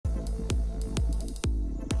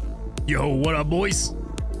Yo, what up, boys?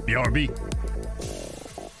 BRB.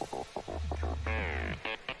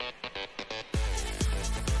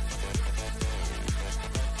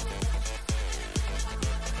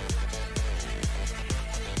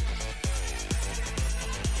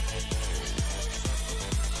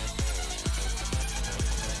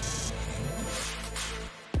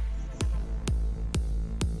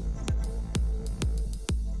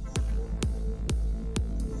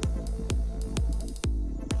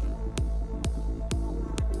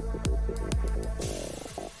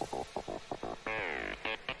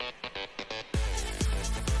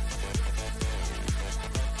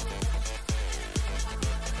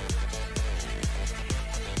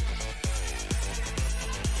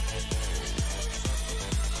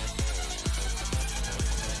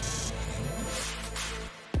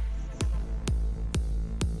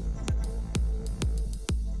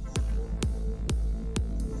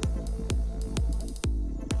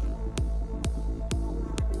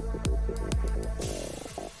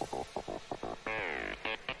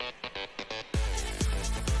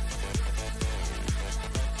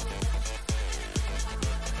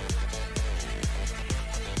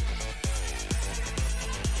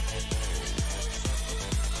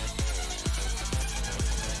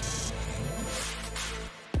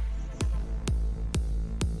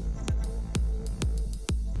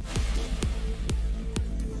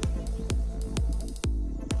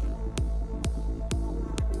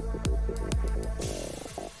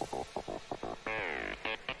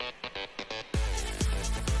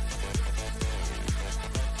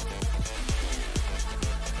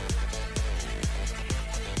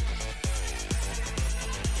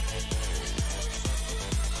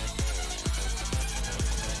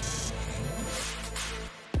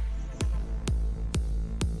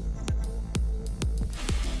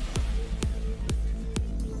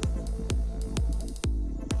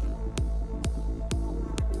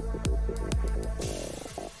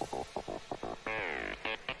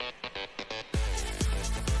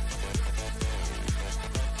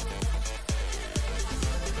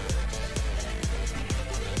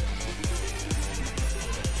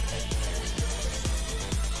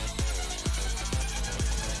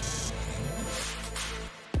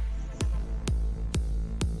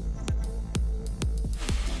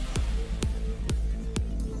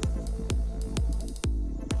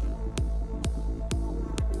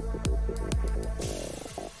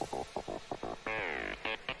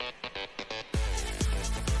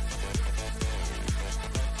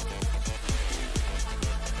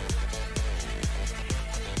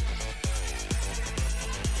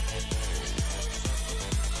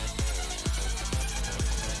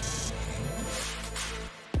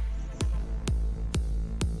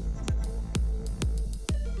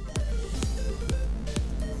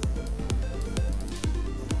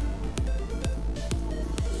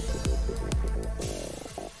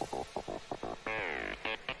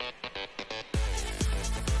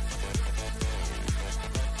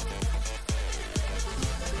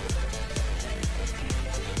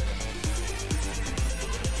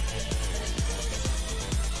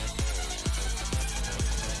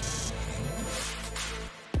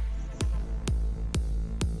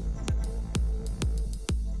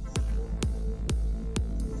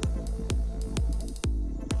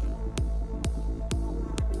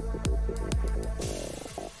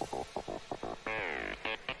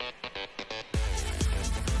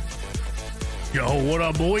 Yo, what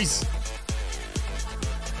up, boys?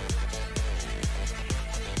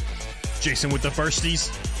 Jason with the firsties.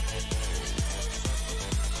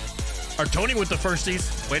 Or Tony with the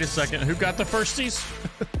firsties. Wait a second, who got the firsties?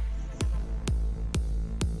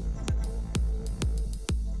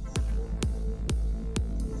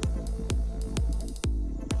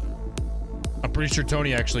 I'm pretty sure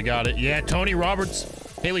Tony actually got it. Yeah, Tony Roberts.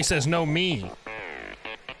 Haley says no, me.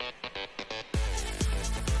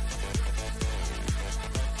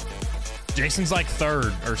 Jason's like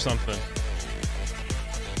third or something.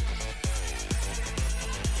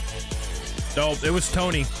 No, it was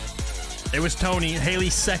Tony. It was Tony. Haley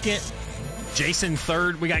second. Jason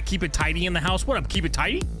third. We got Keep It Tidy in the house. What up, Keep It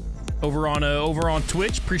Tidy? Over on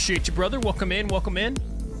Twitch. Appreciate you, brother. Welcome in. Welcome in.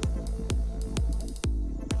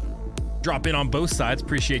 Drop in on both sides.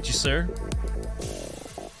 Appreciate you, sir.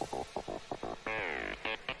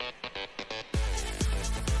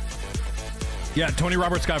 Yeah, Tony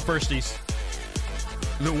Roberts got firsties.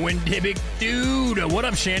 The Windibic dude. What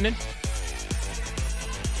up, Shannon?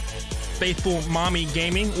 Faithful Mommy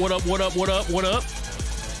Gaming. What up, what up, what up, what up?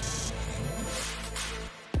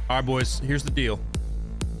 All right, boys, here's the deal.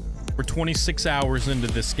 We're 26 hours into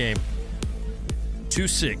this game.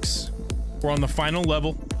 2-6. We're on the final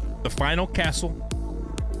level. the final castle.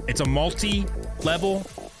 It's a multi-level,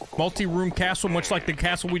 multi-room castle, much like the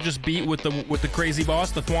castle we just beat with the crazy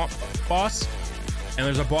boss, the Thwomp boss. And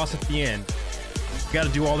there's a boss at the end. You got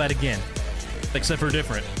to do all that again, except for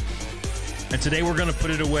different. And today we're gonna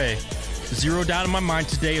put it away. Zero doubt in my mind.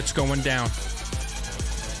 Today it's going down.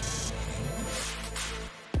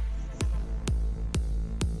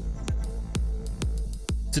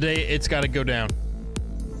 Today it's got to go down.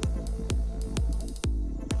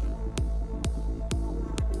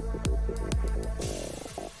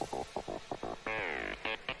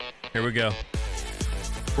 Here we go.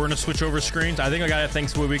 We're gonna switch over screens. I think I got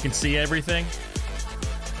things where we can see everything.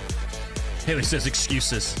 Haley says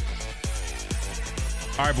excuses.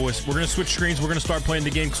 All right, boys, we're gonna switch screens. We're gonna start playing the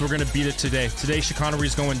game because we're gonna beat it today. Today, Chicanery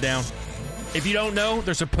is going down. If you don't know,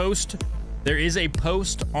 there's a post. There is a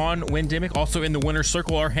post on Windemic, also in the Winner's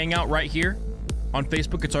Circle, our hangout right here on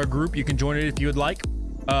Facebook. It's our group. You can join it if you would like.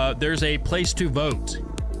 There's a place to vote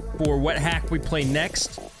for what hack we play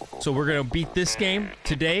next. So we're gonna beat this game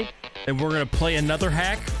today, and we're gonna play another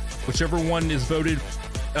hack, whichever one is voted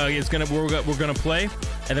we're gonna play,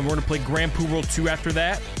 and then we're gonna play Grand Poo World 2 after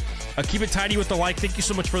that. Keep it tidy with the like. Thank you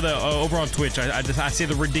so much for the over on Twitch. I see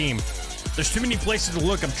the redeem. There's too many places to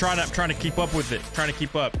look. I'm trying to keep up with it. Trying to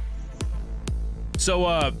keep up.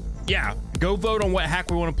 So yeah, go vote on what hack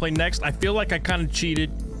we want to play next. I feel like I kind of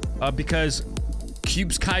cheated because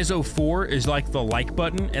Hitbox Kaizo 4 is like the like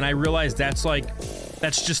button, and I realized that's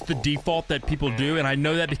just the default that people do, and I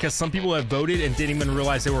know that because some people have voted and didn't even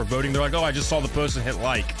realize they were voting. They're like, oh, I just saw the post and hit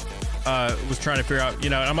like. Was trying to figure out,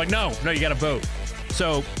 and I'm like, no, you gotta vote.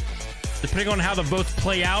 So depending on how the votes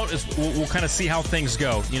play out, we'll kind of see how things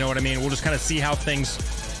go. You know what I mean? We'll just kind of see how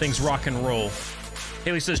things rock and roll.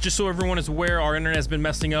 Haley says, just so everyone is aware, our internet has been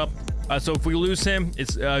messing up. So if we lose him,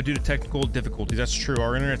 it's due to technical difficulties. That's true.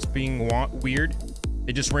 Our internet's being weird.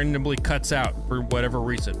 It just randomly cuts out for whatever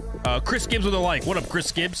reason. Chris Gibbs with a like. What up,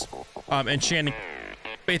 Chris Gibbs? And Shannon,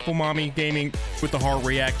 Faithful Mommy Gaming with the heart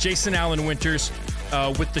react. Jason Allen Winters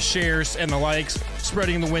with the shares and the likes.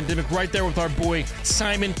 Spreading the Windemic right there with our boy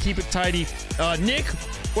Simon. Keep it tidy. Nick,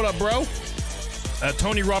 what up, bro?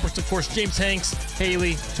 Tony Roberts, of course. James Hanks,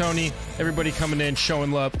 Haley, Tony, everybody coming in,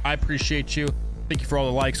 showing love. I appreciate you. Thank you for all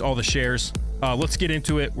the likes, all the shares. Let's get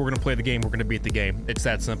into it. We're going to play the game. We're going to beat the game. It's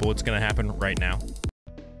that simple. It's going to happen right now.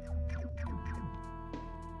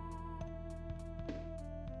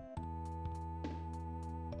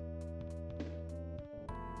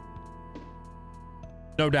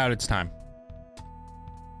 No doubt it's time.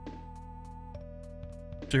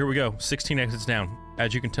 So here we go. 16 exits down.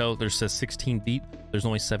 As you can tell, there says 16 deep. There's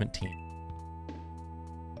only 17.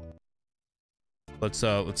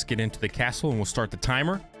 Let's get into the castle and we'll start the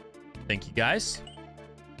timer. Thank you, guys.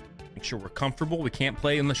 Make sure we're comfortable. We can't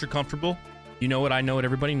play unless you're comfortable. You know it. I know it.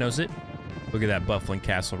 Everybody knows it. Look at that Bufflin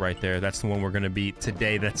Castle right there. That's the one we're going to beat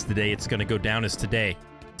today. That's the day it's going to go down is today.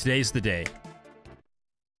 Today's the day.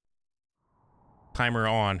 Timer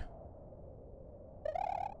on.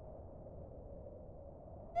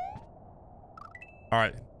 All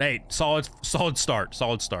right. Hey, solid start.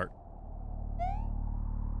 Solid start.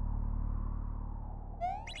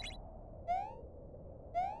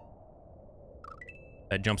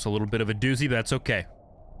 That jumps a little bit of a doozy, but that's okay.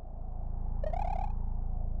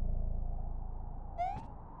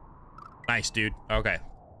 Nice, dude. Okay.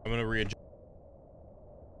 I'm gonna readjust.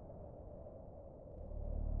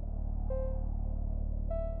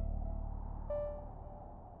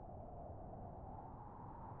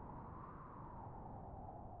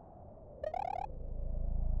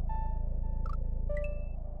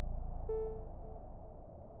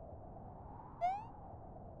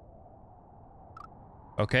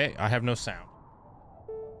 Okay, I have no sound.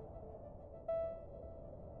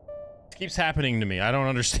 It keeps happening to me. I don't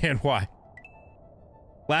understand why.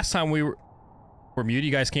 Last time we're muted.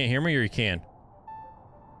 You guys can't hear me, or you can?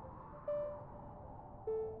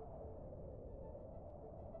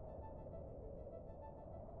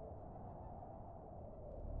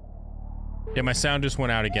 Yeah, my sound just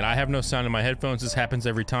went out again. I have no sound in my headphones. This happens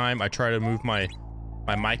every time I try to move my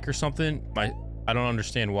mic or something. I don't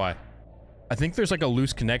understand why. I think there's like a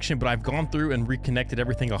loose connection, but I've gone through and reconnected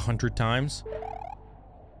everything 100 times.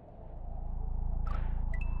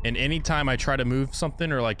 And anytime I try to move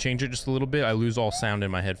something or like change it just a little bit, I lose all sound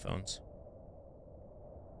in my headphones.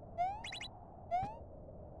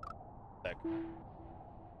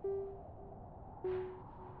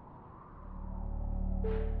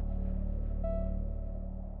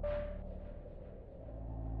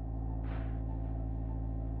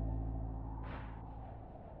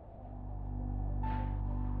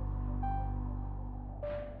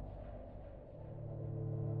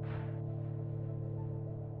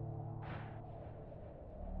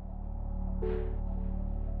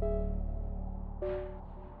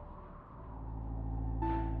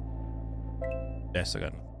 Yes, I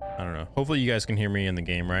don't know. Hopefully you guys can hear me in the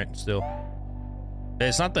game, right? Still.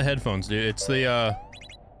 It's not the headphones, dude. It's the,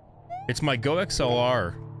 it's my Go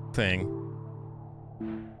XLR thing.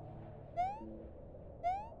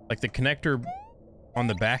 Like, the connector on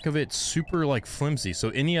the back of it's super, like, flimsy. So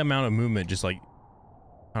any amount of movement just, like,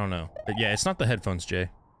 I don't know. But yeah, it's not the headphones, Jay.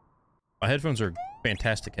 My headphones are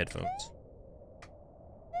fantastic headphones.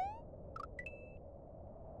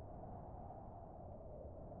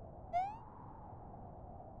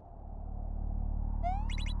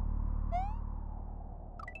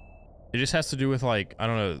 It just has to do with, like, I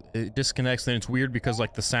don't know, it disconnects, and it's weird because,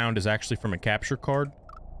 like, the sound is actually from a capture card.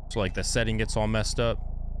 So, like, the setting gets all messed up.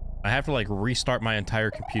 I have to, like, restart my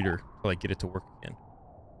entire computer to, like, get it to work again.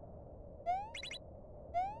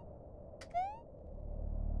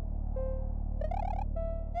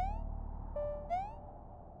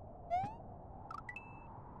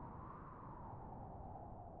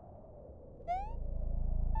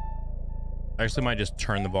 I actually might just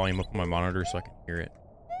turn the volume up on my monitor so I can hear it.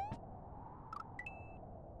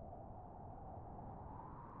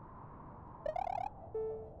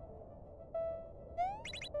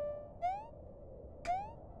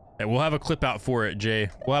 Hey, we'll have a clip out for it,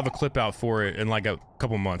 Jay. We'll have a clip out for it in like a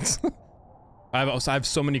couple months. I have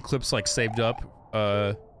so many clips like saved up.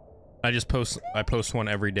 I post one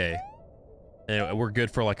every day. And we're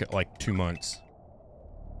good for like 2 months.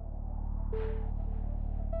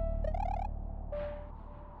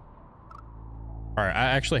 All right,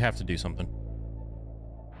 I actually have to do something.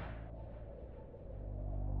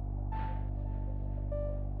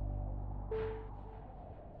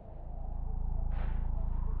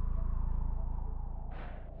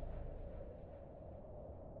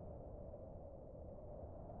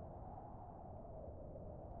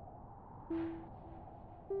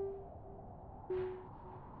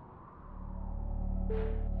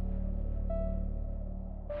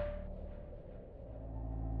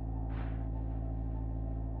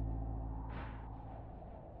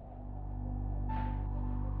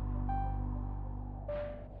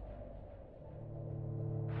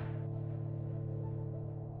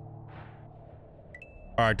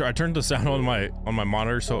 All right, I turned the sound on my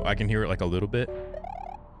monitor so I can hear it like a little bit.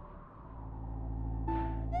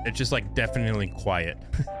 It's just like definitely quiet.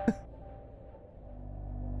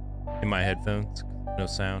 In my headphones, no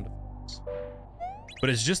sound.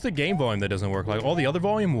 But it's just the game volume that doesn't work. Like all the other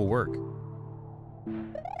volume will work.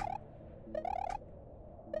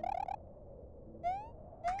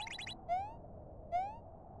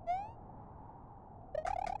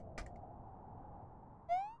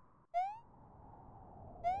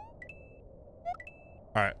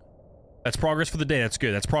 All right, that's progress for the day. That's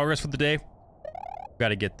good. That's progress for the day. Got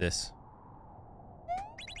to get this.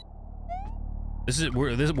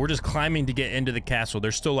 We're just climbing to get into the castle.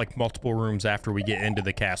 There's still like multiple rooms after we get into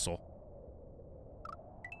the castle.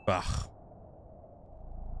 Ugh.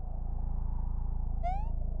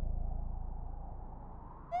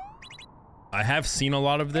 I have seen a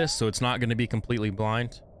lot of this, so it's not going to be completely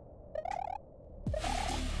blind.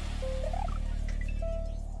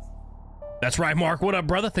 That's right, Mark. What up,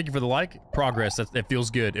 brother? Thank you for the like. Progress. It feels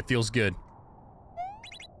good. It feels good.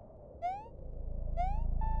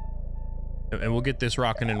 And we'll get this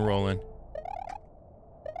rocking and rolling.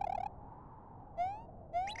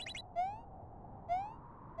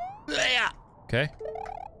 Okay.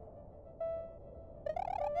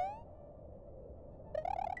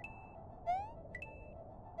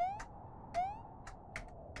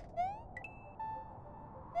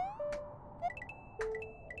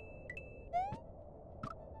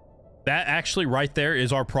 That actually right there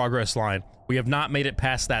is our progress line. We have not made it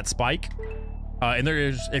past that spike. And there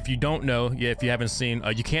is, if you don't know, if you haven't seen,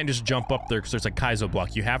 you can't just jump up there because there's a Kaizo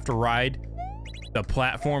block. You have to ride the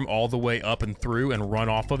platform all the way up and through and run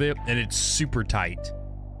off of it, and it's super tight.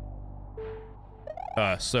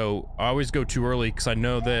 So I always go too early because I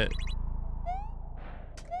know that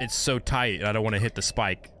it's so tight and I don't want to hit the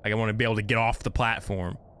spike. Like I want to be able to get off the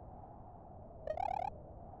platform.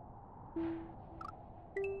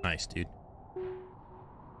 Nice, dude.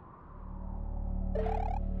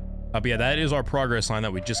 But yeah, that is our progress line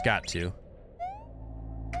that we just got to.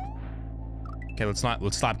 Okay, let's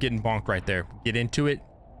stop getting bonked right there. Get into it.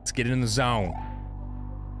 Let's get in the zone.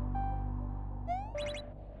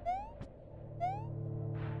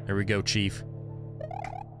 There we go, Chief.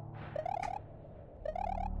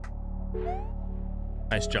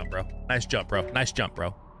 Nice jump, bro. Nice jump, bro. Nice jump,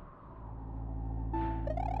 bro.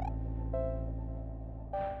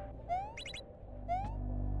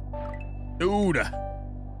 Dude.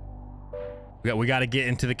 We got to get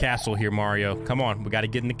into the castle here, Mario. Come on, we got to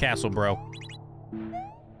get in the castle, bro.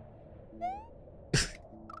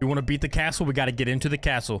 You want to beat the castle? We got to get into the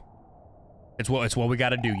castle. It's what we got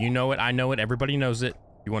to do. You know it. I know it. Everybody knows it.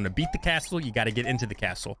 You want to beat the castle? You got to get into the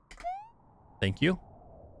castle. Thank you.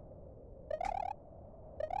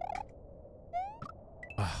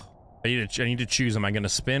 Oh, I need to choose. Am I going to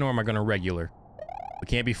spin or am I going to regular? We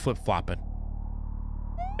can't be flip-flopping.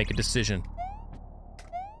 Make a decision.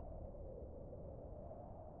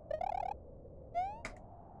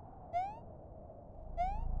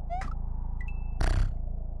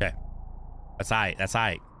 Okay. That's aight. That's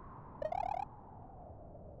aight.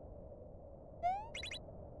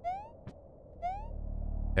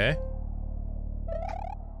 Okay.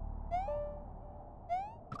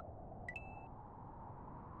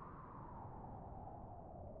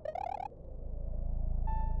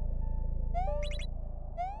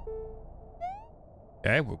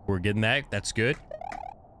 Okay, we're getting that. That's good.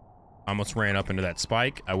 Almost ran up into that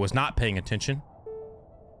spike. I was not paying attention.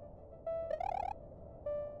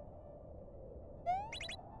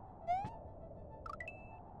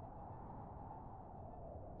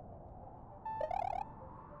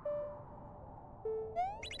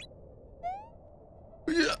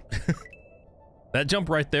 Yeah. That jump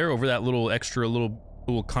right there over that little extra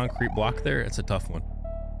little concrete block there, it's a tough one.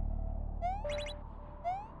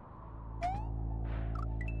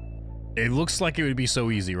 It looks like it would be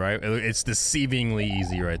so easy, right? It's deceivingly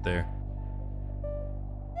easy right there.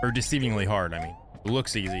 Or deceivingly hard, I mean. It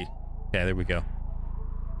looks easy. Okay, there we go.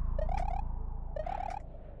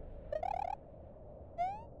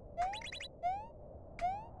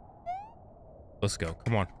 Let's go.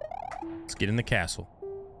 Come on. Let's get in the castle.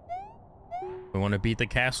 We want to beat the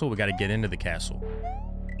castle, we got to get into the castle.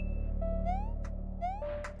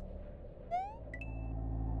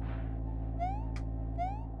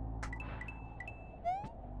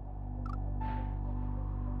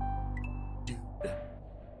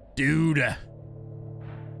 Dude.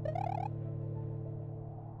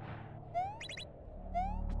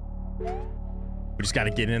 We just got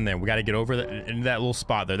to get in there. We got to get over into that little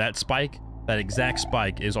spot there. That spike, that exact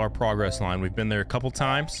spike is our progress line. We've been there a couple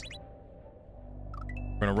times.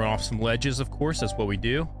 We're going to run off some ledges, of course. That's what we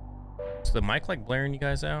do. Is the mic like blaring you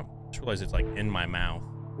guys out? I just realized it's like in my mouth.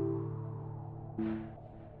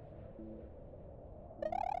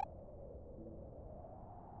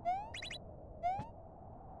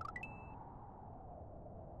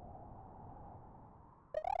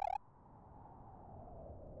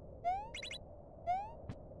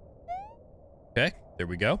 Okay, there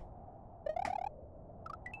we go.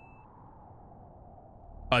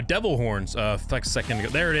 Devil horns, like a second ago.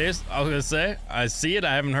 There it is. I was gonna say, I see it.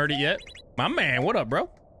 I haven't heard it yet. My man, what up, bro?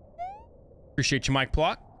 Appreciate you, Mike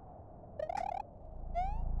Plot.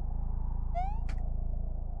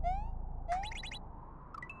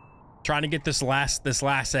 Trying to get this last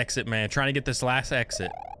exit, man. Trying to get this last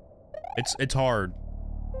exit. It's hard.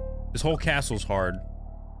 This whole castle's hard.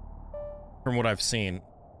 From what I've seen.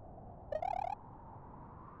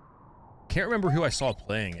 Can't remember who I saw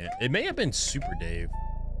playing it. It may have been Super Dave.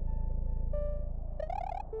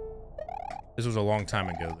 This was a long time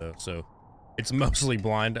ago though, so it's mostly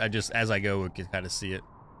blind. I just, as I go, I can kind of see it.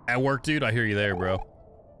 At work, dude, I hear you there, bro.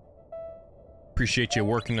 Appreciate you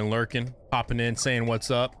working and lurking, popping in, saying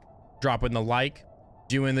what's up, dropping the like,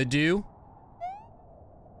 doing the do.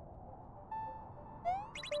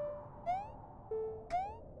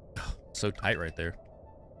 So tight right there.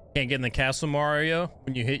 Can't get in the castle, Mario,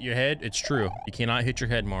 when you hit your head. It's true. You cannot hit your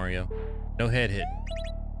head, Mario. No head hit.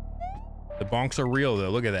 The bonks are real, though.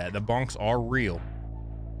 Look at that. The bonks are real.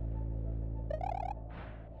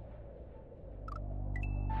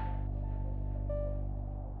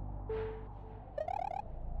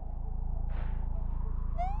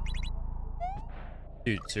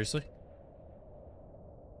 Dude, seriously?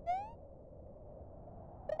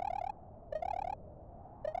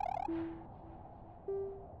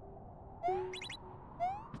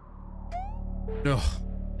 Ugh,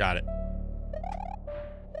 got it.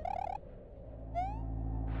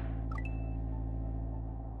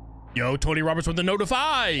 Yo, Tony Roberts with the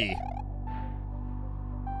notify.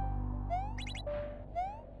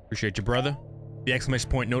 Appreciate you, brother. The exclamation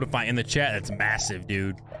point notify in the chat. That's massive,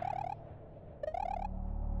 dude.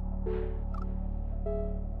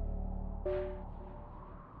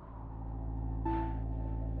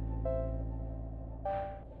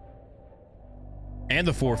 And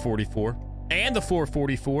the 444. And the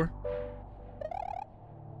 444.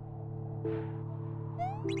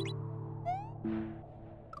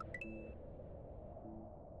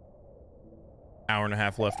 Hour and a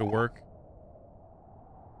half left to work.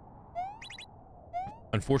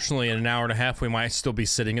 Unfortunately, in an hour and a half, we might still be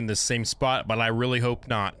sitting in the same spot, but I really hope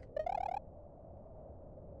not.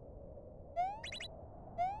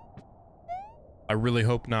 I really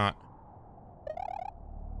hope not.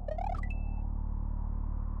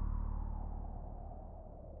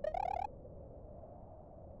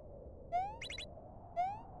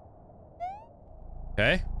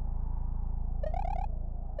 Okay.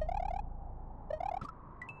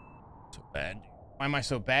 So bad. Why am I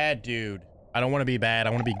so bad, dude? I don't want to be bad. I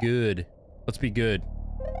want to be good. Let's be good.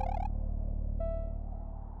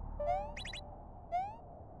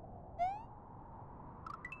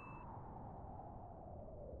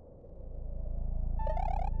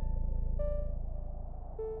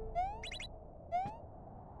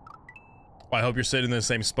 Well, I hope you're sitting in the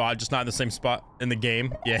same spot, just not in the same spot in the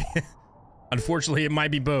game. Yeah. Unfortunately, it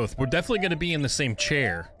might be both. We're definitely going to be in the same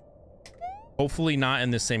chair. Hopefully not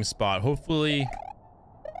in the same spot. Hopefully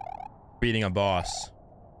beating a boss.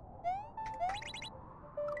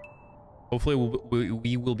 Hopefully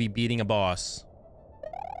we will be beating a boss.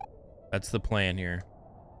 That's the plan here.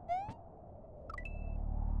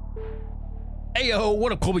 Hey, yo,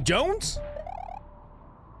 what up, Colby Jones?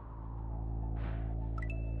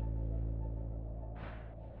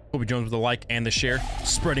 Colby Jones with the like and the share.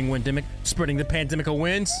 Spreading the pandemic of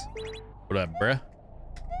wins. What up, bruh?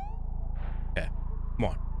 Okay, come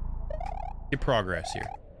on. Get progress here.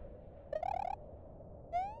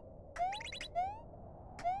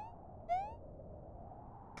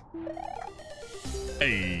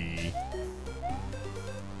 Hey.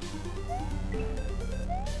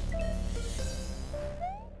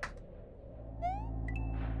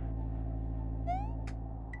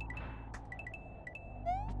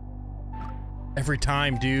 Every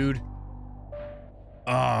time, dude.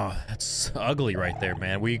 Oh, that's ugly right there,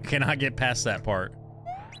 man. We cannot get past that part.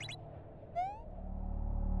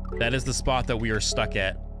 That is the spot that we are stuck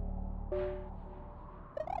at.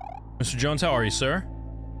 Mr. Jones, how are you, sir?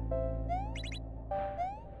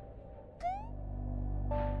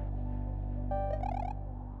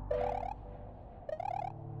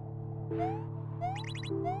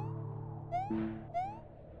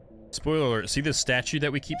 Spoiler alert, see this statue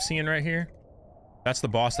that we keep seeing right here? That's the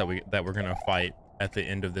boss that we're gonna fight at the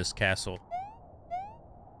end of this castle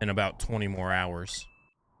in about 20 more hours.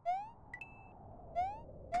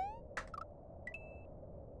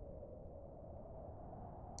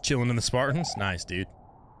 Chilling in the Spartans? Nice, dude.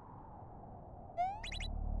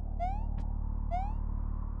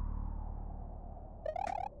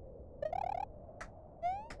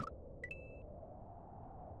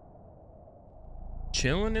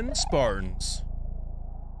 Chilling in the Spartans.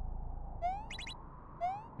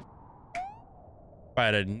 If I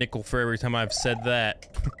had a nickel for every time I've said that.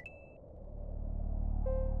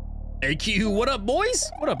 AQ, what up, boys?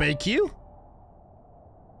 What up, AQ?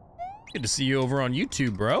 Good to see you over on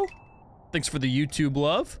YouTube, bro. Thanks for the YouTube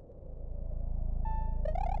love.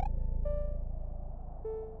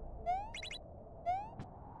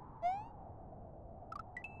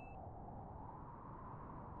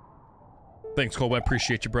 Thanks, Cole. I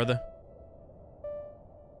appreciate you, brother.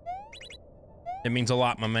 It means a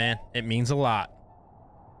lot, my man. It means a lot.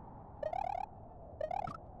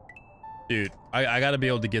 Dude, I gotta be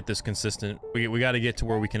able to get this consistent. We gotta get to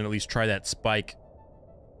where we can at least try that spike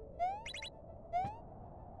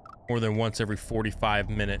more than once every 45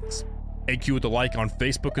 minutes. AQ with the like on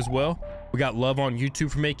Facebook as well. We got love on YouTube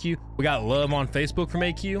from AQ. We got love on Facebook from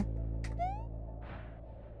AQ.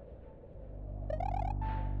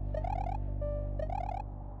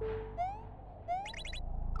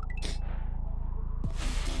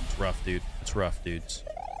 It's rough, dude. It's rough, dudes.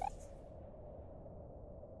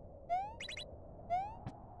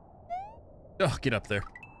 Oh, get up there.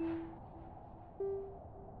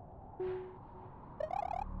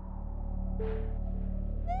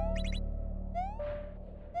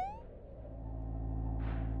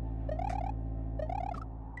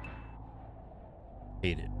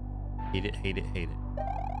 Hate it. Hate it, hate it, hate it.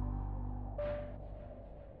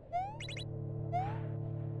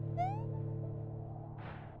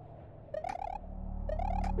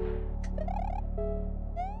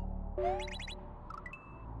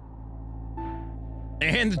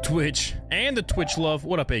 And the Twitch. And the Twitch love.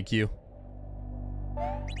 What up, AQ?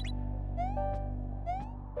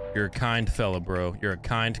 You're a kind fella, bro. You're a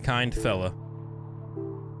kind fella.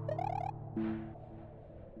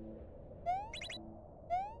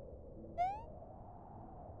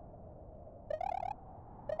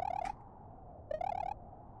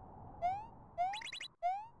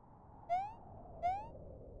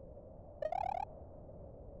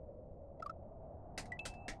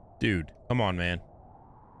 Dude, come on, man.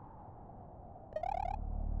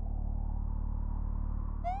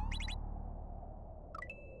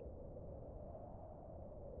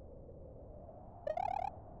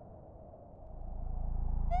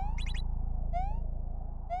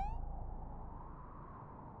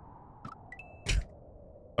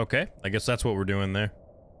 Okay, I guess that's what we're doing there.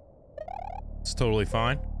 It's totally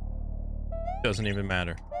fine. Doesn't even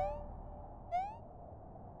matter.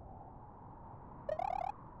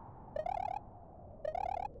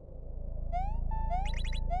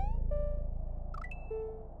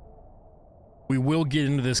 We will get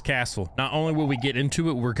into this castle. Not only will we get into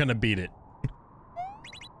it, we're gonna beat it.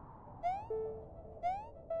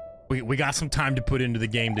 We got some time to put into the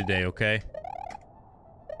game today, okay?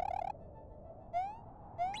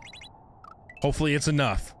 Hopefully it's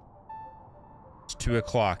enough. It's 2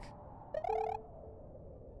 o'clock.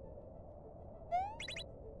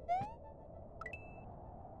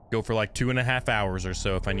 Go for like 2.5 hours or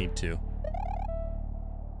so if I need to.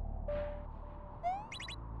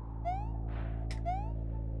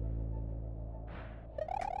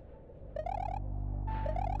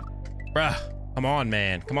 Bruh, come on,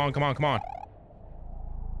 man. Come on, come on, come on.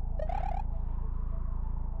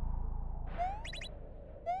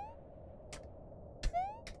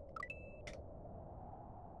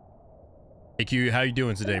 Hey Q, how you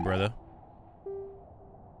doing today, brother?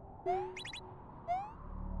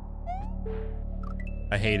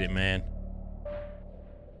 I hate it, man.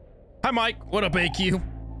 Hi, Mike. What up, AQ?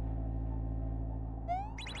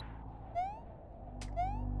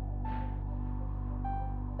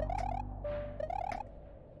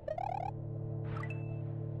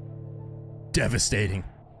 Devastating.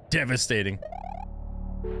 Devastating.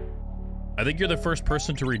 I think you're the first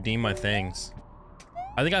person to redeem my things.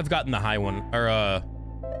 I think I've gotten the high one, or, I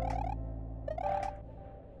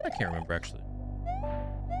can't remember, actually.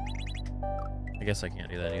 I guess I can't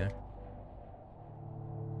do that either.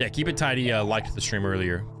 Yeah, keep it tidy. Liked the stream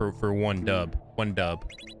earlier for one dub. One dub.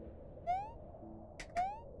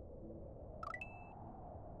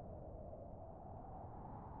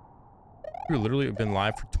 We literally have been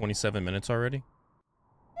live for 27 minutes already.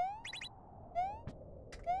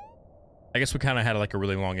 I guess we kind of had like a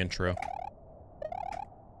really long intro.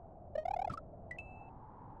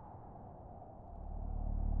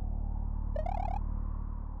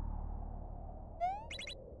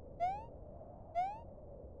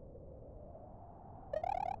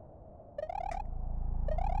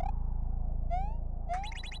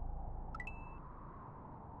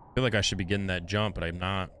 I feel like I should be getting that jump, but I'm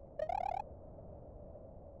not.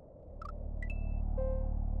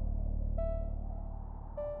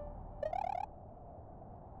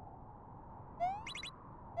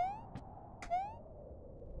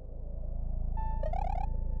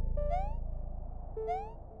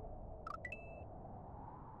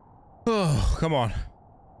 Oh, come on.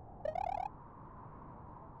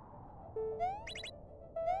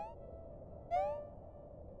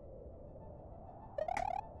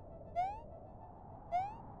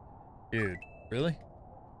 Dude, really?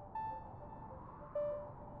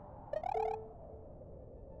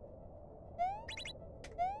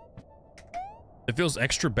 It feels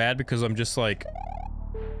extra bad because I'm just like,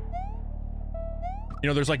 you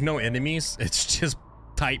know, there's like no enemies. It's just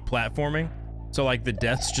tight platforming. So like the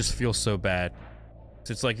deaths just feel so bad.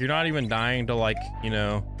 So it's like you're not even dying to like, you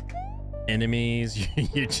know, enemies.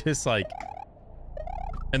 You're just like,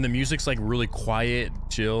 and the music's like really quiet,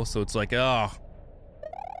 chill. So it's like, oh,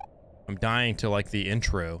 I'm dying to like the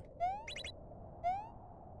intro.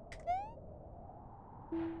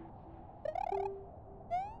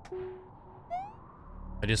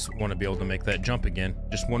 I just want to be able to make that jump again.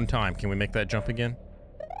 Just one time. Can we make that jump again?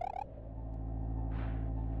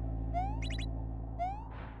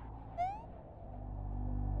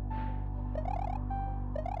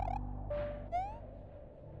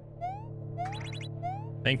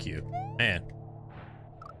 Thank you. Man.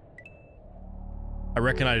 I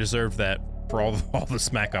reckon I deserved that for all the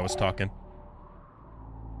smack I was talking.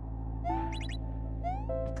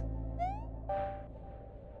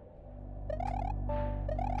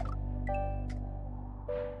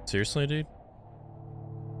 Seriously, dude?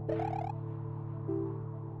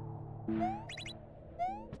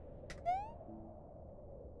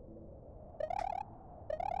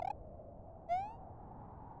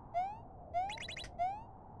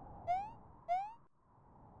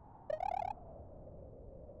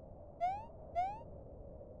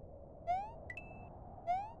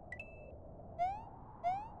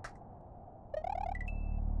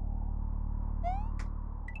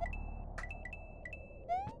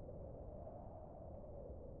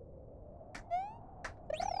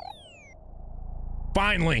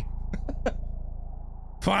 Finally.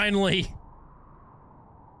 Finally.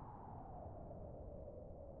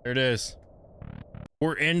 There it is.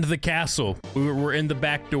 We're in the castle. We're in the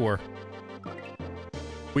back door.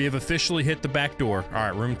 We have officially hit the back door. All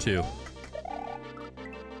right, room 2.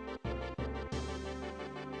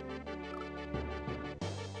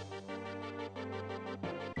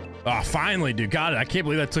 Oh, finally, dude. Got it. I can't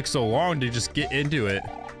believe that took so long to just get into it.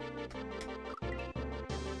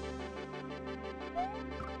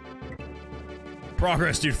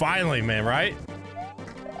 Progress, dude. Finally, man, right?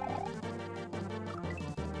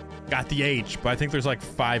 Got the H, but I think there's like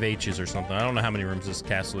 5 H's or something. I don't know how many rooms this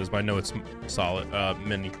castle is, but I know it's solid.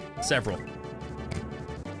 Several.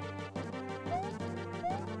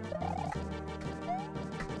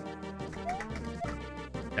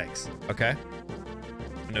 X. Okay.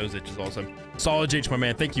 My nose itches also. Solid H, my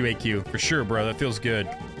man. Thank you, AQ. For sure, bro. That feels good.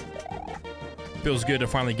 Feels good to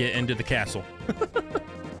finally get into the castle.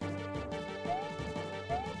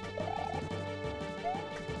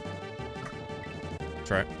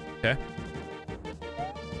 That's right. Okay.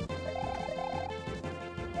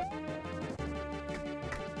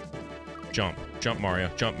 Jump. Jump, Mario.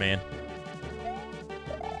 Jump, man.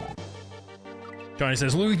 Johnny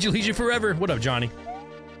says, Luigi Legion forever. What up, Johnny?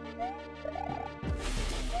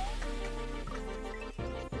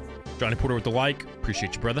 Johnny Porter with the like.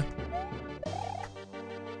 Appreciate you, brother.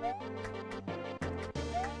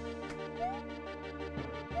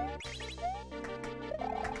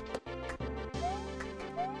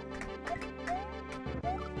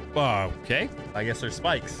 Okay. I guess there's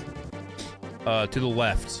spikes. To the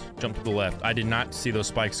left. Jump to the left. I did not see those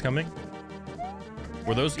spikes coming.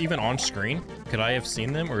 Were those even on screen? Could I have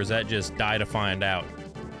seen them, or is that just die to find out?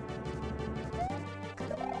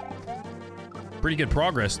 Pretty good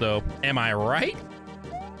progress, though. Am I right?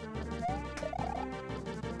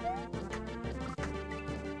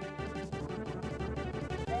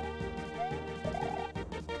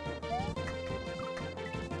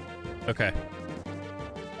 Okay.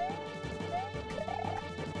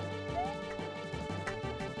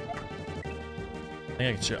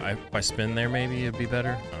 I think if I spin there, maybe it'd be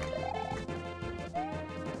better.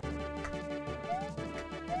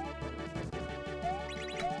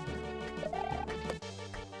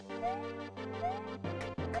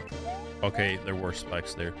 Okay, there were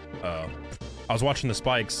spikes there. I was watching the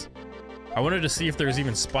spikes. I wanted to see if there's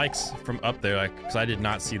even spikes from up there, like, because I did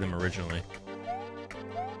not see them originally.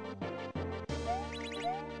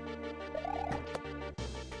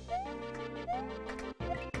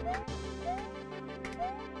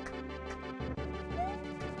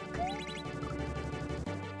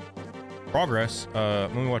 Progress.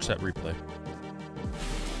 Let me watch that replay.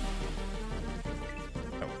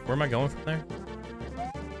 Oh, where am I going from there?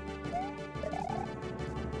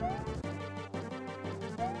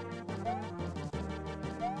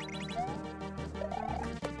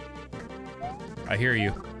 I hear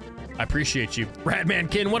you. I appreciate you. Radman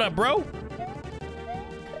Kin, what up, bro?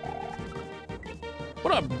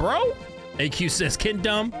 What up, bro? AQ says, Kin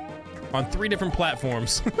dumb on 3 different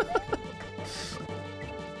platforms.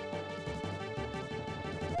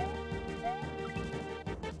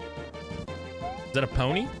 Is that a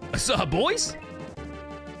pony? What's up, boys?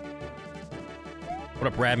 What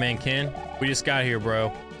up, Radman Ken? We just got here,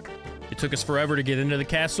 bro. It took us forever to get into the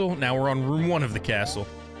castle. Now we're on room 1 of the castle.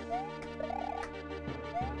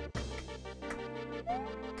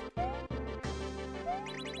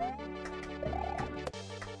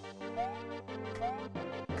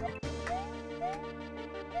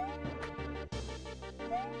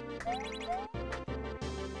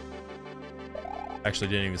 Actually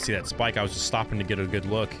didn't even see that spike. I was just stopping to get a good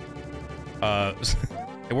look.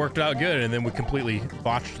 It worked out good, and then we completely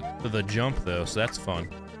botched the jump though, so that's fun.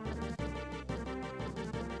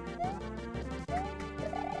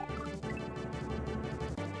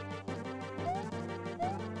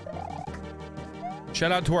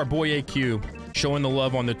 Shout out to our boy AQ, showing the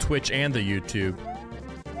love on the Twitch and the YouTube.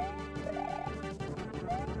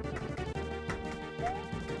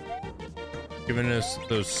 Giving us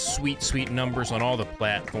those sweet, sweet numbers on all the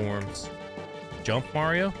platforms. Jump,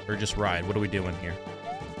 Mario? Or just ride? What are we doing here?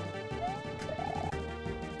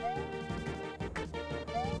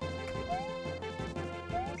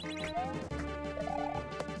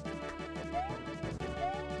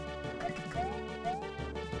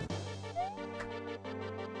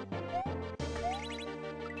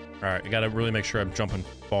 Alright, I gotta really make sure I'm jumping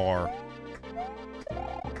far.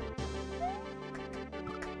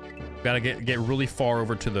 Gotta get really far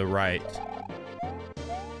over to the right.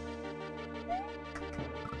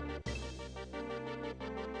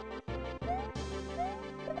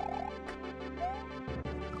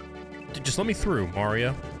 Just let me through,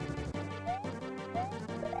 Mario.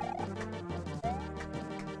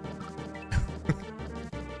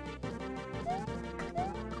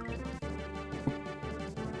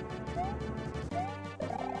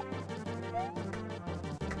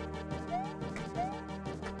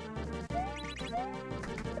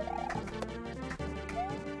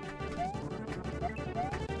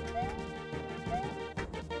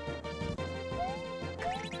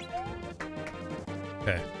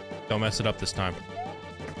 Okay. Don't mess it up this time.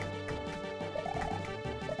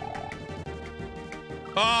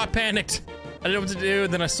 Oh, I panicked. I didn't know what to do,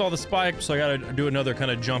 and then I saw the spike, so I gotta do another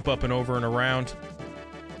kind of jump up and over and around.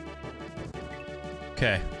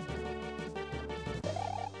 Okay.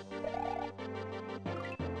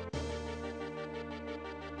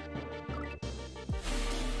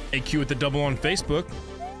 AQ with the double on Facebook.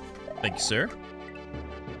 Thank you, sir.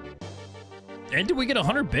 And did we get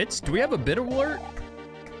 100 bits? Do we have a bit alert?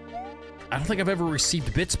 I don't think I've ever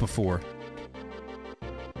received bits before.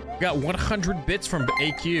 Got 100 bits from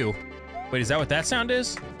AQ. Wait, is that what that sound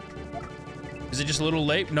is? Is it just a little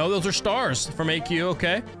late? No, those are stars from AQ,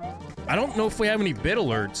 okay. I don't know if we have any bit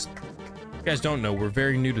alerts. You guys don't know, we're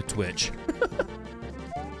very new to Twitch.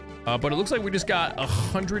 But it looks like we just got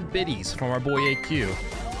 100 biddies from our boy AQ.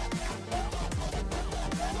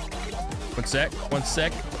 One sec, one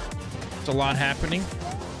sec. There's a lot happening.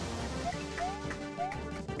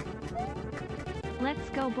 Let's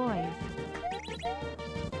go, boys.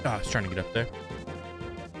 Oh, I was trying to get up there.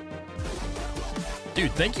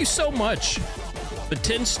 Dude, thank you so much. The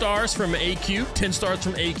 10 stars from AQ, 10 stars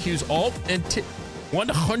from AQ's alt, and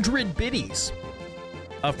 100 biddies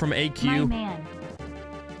from AQ. My man.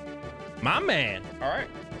 My man. All right.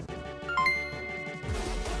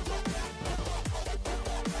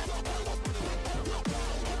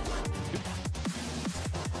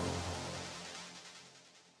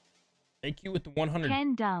 AQ with the 100.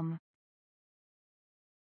 Ken dumb.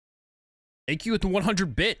 AQ with the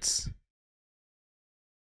 100 bits.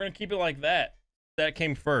 We're gonna keep it like that. That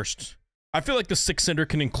came first. I feel like the 6-center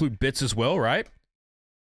can include bits as well, right?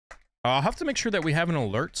 I'll have to make sure that we have an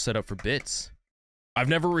alert set up for bits. I've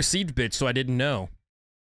never received bits, so I didn't know.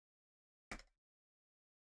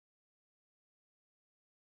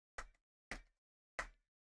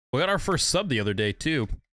 We got our first sub the other day, too.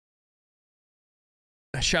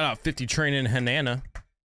 Shout out 50 Train and Hanana.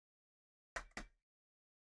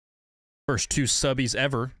 First 2 subbies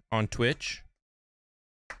ever on Twitch.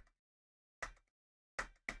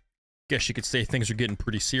 Guess you could say things are getting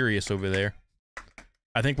pretty serious over there.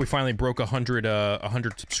 I think we finally broke 100, what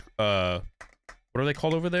are they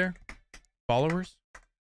called over there? Followers?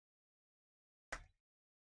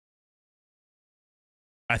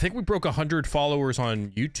 I think we broke 100 followers on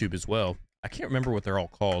YouTube as well. I can't remember what they're all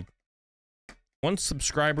called. One's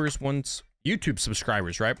subscribers, one's YouTube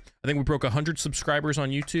subscribers, right? I think we broke 100 subscribers on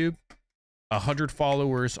YouTube, 100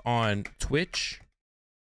 followers on Twitch.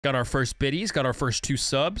 Got our first biddies, got our first 2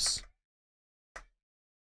 subs.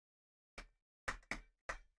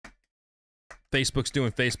 Facebook's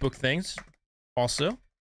doing Facebook things also.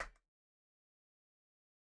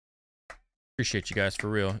 Appreciate you guys for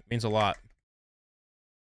real. It means a lot.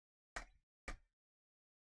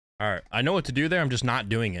 All right, I know what to do there. I'm just not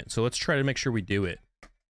doing it. So let's try to make sure we do it.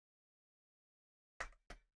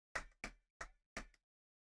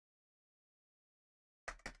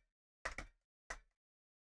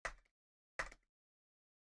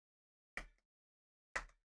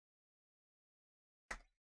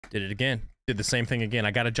 Did it again. Did the same thing again.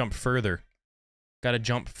 I gotta jump further. Gotta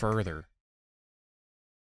jump further.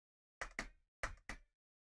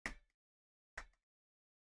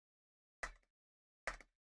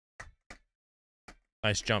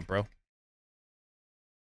 Nice jump, bro.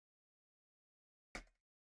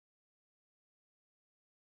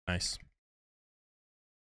 Nice.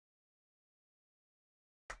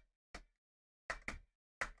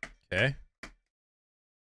 Okay.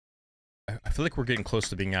 I feel like we're getting close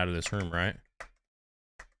to being out of this room, right?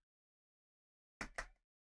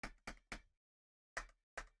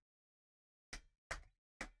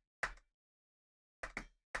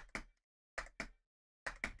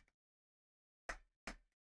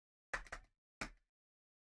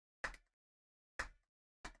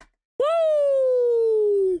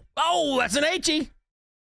 Woo! Oh, that's an H-E!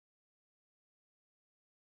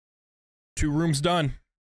 2 rooms done.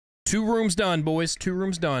 2 rooms done, boys. 2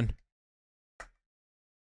 rooms done.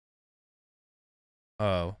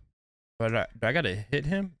 Oh. But do I gotta hit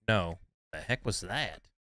him? No. The heck was that?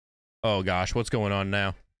 Oh gosh, what's going on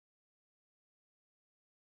now?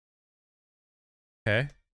 Okay.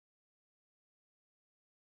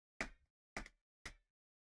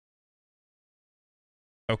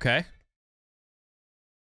 Okay.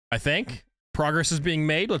 I think progress is being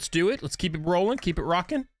made. Let's do it. Let's keep it rolling. Keep it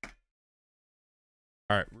rocking.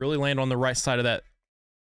 All right, really land on the right side of that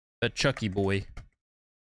Chucky boy.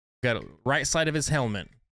 Got a right side of his helmet.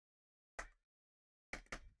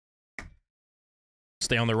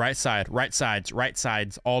 Stay on the right side. Right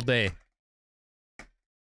sides all day.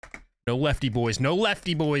 No lefty boys. No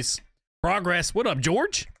lefty boys. Progress. What up,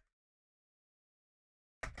 George?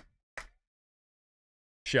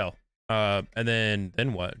 shell. And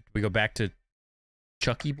then what? We go back to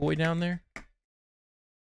Chucky boy down there?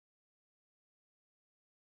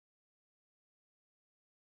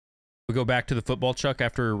 We go back to the football chuck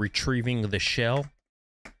after retrieving the shell.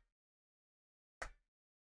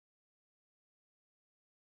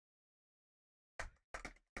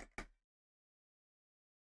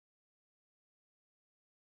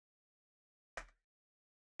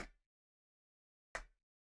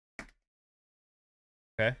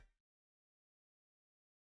 Okay.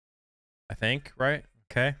 I think, right?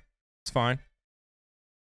 Okay. It's fine.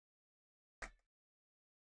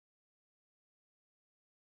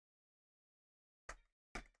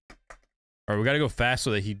 All right, we got to go fast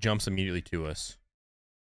so that he jumps immediately to us.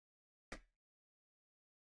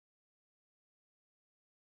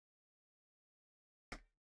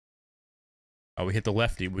 Oh, we hit the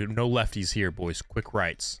lefty. We have no lefties here, boys. Quick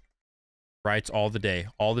rights. Rights all the day.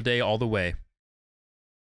 All the day, all the way.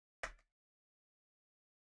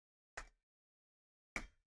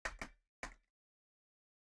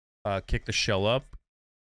 Kick the shell up.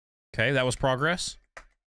 Okay, that was progress.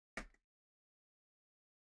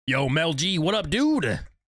 Yo, Mel G, what up, dude?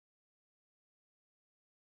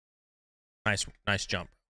 Nice jump.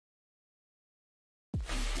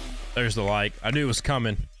 There's the like. I knew it was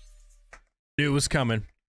coming. Knew it was coming.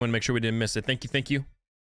 Want to make sure we didn't miss it. Thank you, thank you.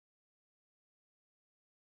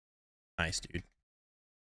 Nice, dude.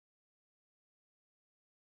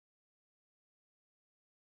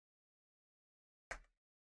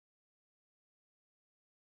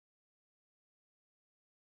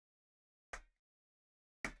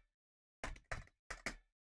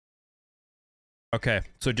 Okay,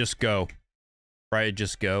 so just go. Right,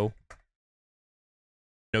 just go.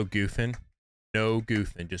 No goofing. No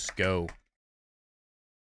goofing, just go.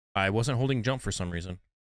 I wasn't holding jump for some reason.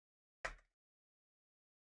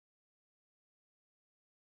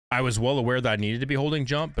 I was well aware that I needed to be holding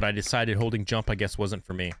jump, but I decided holding jump, I guess, wasn't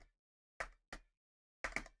for me.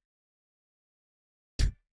 All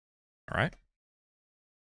right.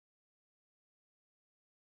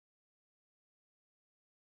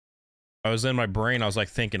 I was in my brain, I was like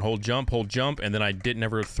thinking, hold jump, and then I didn't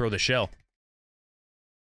ever throw the shell.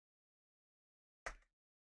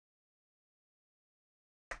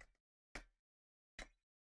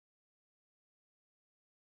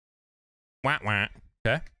 Wah, wah.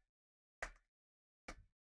 Okay.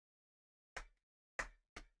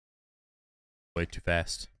 Way too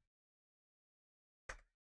fast.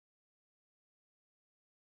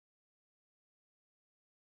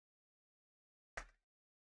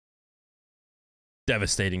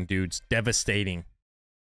 Devastating, dudes. Devastating.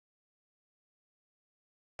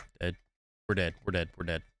 Dead. We're dead. We're dead. We're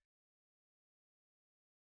dead.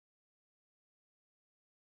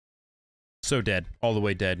 So dead. All the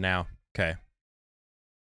way dead now. Okay.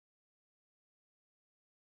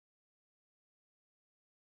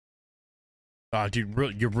 Oh,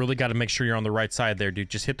 dude, you really got to make sure you're on the right side there, dude.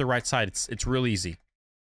 Just hit the right side. It's real easy.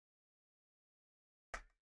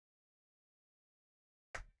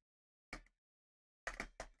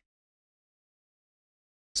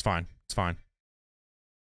 It's fine. It's fine.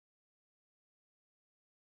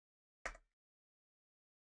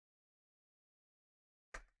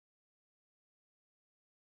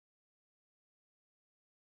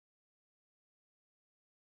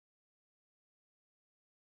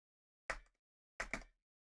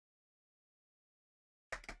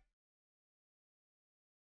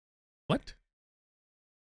 What?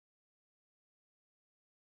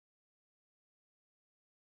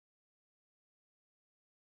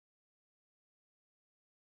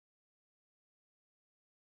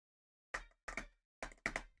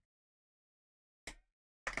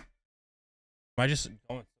 Am I just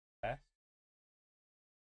going so fast?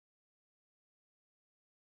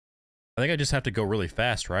 I think I just have to go really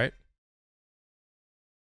fast, right?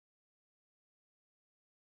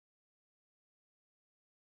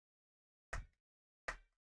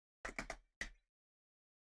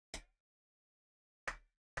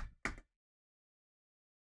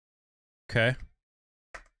 Okay.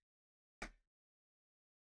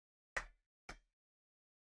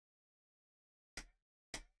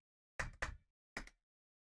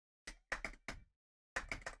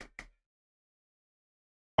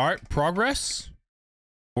 All right, progress.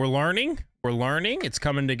 We're learning. We're learning. It's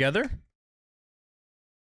coming together.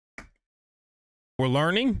 We're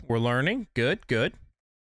learning. We're learning. Good, good.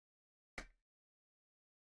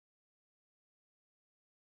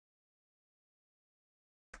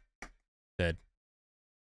 Dead.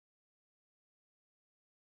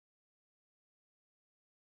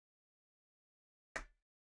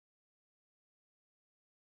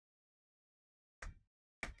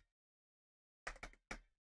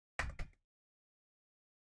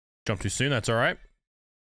 Jump too soon, that's all right.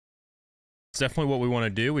 It's definitely what we want to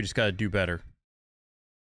do. We just got to do better.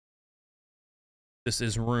 This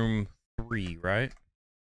is room 3, right?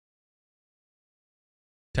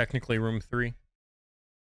 Technically room 3.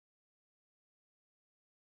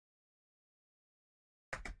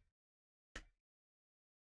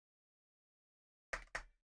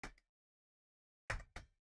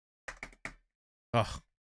 Ugh.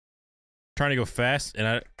 Trying to go fast,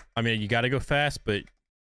 and I mean, you got to go fast, but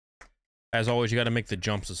as always, you got to make the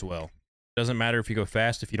jumps as well. Doesn't matter if you go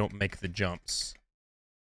fast if you don't make the jumps.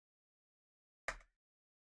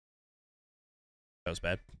 That was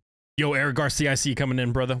bad. Yo, Eric Garcia, I see you coming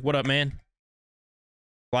in, brother. What up, man?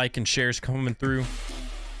 Like and shares coming through.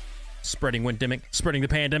 Spreading the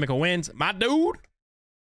pandemic of wins. My dude.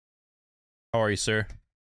 How are you, sir?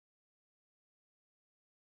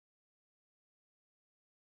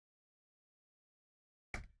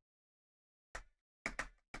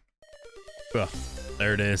 Ugh,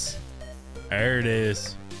 there it is. There it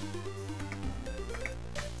is.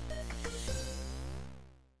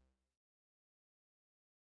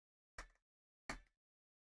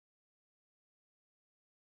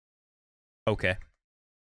 Okay.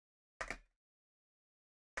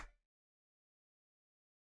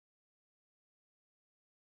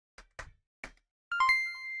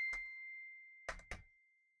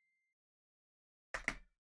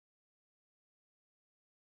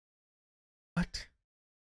 What?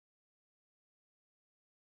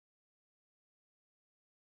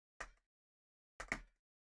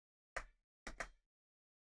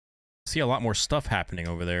 See a lot more stuff happening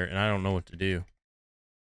over there, and I don't know what to do.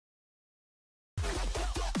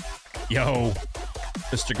 Yo,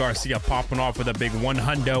 Mr. Garcia popping off with a big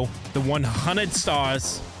 100, the 100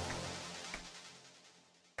 stars.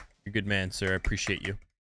 You're a good man, sir. I appreciate you.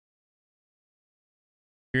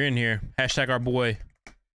 You're in here. Hashtag our boy,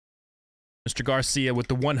 Mr. Garcia with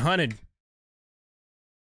the 100.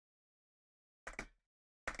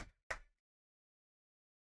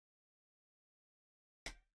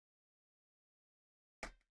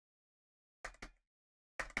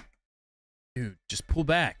 Dude, just pull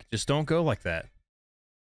back. Just don't go like that.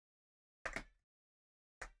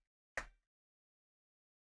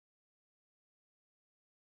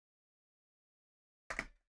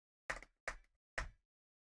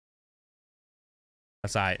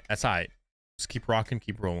 That's all right. That's all right. Just keep rocking,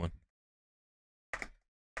 keep rolling.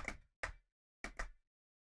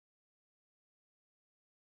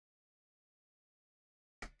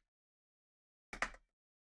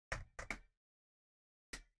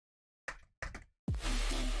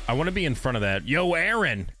 I want to be in front of that. Yo,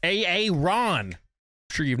 Aaron. AA Ron. I'm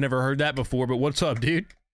sure you've never heard that before, but what's up, dude?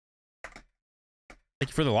 Thank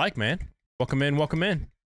you for the like, man. Welcome in, welcome in.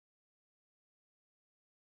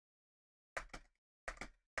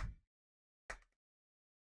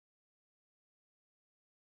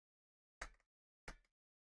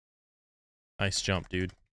 Nice jump,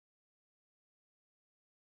 dude.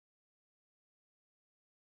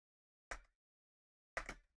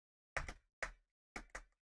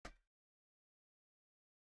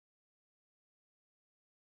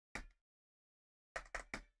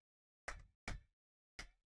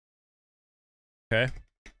 Okay.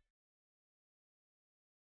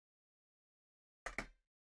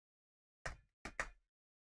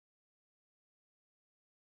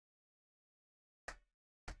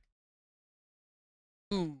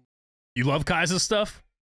 Ooh. You love Kaizo stuff?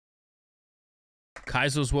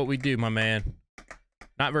 Kaizo's what we do, my man.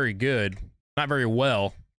 Not very good. Not very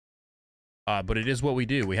well. But it is what we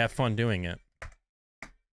do. We have fun doing it.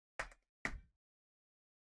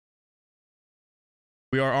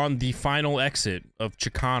 We are on the final exit of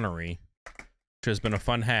Chicanery, which has been a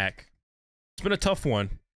fun hack. It's been a tough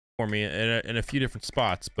one for me in a few different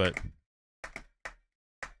spots, but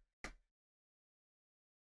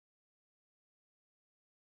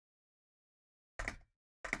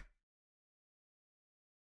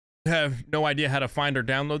I have no idea how to find or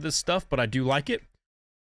download this stuff, but I do like it.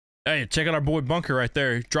 Hey, check out our boy Bunker right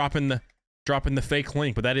there, dropping the fake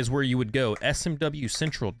link, but that is where you would go.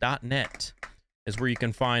 smwcentral.net is where you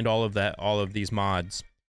can find all of these mods.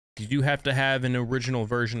 You do have to have an original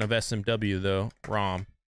version of SMW though, ROM,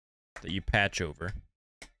 that you patch over.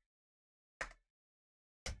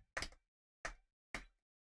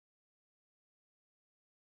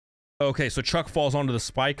 Okay, so truck falls onto the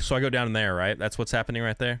spike, so I go down in there, right? That's what's happening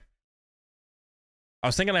right there. I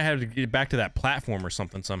was thinking I had to get back to that platform or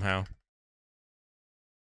something somehow.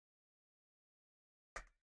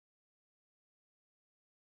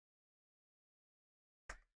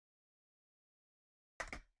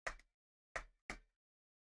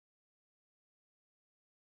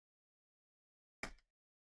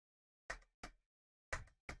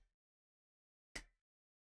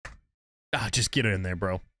 Ah, just get it in there,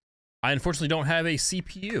 bro. I unfortunately don't have a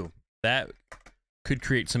CPU. That could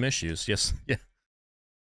create some issues. Yes, yeah.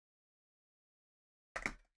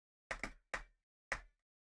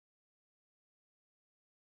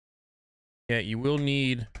 Yeah, you will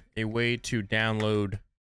need a way to download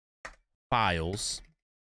files.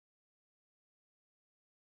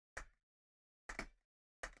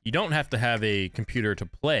 You don't have to have a computer to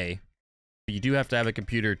play, but you do have to have a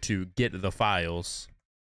computer to get the files.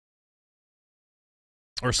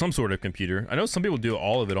 Or some sort of computer. I know some people do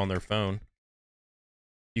all of it on their phone.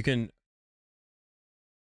 You can...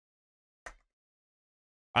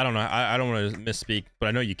 I don't know. I don't want to misspeak, but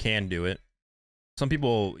I know you can do it. Some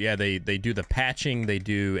people, yeah, they do the patching. They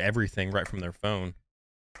do everything right from their phone.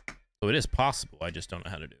 So it is possible. I just don't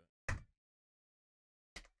know how to do it.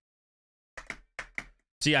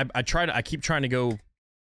 See, I keep trying to go, and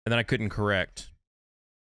then I couldn't correct.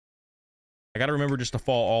 I gotta remember just to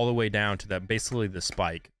fall all the way down to that, basically the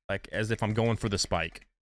spike. Like, as if I'm going for the spike.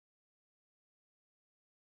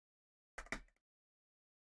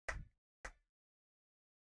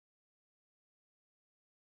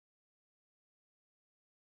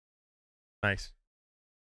 Nice.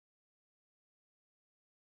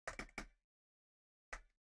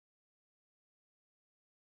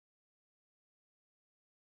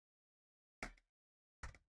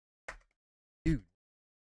 Dude.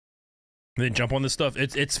 And then jump on this stuff.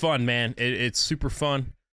 It's fun, man. It's super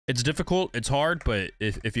fun. It's difficult. It's hard, but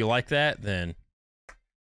if you like that, then...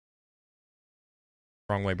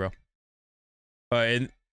 Wrong way, bro. And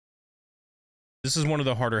this is one of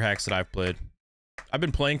the harder hacks that I've played. I've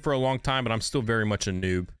been playing for a long time, but I'm still very much a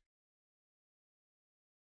noob.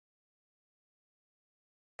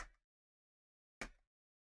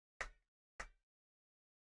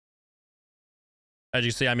 As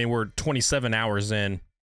you see, I mean, we're 27 hours in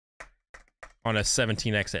on a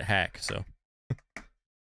 17 exit hack, so.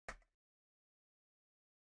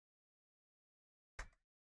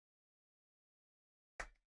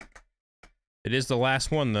 It is the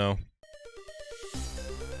last one, though.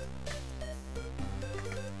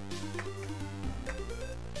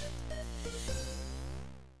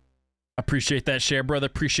 Appreciate that share, brother.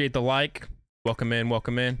 Appreciate the like. Welcome in,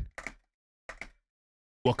 welcome in.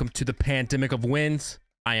 Welcome to the pandemic of wins.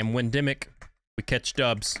 I am Windemic. We catch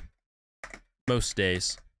dubs. Most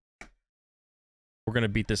days. We're gonna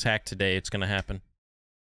beat this hack today. It's gonna happen.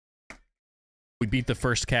 We beat the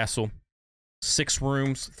first castle. 6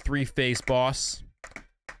 rooms, 3-phase boss.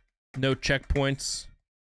 No checkpoints.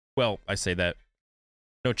 Well, I say that.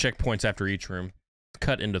 No checkpoints after each room.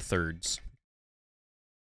 Cut into thirds.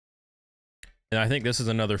 And I think this is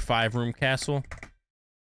another 5-room castle.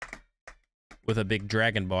 With a big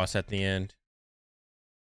dragon boss at the end.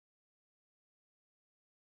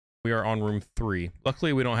 We are on room 3.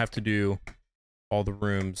 Luckily, we don't have to do all the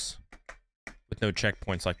rooms with no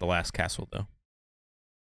checkpoints like the last castle, though.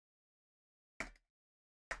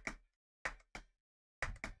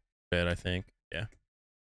 Bad, I think. Yeah.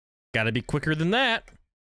 Gotta be quicker than that.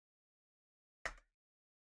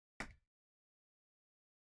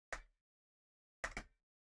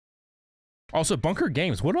 Also, Bunker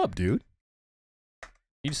Games, what up, dude?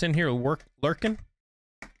 You just in here lurking?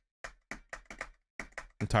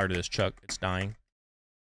 I'm tired of this Chuck. It's dying.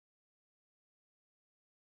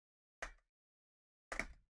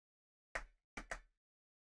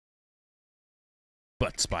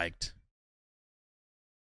 Butt spiked.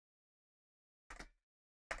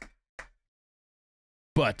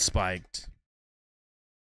 Butt spiked.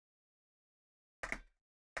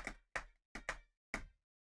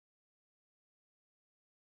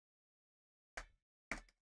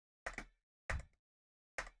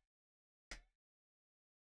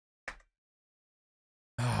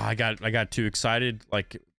 Oh, I got too excited.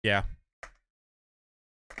 Like, yeah.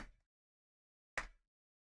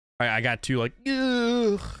 I got too, like,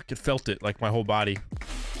 ugh, I felt it. Like, my whole body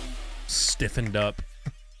stiffened up.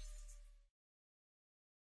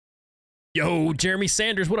 Yo, Jeremy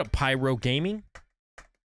Sanders, what up, Pyro Gaming?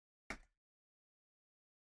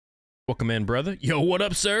 Welcome in, brother. Yo, what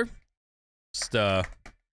up, sir? Just,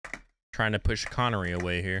 trying to push Connery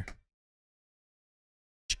away here.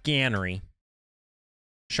 Chicanery.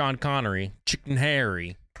 Sean Connery. Chicken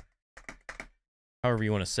Harry. However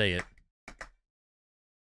you want to say it.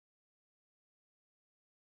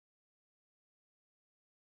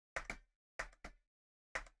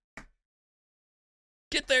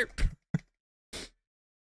 Get there!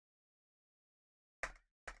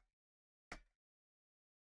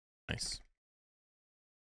 Nice.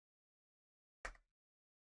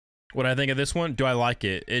 What I think of this one? Do I like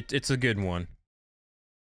it? It's a good one.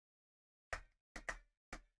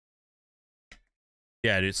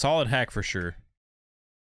 Yeah, dude, solid hack for sure.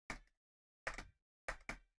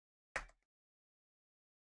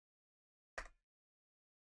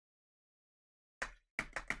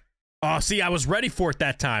 Oh, see, I was ready for it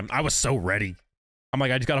that time. I was so ready. I'm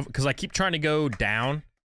like, I just gotta, because I keep trying to go down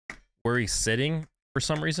where he's sitting for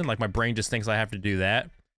some reason. Like, my brain just thinks I have to do that.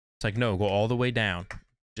 It's like, no, go all the way down.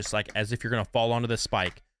 Just like as if you're gonna fall onto the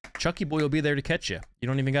spike. Chucky Boy will be there to catch you. You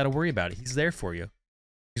don't even gotta worry about it. He's there for you.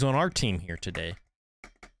 He's on our team here today.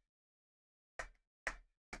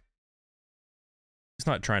 He's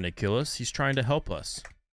not trying to kill us. He's trying to help us.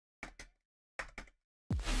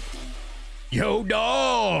 Yo,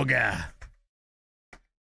 dog! What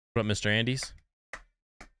up, Mr. Andes?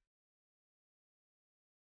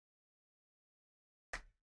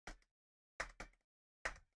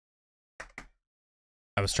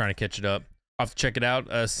 I was trying to catch it up. I'll have to check it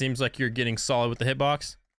out. Seems like you're getting solid with the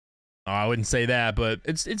hitbox. Oh, I wouldn't say that, but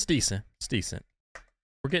it's decent. It's decent.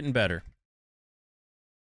 We're getting better.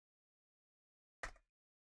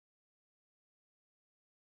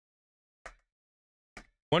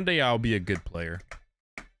 One day I'll be a good player.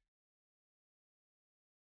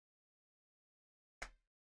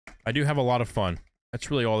 I do have a lot of fun. That's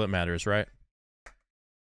really all that matters, right?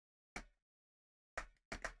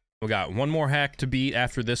 We got one more hack to beat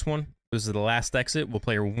after this one. This is the last exit. We'll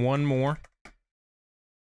play one more.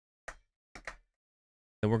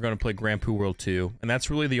 Then we're going to play Grand Poo World 2. And that's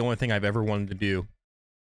really the only thing I've ever wanted to do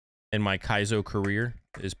in my Kaizo career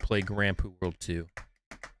is play Grand Poo World 2.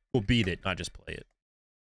 We'll beat it, not just play it.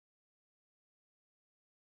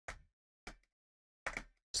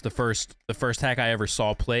 It's the first hack I ever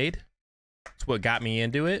saw played. It's what got me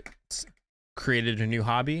into it. It's created a new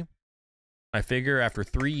hobby. I figure after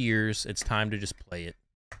 3 years, it's time to just play it.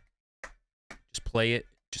 Just play it.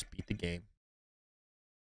 Just beat the game.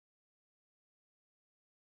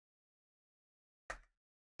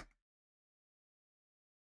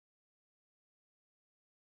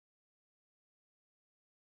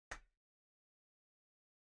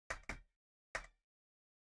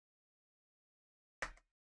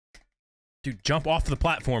 Dude, jump off the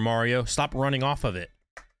platform, Mario. Stop running off of it.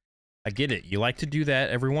 I get it. You like to do that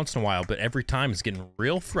every once in a while, but every time it's getting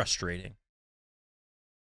real frustrating.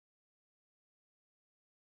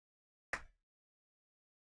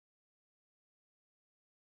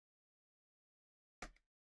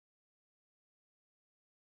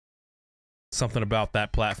 Something about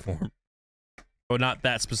that platform. Well, not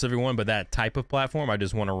that specific one, but that type of platform. I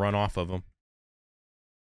just want to run off of them.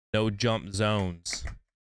 No jump zones.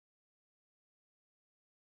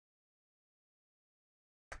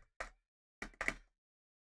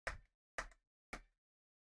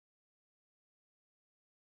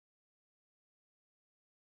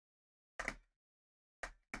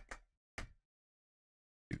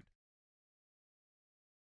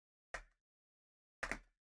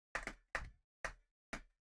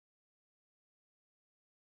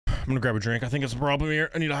 I'm gonna grab a drink. I think it's a problem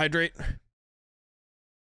here. I need to hydrate.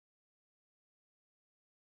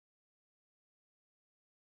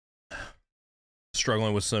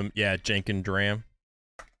 Struggling with some, yeah, Jenkin Dram.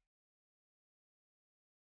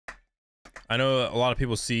 I know a lot of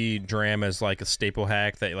people see Dram as like a staple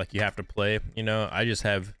hack that like you have to play. You know, I just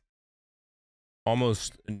have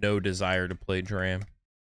almost no desire to play Dram.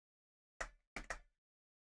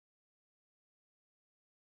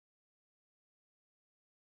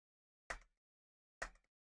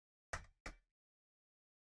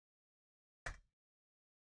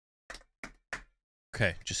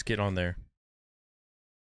 Okay, just get on there.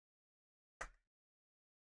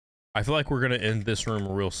 I feel like we're gonna end this room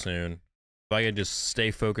real soon. If I could just stay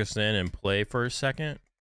focused in and play for a second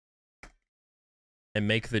and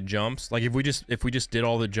make the jumps. Like if we just did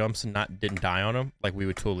all the jumps and didn't die on them, like we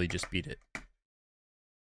would totally just beat it.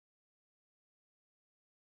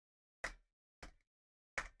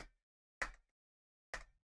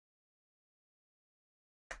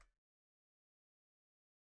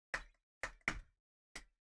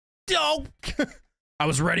 Oh! I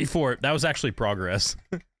was ready for it. That was actually progress.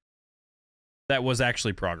 That was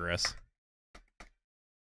actually progress.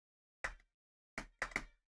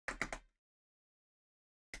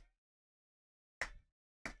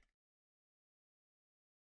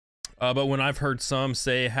 But when I've heard some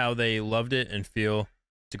say how they loved it and feel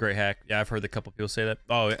it's a great hack. Yeah, I've heard a couple people say that.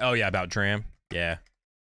 Oh yeah, about Dram. Yeah.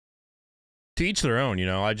 To each their own, you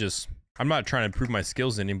know. I'm not trying to improve my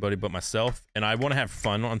skills to anybody but myself, and I want to have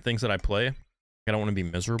fun on things that I play. I don't want to be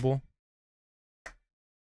miserable.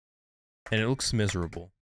 And it looks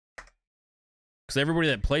miserable. Because everybody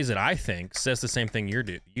that plays it, I think, says the same thing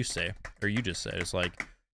you say. Or you just said. It's like,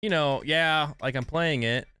 you know, yeah, like I'm playing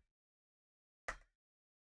it.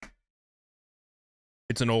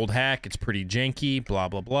 It's an old hack. It's pretty janky. Blah,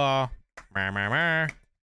 blah, blah. I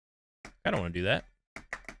don't want to do that.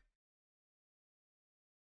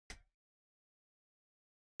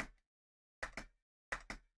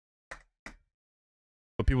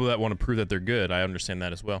 But people that want to prove that they're good, I understand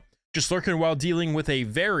that as well. Just lurking while dealing with a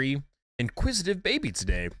very inquisitive baby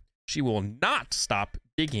today. She will not stop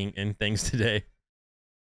digging in things today.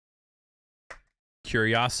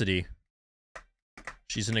 Curiosity.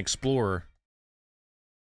 She's an explorer.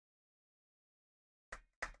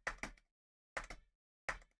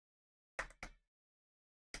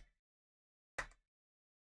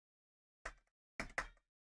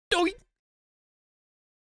 Doink.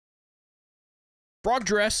 Frog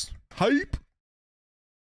dress. Hype.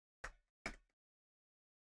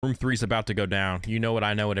 Room 3's about to go down. You know it,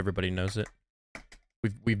 I know it, everybody knows it.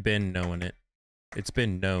 We've been knowing it. It's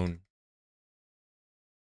been known.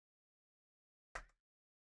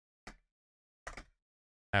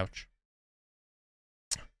 Ouch.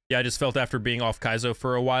 Yeah, I just felt after being off Kaizo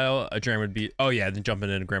for a while, a dream would be, oh yeah, then jumping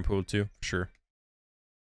into Grand Pool too, for sure.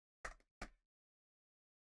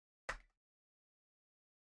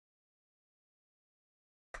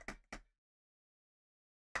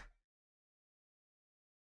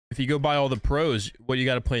 If you go buy all the pros, what you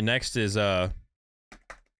got to play next is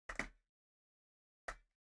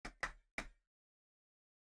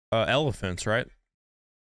elephants, right?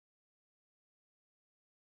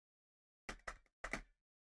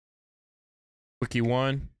 Wiki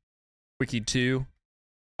 1, Wiki 2,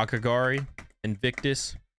 Akagari,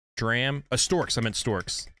 Invictus, Dram, Storks. I meant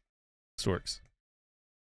Storks. Storks.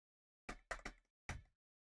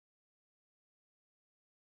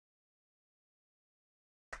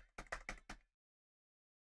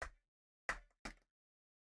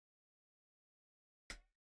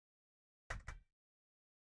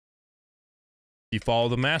 You follow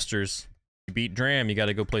the masters, you beat Dram, you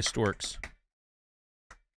gotta go play Storks.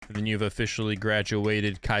 And then you've officially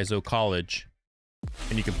graduated Kaizo College.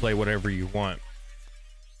 And you can play whatever you want.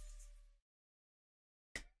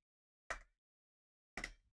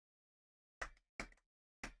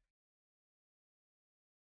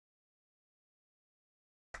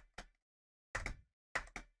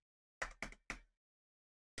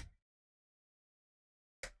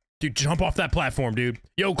 Dude, jump off that platform, dude.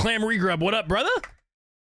 Yo, Clam Regrub, what up, brother?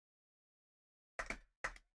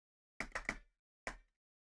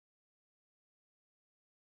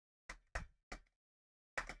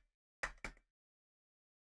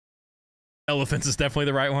 Elephants is definitely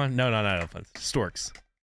the right one. No, not elephants. Storks.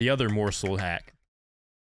 The other morsel hack.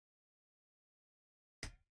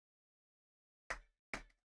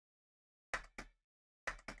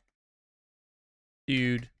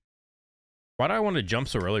 Dude. Why do I want to jump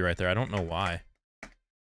so early right there? I don't know why.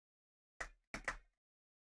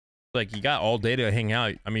 Like, you got all day to hang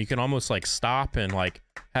out. I mean, you can almost, like, stop and, like,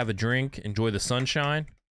 have a drink, enjoy the sunshine.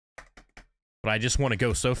 But I just want to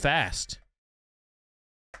go so fast.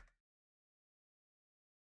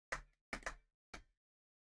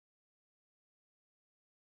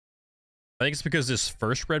 I think it's because this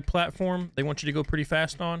first red platform, they want you to go pretty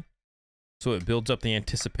fast on. So it builds up the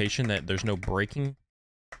anticipation that there's no braking.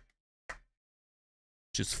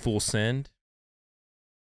 Just full send.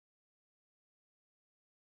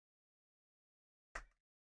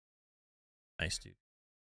 Nice, dude.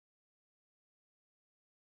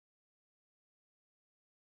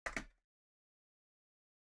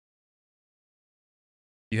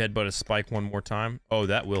 You headbutt a spike one more time. Oh,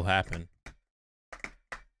 that will happen.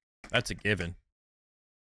 That's a given.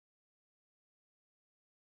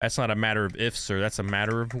 That's not a matter of if, sir. That's a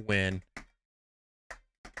matter of when.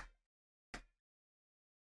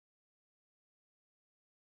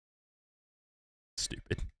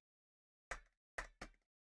 Stupid.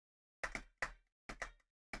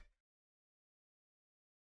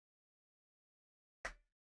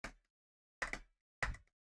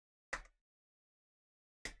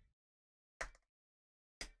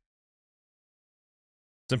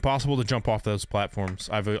 It's impossible to jump off those platforms.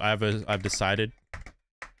 I've decided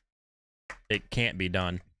it can't be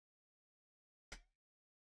done.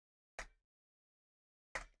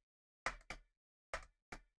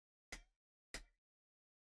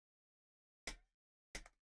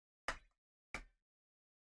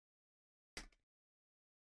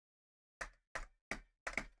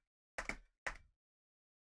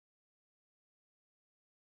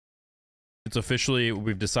 It's officially,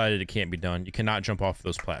 we've decided it can't be done. You cannot jump off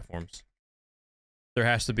those platforms. There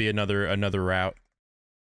has to be another route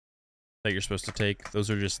that you're supposed to take. Those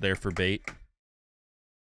are just there for bait.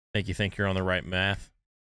 Make you think you're on the right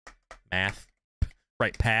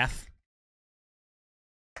right path.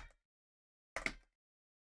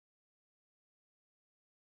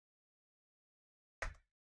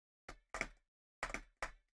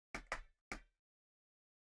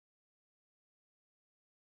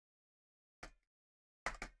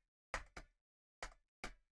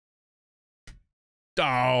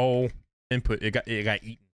 Oh, input. It got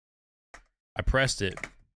eaten. I pressed it.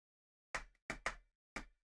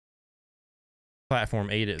 Platform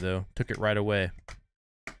ate it though. Took it right away.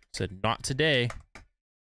 Said not today.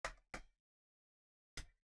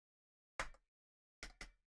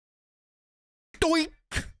 Doink.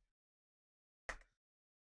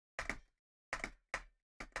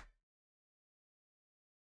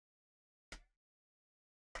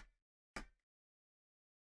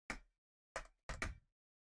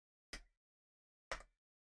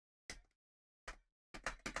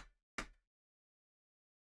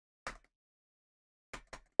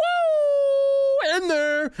 In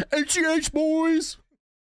there, HGH boys.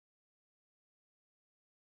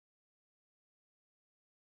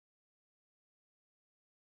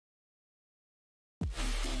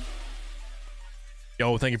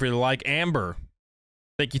 Yo, thank you for the like, Amber.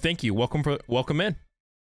 Thank you. Welcome in.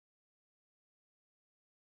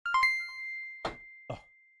 Oh.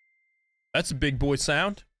 That's a big boy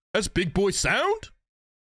sound. That's big boy sound.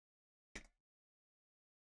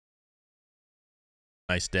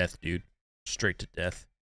 Nice death, dude. Straight to death.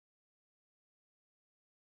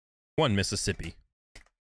 1 Mississippi.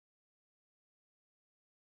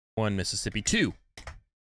 1 Mississippi. 2.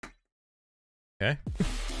 Okay.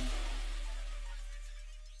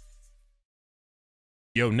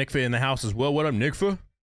 Yo, Nickfa in the house as well. What up, Nickfa?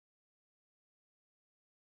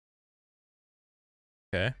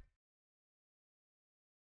 Okay.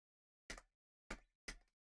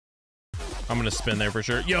 I'm gonna spin there for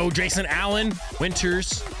sure. Yo, Jason Allen,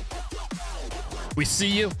 Winters. We see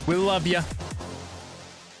you. We love you.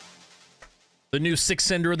 The new 6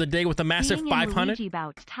 sender of the day with a massive 500. Luigi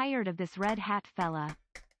bout. Tired of this red hat fella.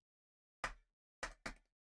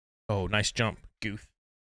 Oh, nice jump, goof.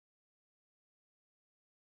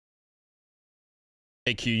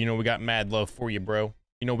 Hey Q, you know we got mad love for you, bro.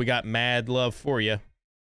 You know we got mad love for you.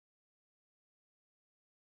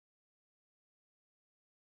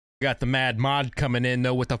 We got the mad mod coming in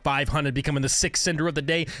though with the 500 becoming the 6 sender of the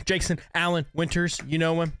day. Jason Allen Winters, you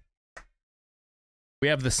know him. We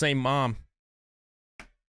have the same mom.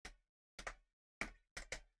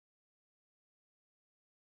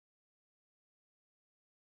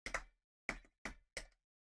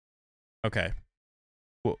 Okay.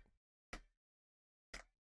 Cool.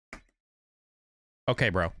 Okay,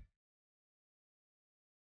 bro.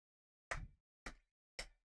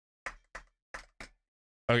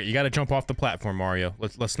 Okay, you got to jump off the platform, Mario.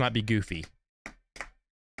 Let's not be goofy.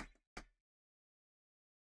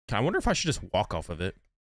 I wonder if I should just walk off of it.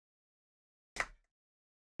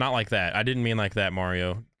 Not like that. I didn't mean like that,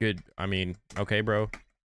 Mario. Good. I mean, okay, bro.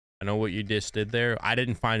 I know what you just did there. I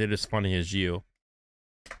didn't find it as funny as you.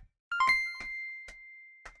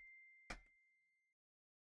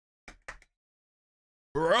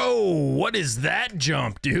 Bro, what is that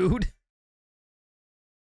jump, dude?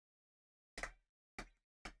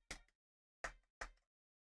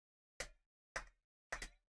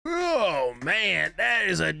 Oh, man, that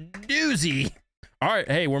is a doozy. All right,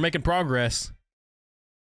 hey, we're making progress.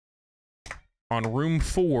 On room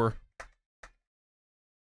 4.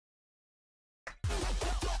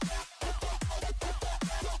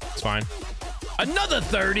 It's fine. Another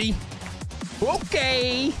 30.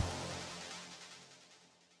 Okay.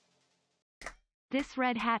 This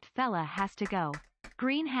red hat fella has to go.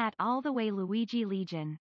 Green hat all the way, Luigi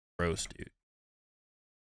Legion. Gross, dude.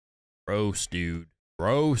 Gross, dude.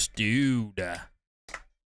 Gross, dude.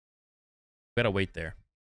 Gotta wait there.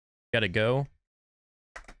 Gotta go.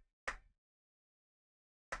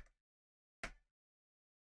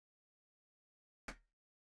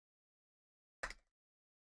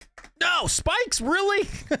 No, spikes, really?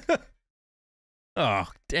 Oh,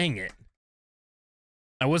 dang it.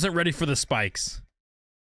 I wasn't ready for the spikes.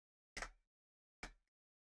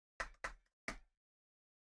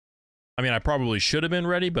 I mean, I probably should have been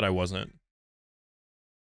ready, but I wasn't.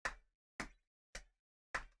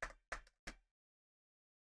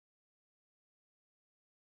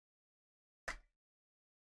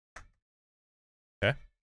 Okay.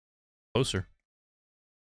 Closer.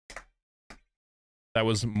 That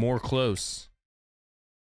was more close.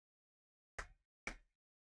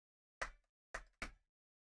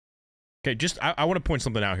 Okay, just, I want to point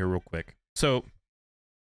something out here real quick. So,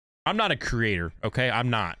 I'm not a creator, okay?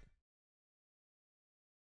 I'm not.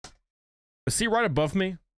 But see right above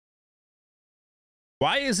me?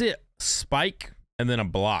 Why is it spike and then a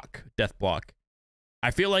block, death block?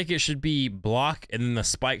 I feel like it should be block and then the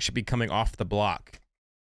spike should be coming off the block.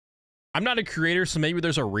 I'm not a creator, so maybe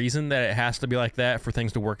there's a reason that it has to be like that for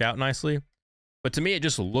things to work out nicely. But to me, it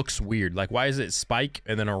just looks weird. Like, why is it spike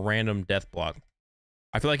and then a random death block?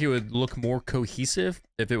 I feel like it would look more cohesive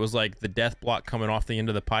if it was like the death block coming off the end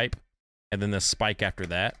of the pipe and then the spike after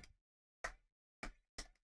that.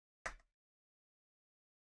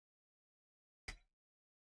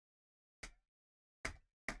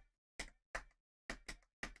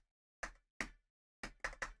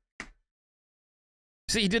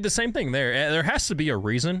 See, he did the same thing there. There has to be a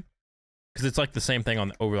reason, because it's like the same thing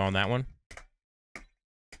on over on that one.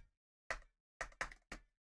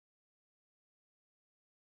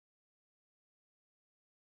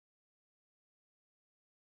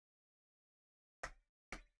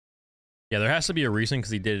 Yeah, there has to be a reason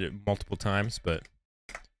because he did it multiple times, but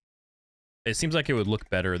it seems like it would look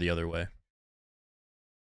better the other way.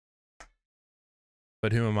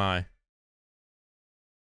 But who am I?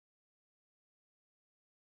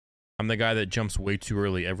 I'm the guy that jumps way too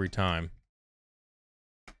early every time.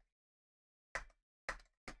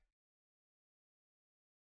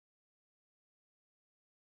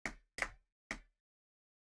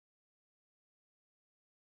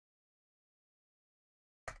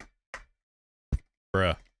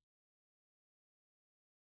 Bruh.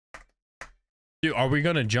 Dude, are we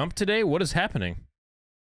gonna jump today? What is happening?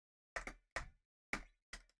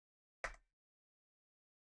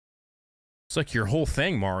 It's like your whole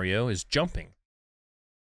thing, Mario, is jumping.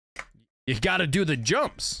 You gotta do the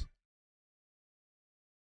jumps.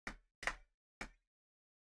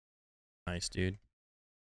 Nice, dude.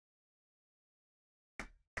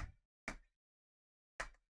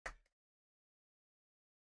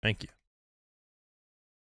 Thank you.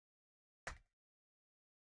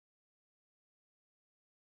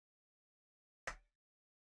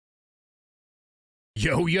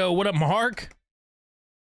 Yo, yo, what up, Mark?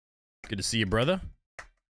 Good to see you, brother.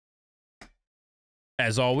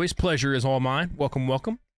 As always, pleasure is all mine. Welcome,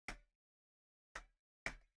 welcome.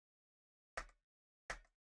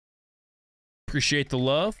 Appreciate the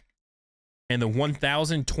love. And the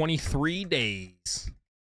 1,023 days.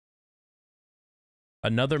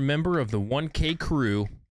 Another member of the 1K crew.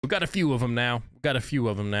 We've got a few of them now.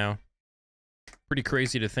 Pretty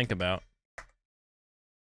crazy to think about.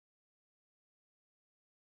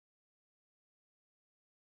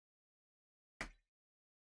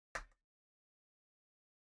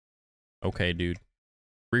 Okay, dude.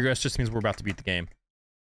 Regress just means we're about to beat the game.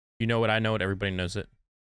 You know it, I know it, everybody knows it.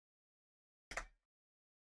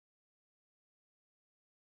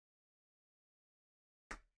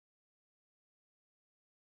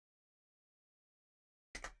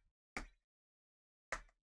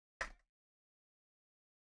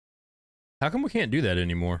 How come we can't do that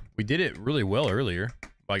anymore? We did it really well earlier,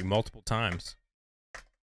 like multiple times.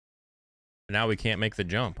 Now we can't make the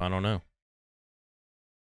jump. I don't know.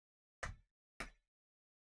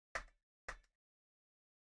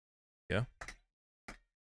 Yeah.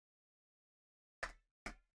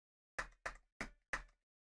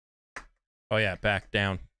 Oh yeah, back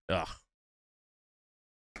down. Ugh.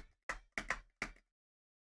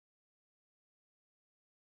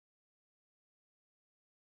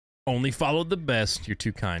 Only followed the best. You're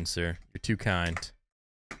too kind, sir. You're too kind.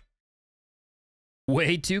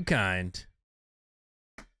 Way too kind.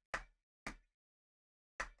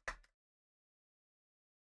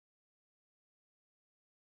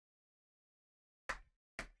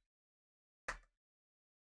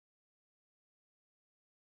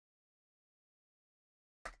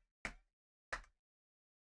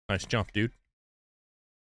 Nice jump, dude.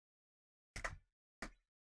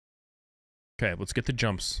 Okay, let's get the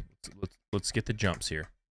jumps. Let's get the jumps here.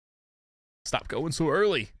 Stop going so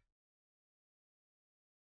early.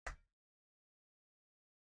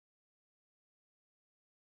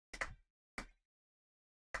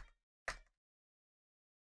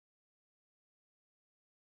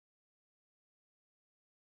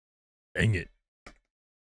 Dang it.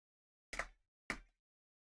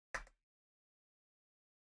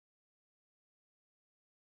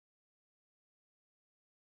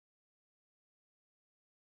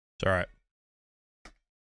 It's all right.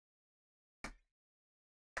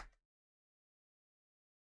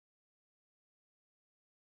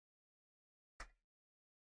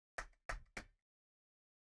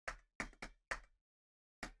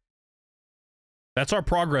 That's our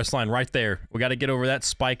progress line right there. We got to get over that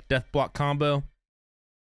spike death block combo.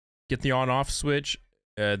 Get the on-off switch.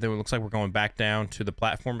 Then it looks like we're going back down to the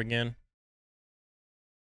platform again.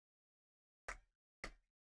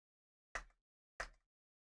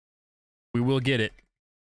 We will get it.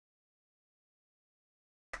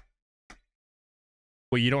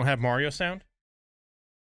 Wait, you don't have Mario sound?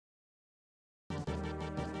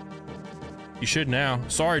 You should now.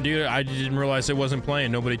 Sorry, dude. I didn't realize it wasn't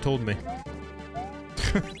playing. Nobody told me.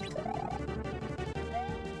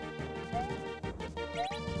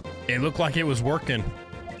 It looked like it was working.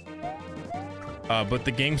 But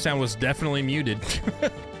the game sound was definitely muted.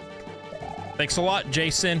 Thanks a lot,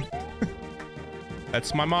 Jason.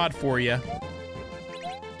 That's my mod for you.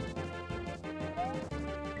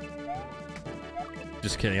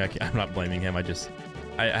 Just kidding. I'm not blaming him. I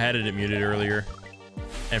had it muted earlier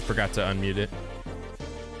and forgot to unmute it.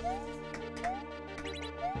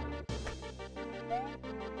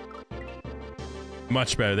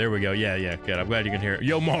 Much better. There we go. Yeah, yeah. Good. I'm glad you can hear it.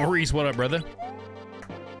 Yo, Maurice, what up, brother?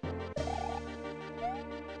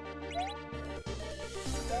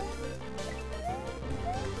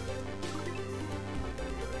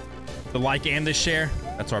 The like and the share.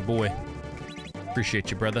 That's our boy. Appreciate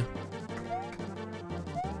you, brother.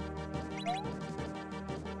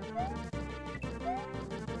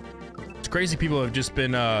 It's crazy people have just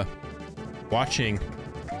been watching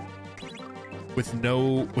with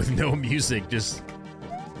no music, just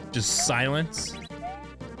silence,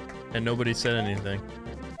 and nobody said anything.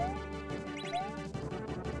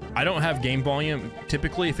 I don't have game volume.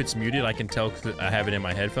 Typically, if it's muted, I can tell because I have it in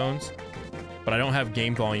my headphones. But I don't have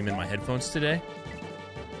game volume in my headphones today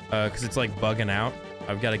because it's like bugging out.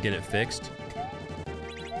 I've got to get it fixed.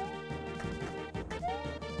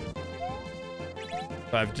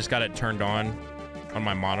 So I've just got it turned on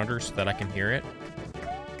my monitor so that I can hear it.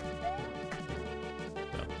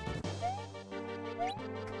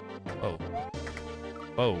 Oh.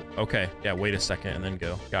 Oh, okay. Yeah, wait a second and then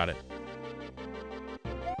go. Got it.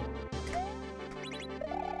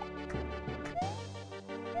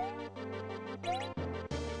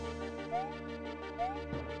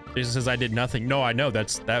 Jason says I did nothing. No, I know.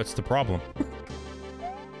 That's the problem.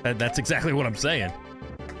 That's exactly what I'm saying.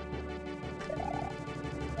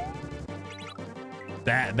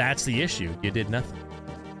 That's the issue. You did nothing.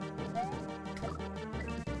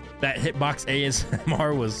 That Hitbox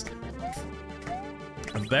ASMR was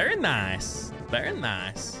very nice. Very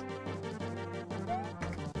nice.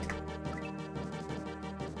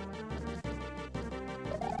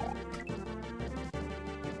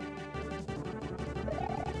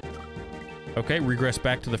 Okay, regress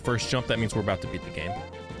back to the first jump. That means we're about to beat the game.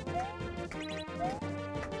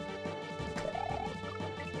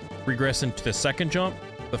 Regress into the second jump,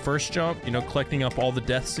 the first jump, you know, collecting up all the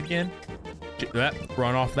deaths again.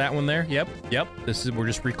 Run off that one there. Yep. We're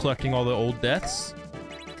just recollecting all the old deaths.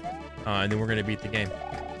 And then we're gonna beat the game.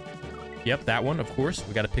 Yep, that one, of course.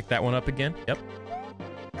 We gotta pick that one up again. Yep.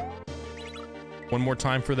 One more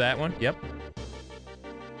time for that one. Yep.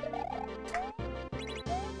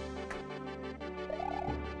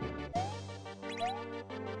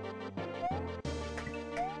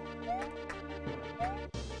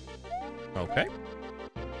 Okay.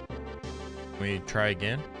 Can we try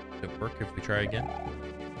again? Does it work if we try again?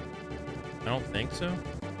 I don't think so.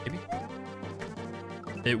 Maybe.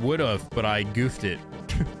 It would have, but I goofed it.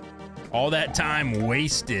 All that time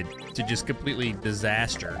wasted to just completely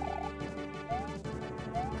disaster.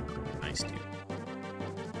 Nice, dude.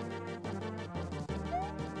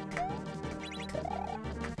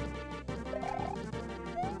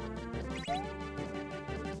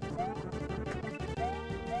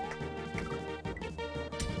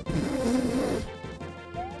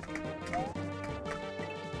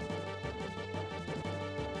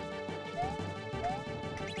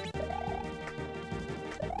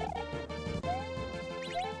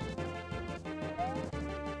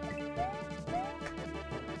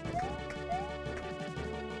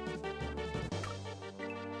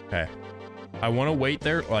 Okay. I want to wait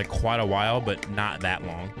there like quite a while, but not that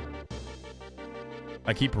long.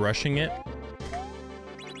 I keep rushing it.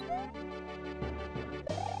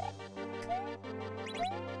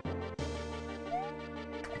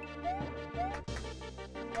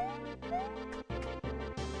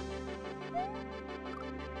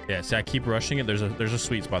 Yeah, see, I keep rushing it. There's a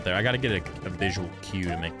sweet spot there. I got to get a visual cue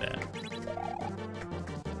to make that.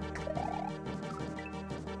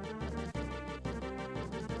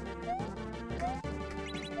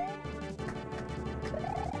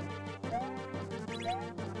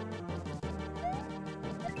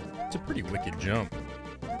 It's a pretty wicked jump.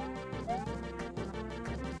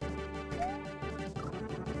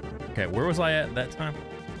 Okay, where was I at that time?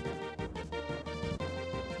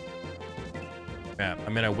 Yeah, I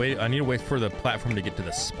mean, I need to wait for the platform to get to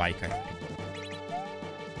the spike, I think.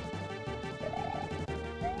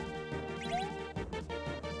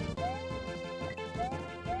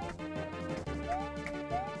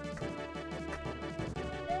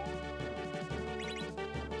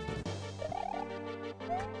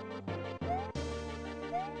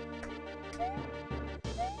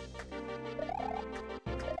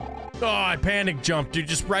 Oh, I panic jumped, dude.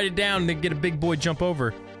 Just write it down and then get a big boy jump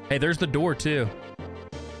over. Hey, there's the door too.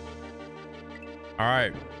 All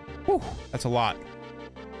right. Whew, that's a lot.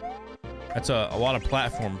 That's a lot of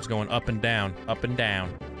platforms going up and down, up and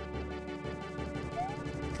down.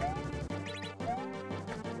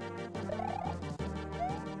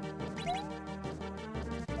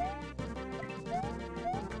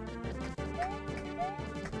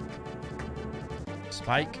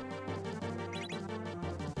 Spike.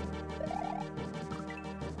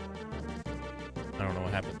 I don't know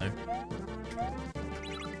what happened there.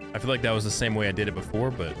 I feel like that was the same way I did it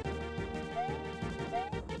before, but...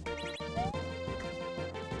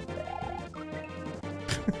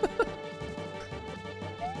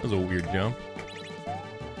 That was a weird jump.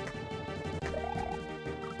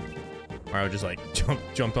 Or I would just like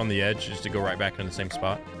jumped on the edge just to go right back in the same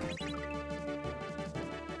spot.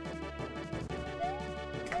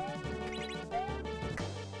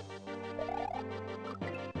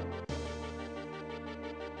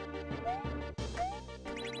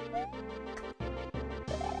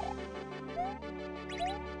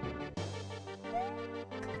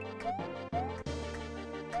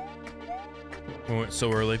 We went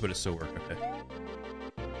so early, but it still worked. Okay.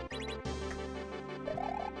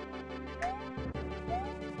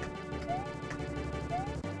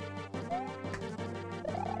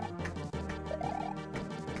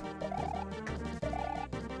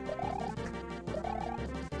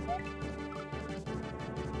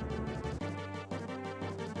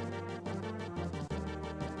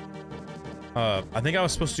 I think I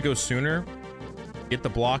was supposed to go sooner, get the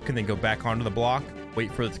block, and then go back onto the block,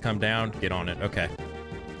 wait for it to come down, get on it. Okay.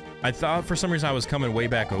 I thought for some reason I was coming way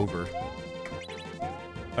back over.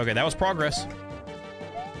 Okay, that was progress.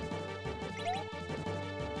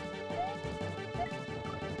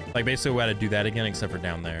 Like, basically we had to do that again, except for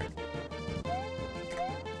down there.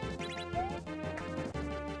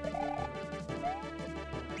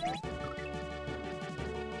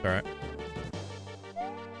 Alright.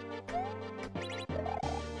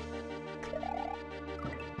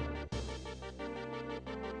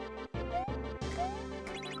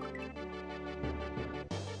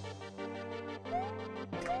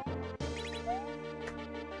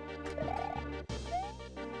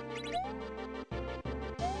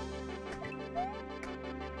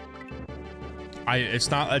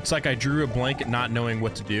 It's like I drew a blanket not knowing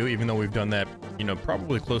what to do, even though we've done that, you know,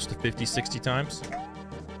 probably close to 50, 60 times.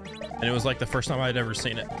 And it was like the first time I'd ever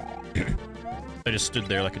seen it. I just stood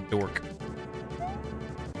there like a dork.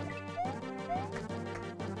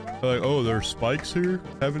 Like, oh, there's spikes here?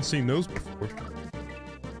 Haven't seen those before.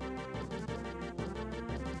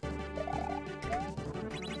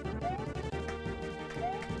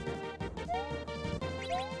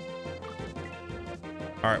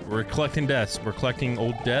 Alright, we're collecting deaths. We're collecting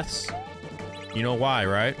old deaths. You know why,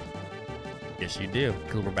 right? Yes, you do.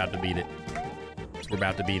 Because we're about to beat it. We're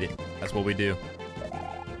about to beat it. That's what we do.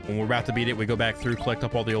 When we're about to beat it, we go back through, collect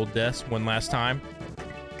up all the old deaths one last time.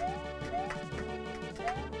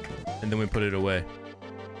 And then we put it away.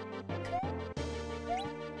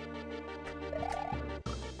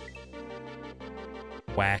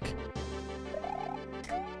 Whack.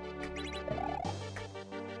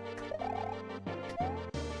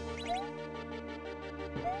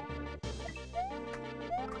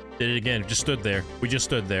 Did it again. Just stood there. We just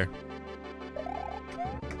stood there.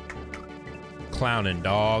 Clowning,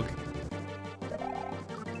 dog.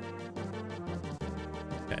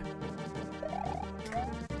 Okay.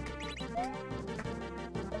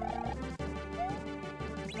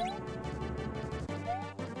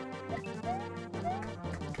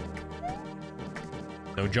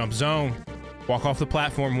 No jump zone. Walk off the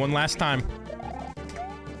platform one last time.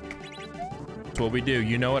 That's what we do.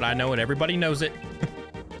 You know it. I know it. Everybody knows it.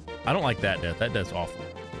 I don't like that death. That death's awful.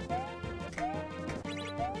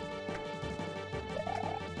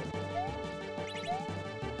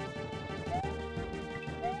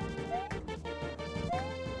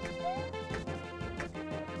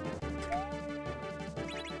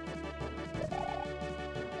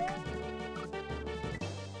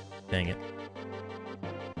 Dang it.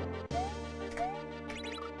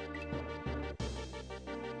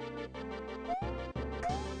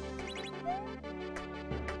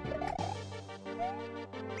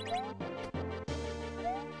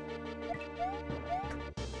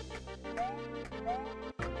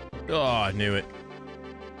 Oh, I knew it.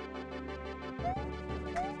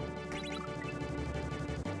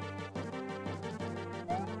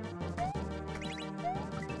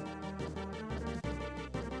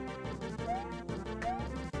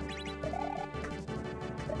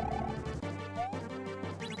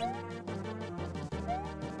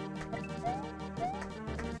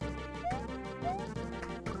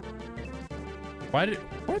 Why did...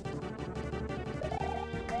 What?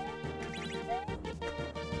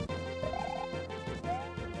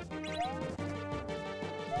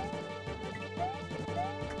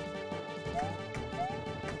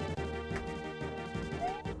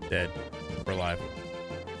 Dead. We're alive.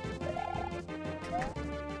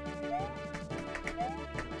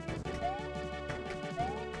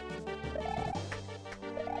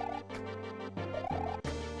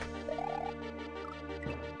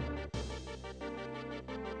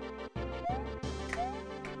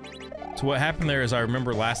 So what happened there is I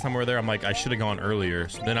remember last time we were there, I'm like, I should have gone earlier.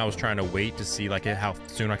 So then I was trying to wait to see like how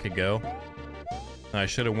soon I could go. And I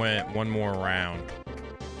should have went one more round.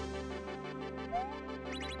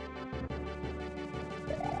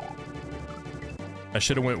 I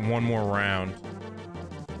should have went one more round.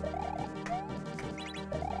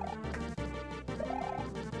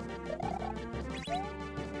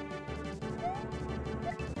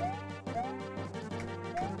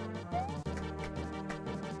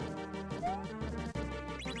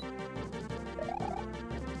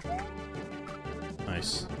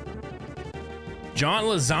 Nice. John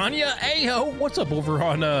Lasagna, ayo, what's up over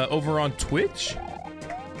on Twitch?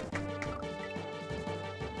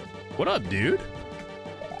 What up, dude?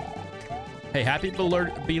 Hey, happy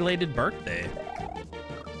belated birthday.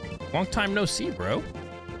 Long time no see, bro.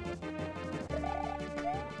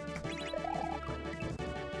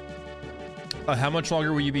 How much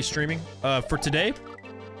longer will you be streaming? For today,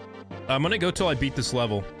 I'm gonna go till I beat this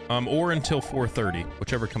level, or until 4:30,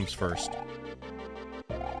 whichever comes first.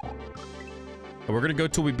 We're gonna go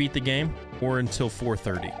till we beat the game, or until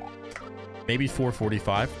 4:30. Maybe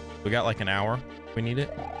 4:45. We got like an hour. We need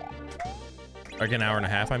it. Like an hour and a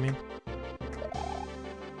half, I mean.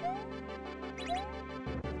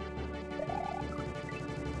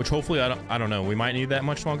 Which hopefully I don't know. We might need that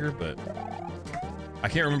much longer, but I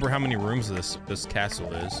can't remember how many rooms this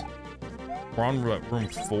castle is. We're on room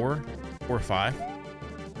 4 or 5.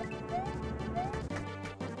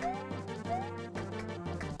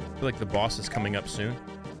 I feel like the boss is coming up soon.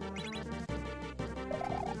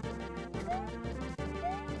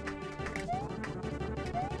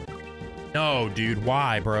 No, dude,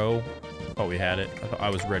 why, bro? Oh, we had it. I thought I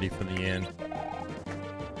was ready for the end.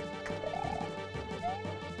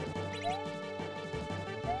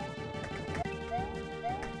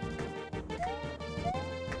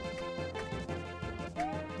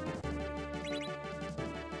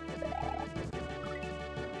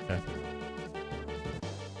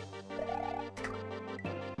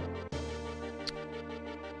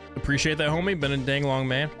 Appreciate that, homie. Been a dang long,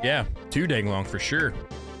 man. Yeah, too dang long for sure.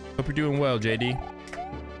 Hope you're doing well, JD.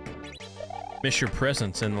 Miss your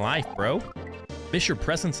presence in life, bro. Miss your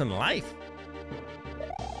presence in life.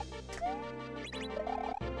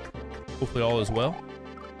 Hopefully all is well.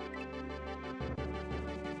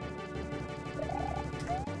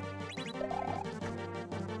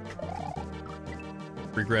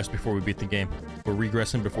 Regress before we beat the game. We're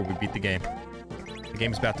regressing before we beat the game. The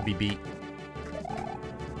game's about to be beat.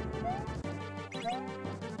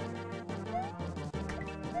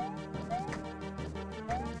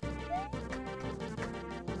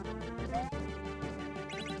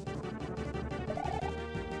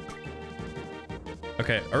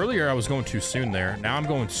 Okay, earlier I was going too soon there. Now I'm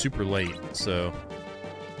going super late, so...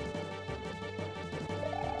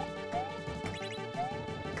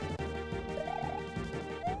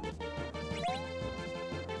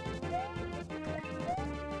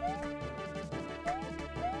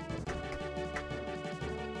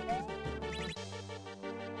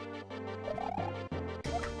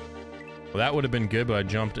 Well, that would have been good, but I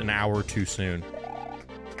jumped an hour too soon.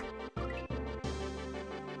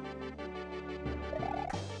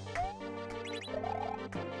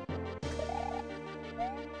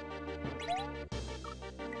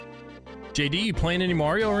 JD, you playing any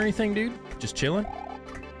Mario or anything, dude? Just chilling? What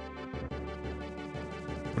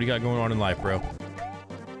do you got going on in life, bro?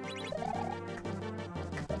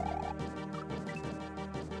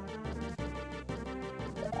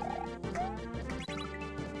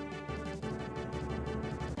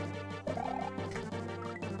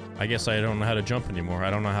 I guess I don't know how to jump anymore. I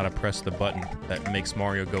don't know how to press the button that makes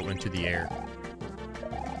Mario go into the air.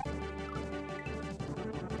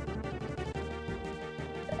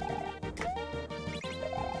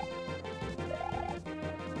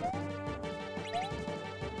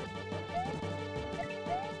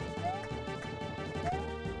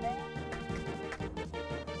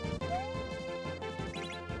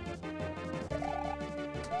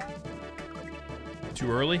 Too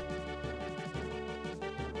early?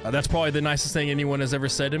 That's probably the nicest thing anyone has ever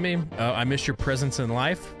said to me. I miss your presence in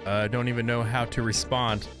life. Don't even know how to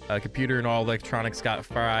respond. Computer and all electronics got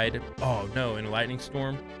fried. Oh no, in a lightning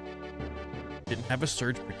storm. Didn't have a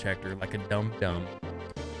surge protector like a dumb.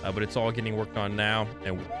 But it's all getting worked on now,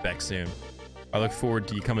 and we'll be back soon. I look forward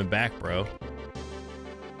to you coming back, bro.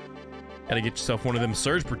 Gotta get yourself one of them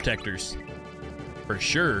surge protectors. For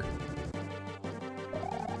sure.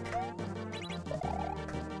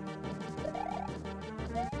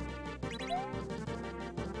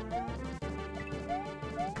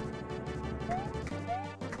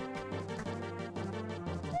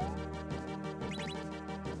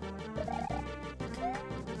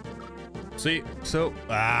 See, so,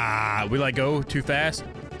 we like go too fast,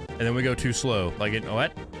 and then we go too slow. Like,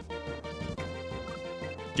 what?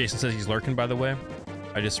 Jason says he's lurking, by the way.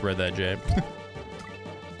 I just read that, Jay.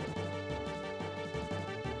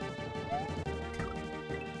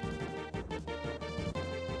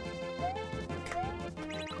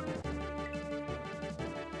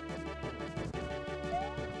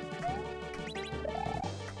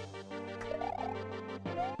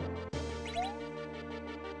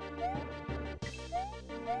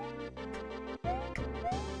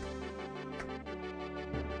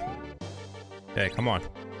 Okay, come on.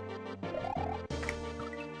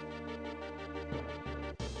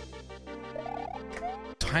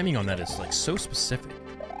 Timing on that is like so specific.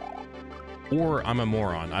 Or I'm a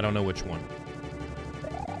moron. I don't know which one.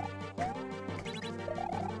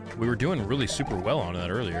 We were doing really super well on that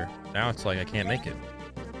earlier. Now it's like I can't make it.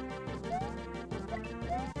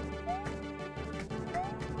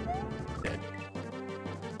 Dead.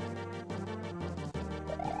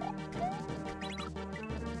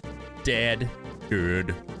 Dead.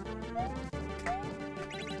 Good.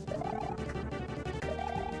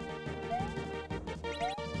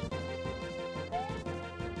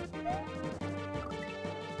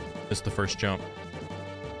 Missed the first jump.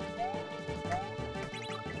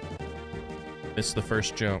 Missed the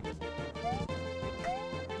first jump.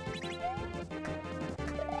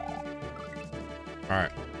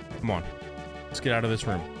 Alright, come on. Let's get out of this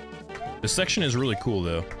room. This section is really cool,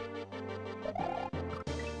 though.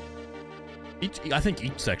 I think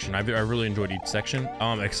each section, I really enjoyed each section,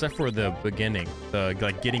 except for the beginning, the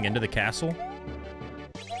like getting into the castle.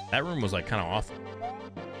 That room was like kind of awful.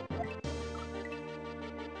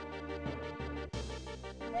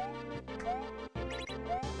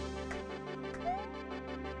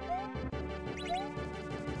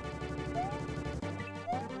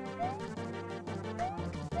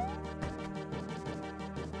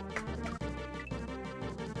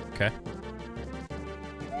 Okay.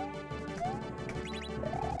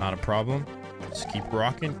 Not a problem. Just keep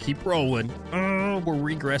rocking, keep rolling. Oh, we're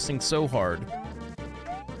regressing so hard.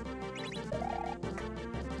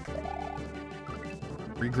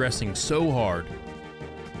 Regressing so hard.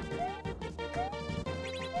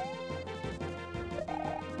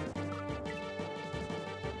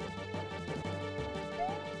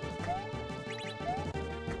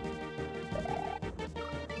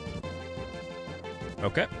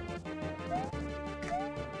 Okay.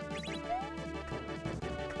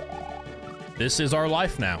 This is our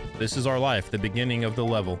life now. This is our life. The beginning of the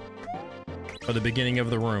level. Or the beginning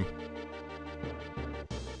of the room.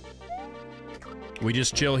 We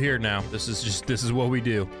just chill here now. This is what we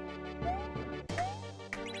do.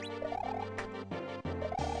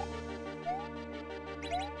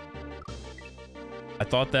 I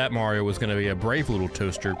thought that Mario was gonna be a brave little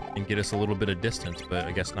toaster and get us a little bit of distance, but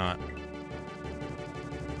I guess not.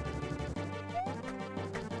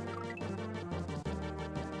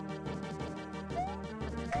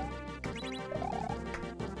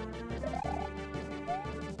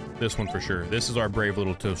 This one for sure. This is our brave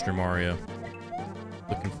little toaster Mario.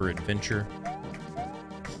 Looking for adventure.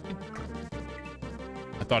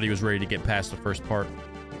 I thought he was ready to get past the first part.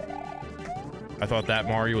 I thought that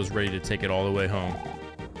Mario was ready to take it all the way home.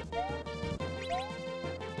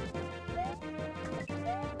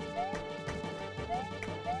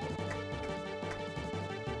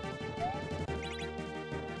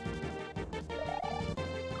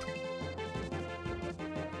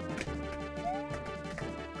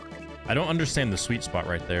 I don't understand the sweet spot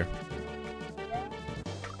right there.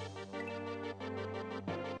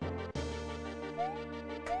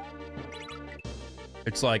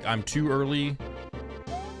 It's like I'm too early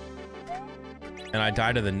and I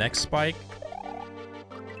die to the next spike,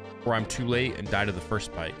 or I'm too late and die to the first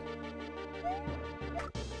spike,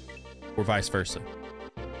 or vice versa,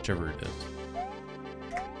 whichever it is.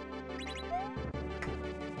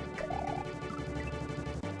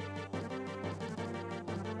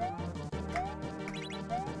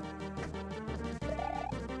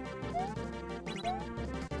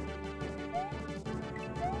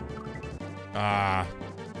 Ah.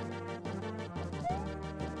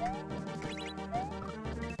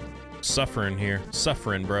 Suffering here.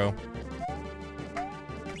 Suffering, bro.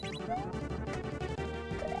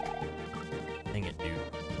 Dang it, dude.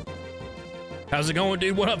 How's it going,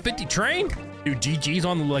 dude? What up, 50 train? Dude, GG's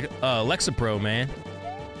on the Lexapro, man.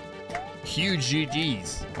 Huge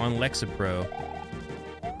GG's on Lexapro.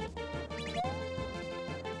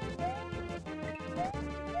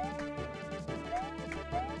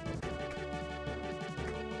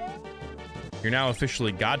 You're now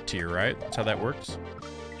officially God tier, right? That's how that works.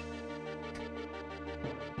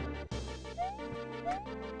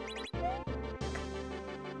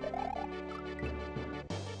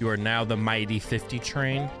 You are now the mighty 50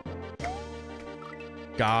 train.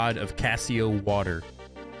 God of Cassio water.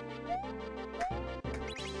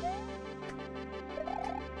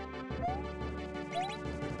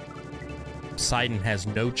 Poseidon has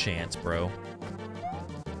no chance, bro.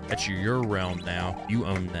 That's your realm now. You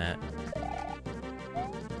own that.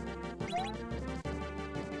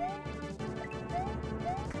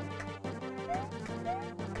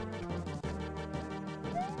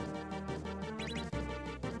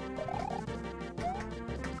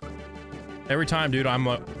 Every time, dude, I'm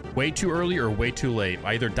way too early or way too late.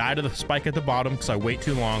 I either die to the spike at the bottom because I wait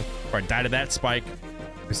too long, or I die to that spike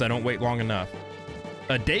because I don't wait long enough.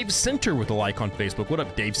 Dave Center with a like on Facebook. What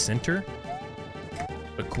up, Dave Center?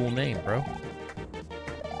 What a cool name, bro.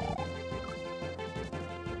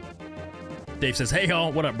 Dave says, hey,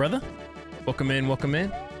 y'all. What up, brother? Welcome in, welcome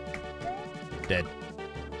in. Dead.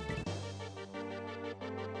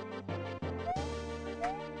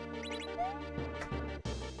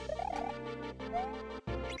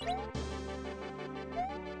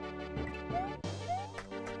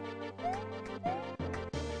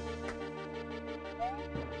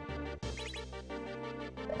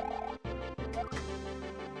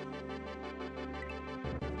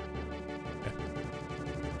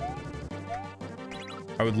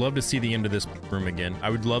 I would love to see the end of this room again.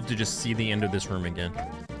 I would love to just see the end of this room again.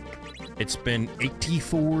 It's been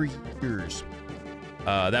 84 years.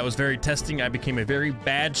 That was very testing. I became a very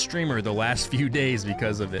bad streamer the last few days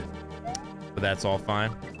because of it. But that's all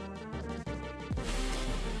fine.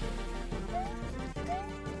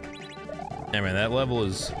 Yeah, man, that level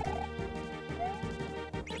is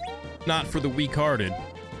not for the weak-hearted.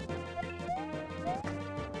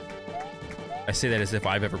 I say that as if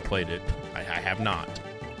I've ever played it. I have not.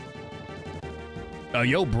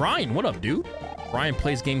 Yo, Brian, what up, dude? Brian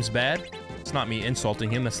plays games bad. It's not me insulting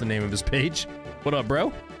him. That's the name of his page. What up,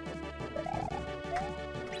 bro?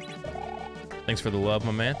 Thanks for the love,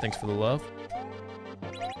 my man. Thanks for the love.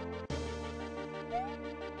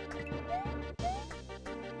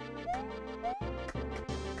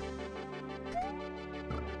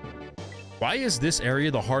 Why is this area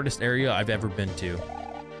the hardest area I've ever been to?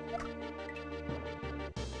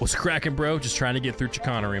 What's cracking, bro? Just trying to get through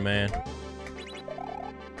Chicanery, man.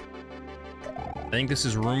 I think this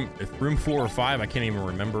is room 4 or 5. I can't even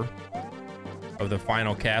remember. Of the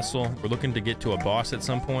final castle. We're looking to get to a boss at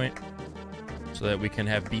some point so that we can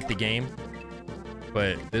have beat the game.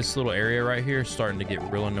 But this little area right here is starting to get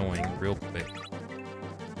real annoying real quick.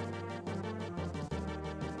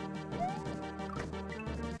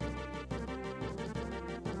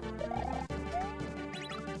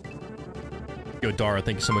 Yo, Dara,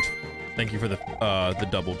 thank you so much. Thank you for the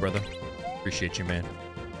double, brother. Appreciate you, man.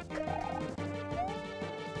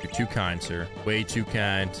 You're too kind, sir. Way too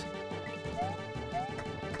kind.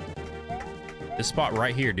 This spot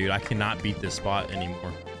right here, dude. I cannot beat this spot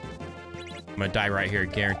anymore. I'm gonna die right here.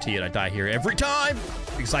 Guarantee it. I die here every time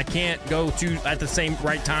because I can't go to at the same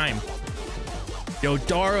right time. Yo,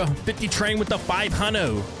 Dara, 50 train with the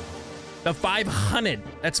 500. The 500.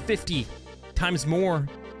 That's 50 times more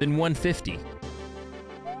than 150.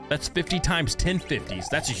 That's 50 times 10 50s.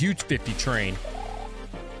 That's a huge 50 train.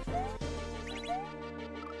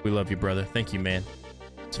 We love you, brother. Thank you, man.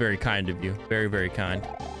 It's very kind of you. Very, very kind.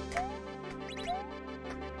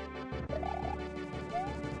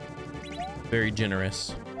 Very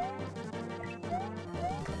generous.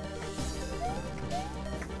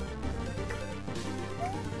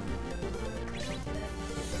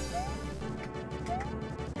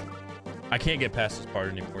 I can't get past this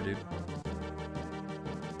part anymore, dude.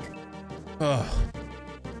 Ugh.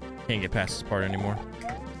 Can't get past this part anymore.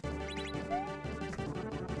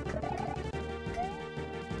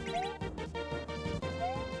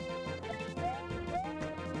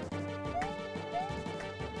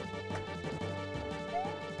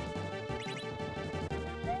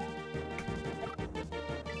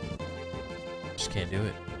 Just can't do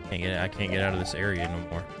it. I can't get out of this area no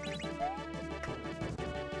more.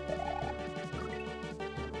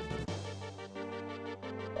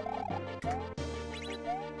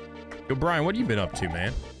 Yo, Brian, what have you been up to,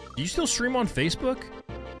 man? Do you still stream on Facebook?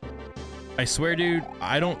 I swear, dude,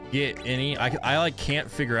 I don't get any. I like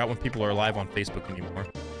can't figure out when people are live on Facebook anymore.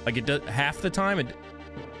 Like it does half the time.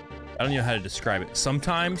 I don't know how to describe it.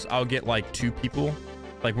 Sometimes I'll get like 2 people.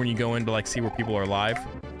 Like when you go in to like see where people are live,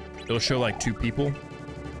 it'll show like 2 people.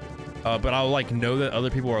 But I'll like know that other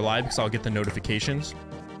people are live because I'll get the notifications.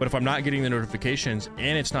 But if I'm not getting the notifications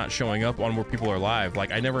and it's not showing up on where people are live,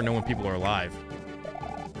 like I never know when people are live.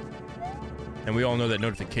 And we all know that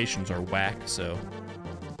notifications are whack, so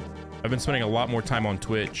I've been spending a lot more time on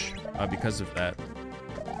Twitch because of that.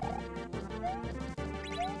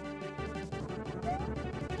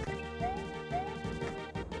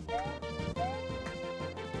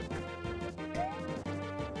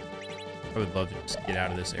 I would love to just get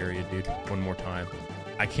out of this area, dude, one more time.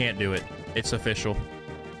 I can't do it. It's official.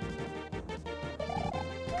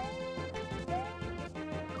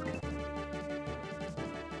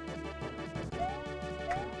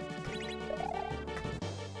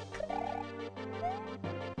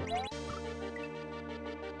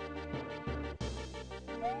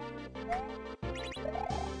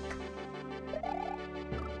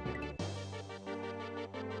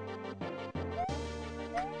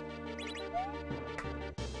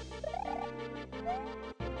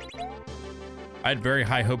 I had very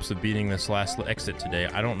high hopes of beating this last exit today.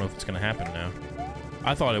 I don't know if it's going to happen now.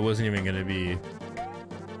 I thought it wasn't even going to be...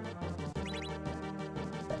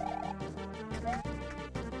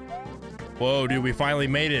 Whoa, dude, we finally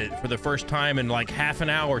made it for the first time in like half an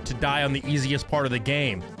hour to die on the easiest part of the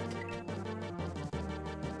game.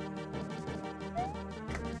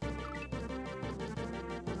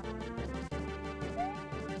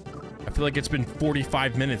 I feel like it's been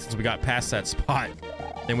 45 minutes since we got past that spot.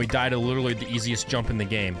 And we died at literally the easiest jump in the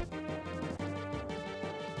game.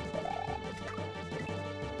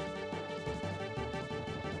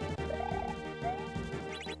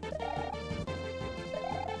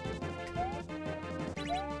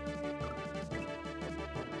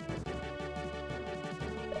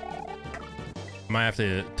 Might have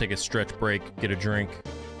to take a stretch break, get a drink.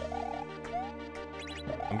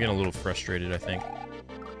 I'm getting a little frustrated, I think.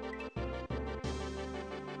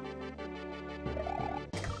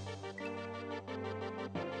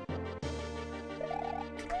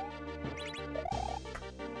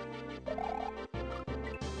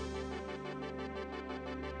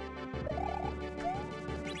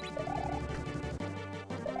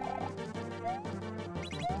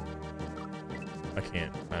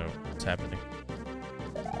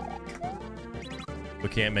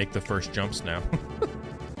 Can't make the first jumps now.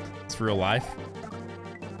 It's real life.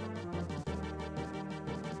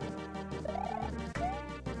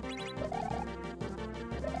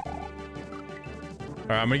 All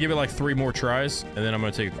right, I'm gonna give it like 3 more tries and then I'm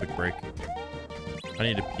gonna take a quick break. I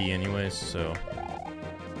need to pee anyways, so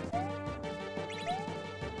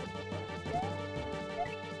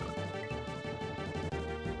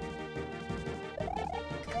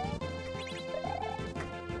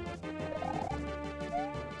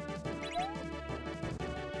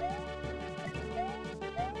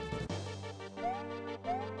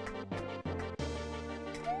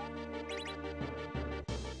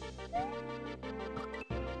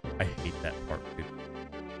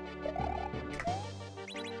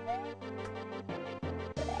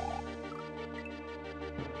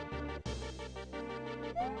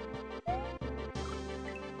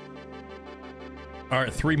all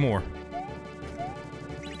right, 3 more.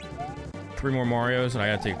 3 more Marios, and I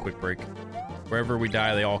gotta take a quick break. Wherever we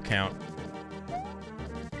die, they all count.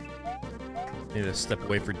 Need to step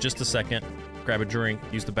away for just a second, grab a drink,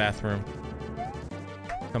 use the bathroom,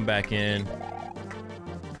 come back in.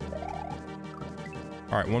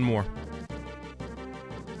 All right, 1 more.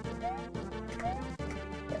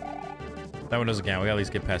 That one doesn't count. We gotta at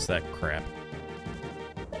least get past that crap.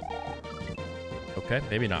 Okay,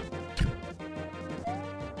 maybe not.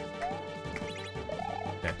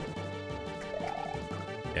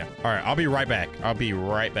 All right, I'll be right back. I'll be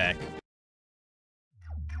right back.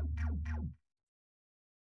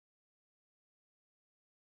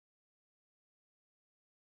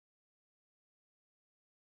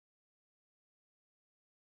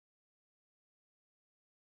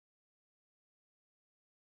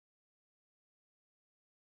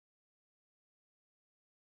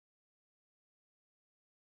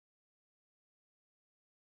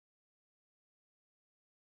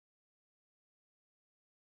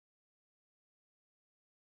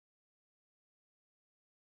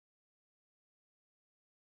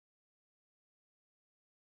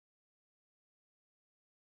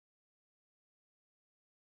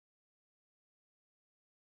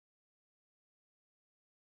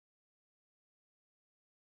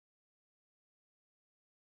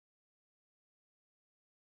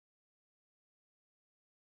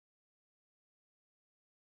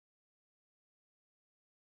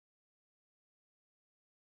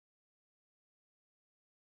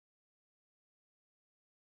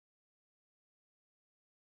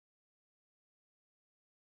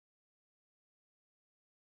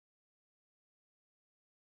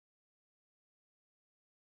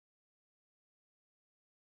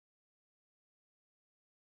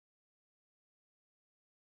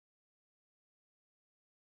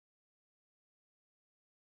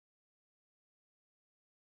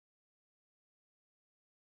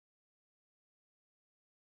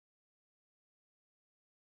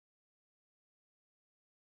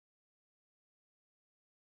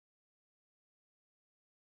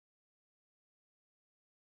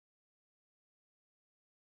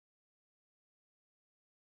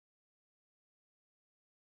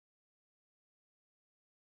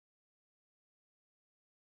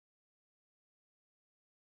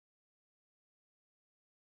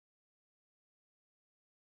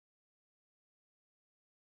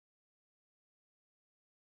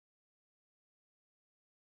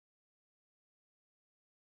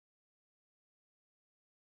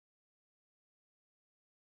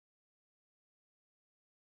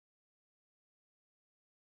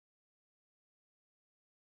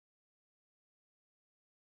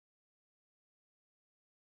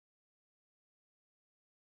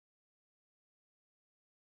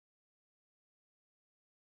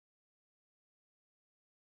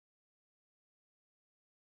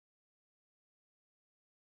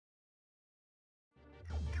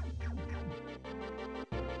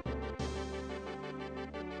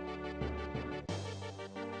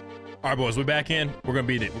 All right, boys, we back in. We're gonna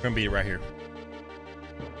beat it. We're gonna beat it right here.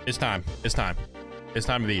 It's time. It's time. It's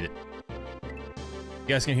time to beat it. You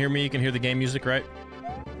guys can hear me. You can hear the game music, right?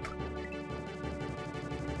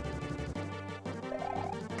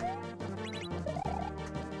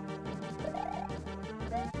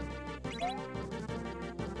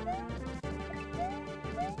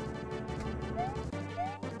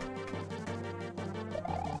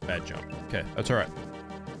 Bad jump. Okay, that's all right.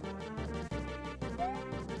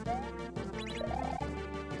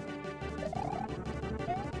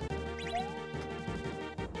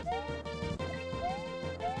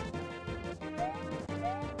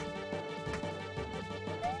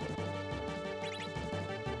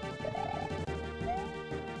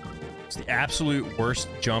 It's the absolute worst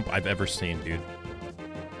jump I've ever seen, dude.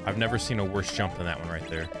 I've never seen a worse jump than that one right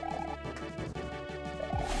there.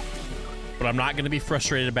 But I'm not going to be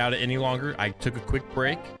frustrated about it any longer. I took a quick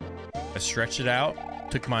break. I stretched it out.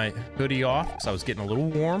 Took my hoodie off because I was getting a little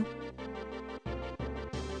warm.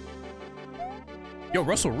 Yo,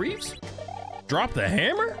 Russell Reeves? Drop the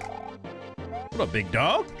hammer? What up, big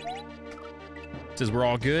dog? Says we're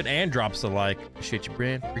all good and drops the like. Appreciate you,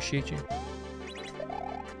 Brand. Appreciate you.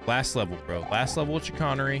 Last level, bro. Last level of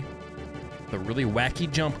Chicanery. The really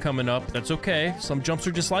wacky jump coming up. That's okay. Some jumps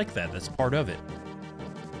are just like that. That's part of it.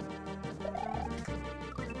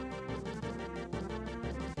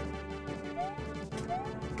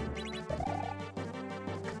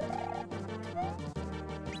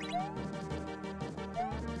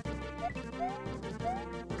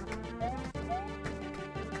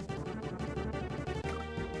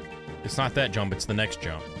 It's not that jump, it's the next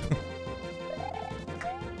jump.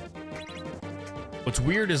 What's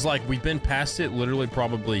weird is, like, we've been past it literally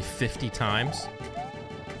probably 50 times.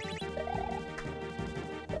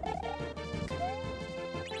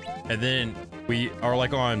 And then we are,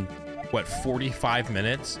 like, on, what, 45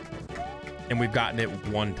 minutes? And we've gotten it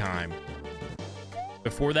one time.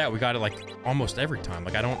 Before that, we got it, like, almost every time.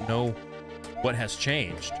 Like, I don't know what has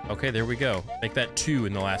changed. Okay, there we go. Make that 2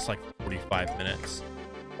 in the last, like, 45 minutes.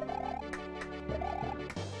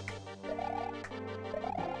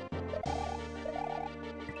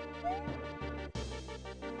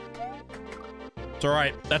 It's all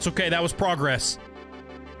right. That's okay. That was progress.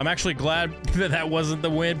 I'm actually glad that that wasn't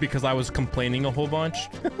the win because I was complaining a whole bunch.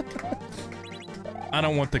 I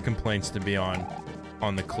don't want the complaints to be on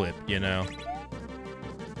the clip, you know?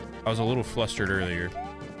 I was a little flustered earlier.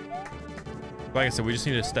 Like I said, we just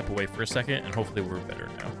need to step away for a second and hopefully we're better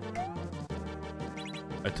now.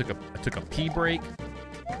 I took a pee break.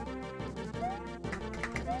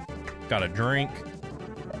 Got a drink.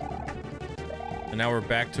 And now we're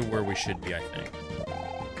back to where we should be, I think.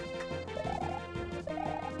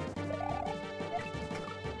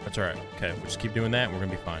 That's all right. Okay, we'll just keep doing that and we're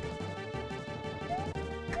gonna be fine.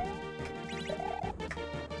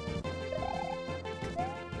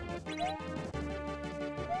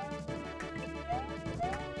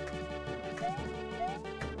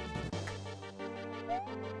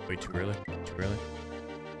 Wait, too early? Too early?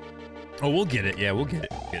 Oh, we'll get it. Yeah, we'll get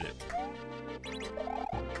it. We'll get it.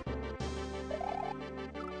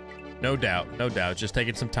 No doubt. No doubt. Just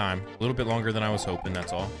taking some time. A little bit longer than I was hoping,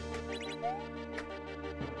 that's all.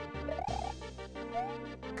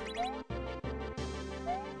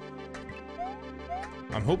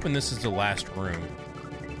 I'm hoping this is the last room.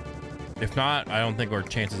 If not, I don't think our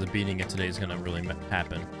chances of beating it today is gonna really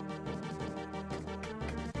happen.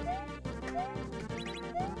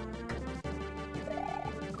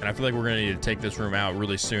 And I feel like we're gonna need to take this room out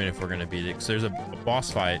really soon if we're gonna beat it, because there's a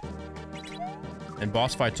boss fight. And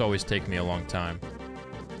boss fights always take me a long time.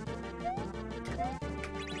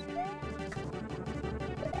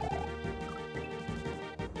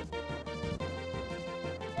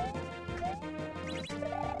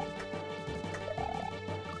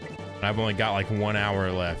 I've only got like 1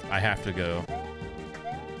 hour left. I have to go.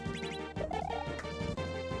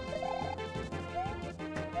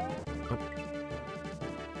 Oh.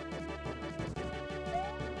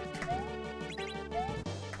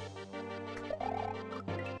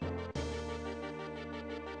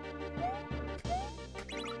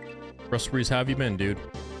 Russ Breeze, how have you been, dude?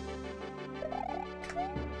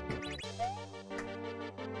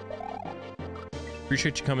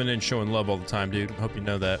 Appreciate you coming in and showing love all the time, dude. Hope you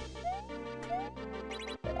know that.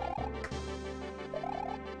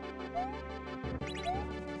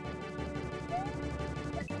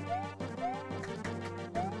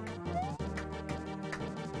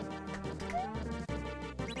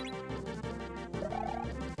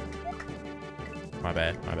 My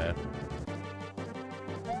bad, my bad.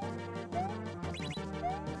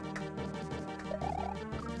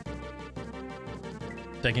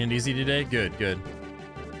 Taking it easy today? Good, good.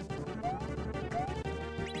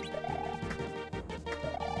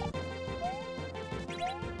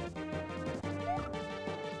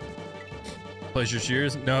 Pleasure's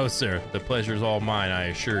yours? No, sir. The pleasure's all mine, I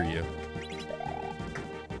assure you.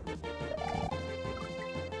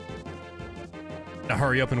 Now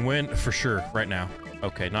hurry up and win? For sure, right now.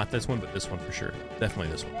 Okay, not this one, but this one for sure.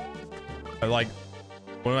 Definitely this one. I like,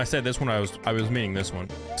 when I said this one, I was meaning this one.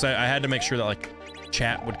 So I had to make sure that like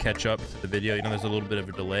chat would catch up to the video. You know, there's a little bit of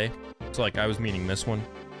a delay. So like I was meaning this one.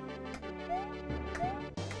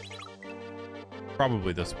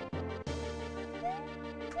 Probably this one.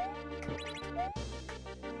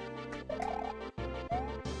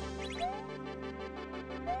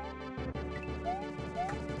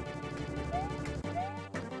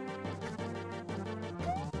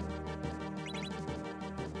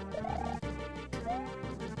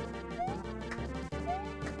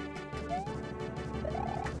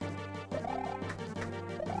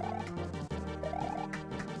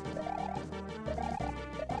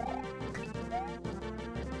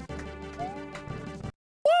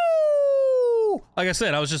 Like I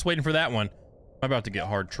said, I was just waiting for that one. I'm about to get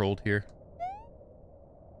hard trolled here.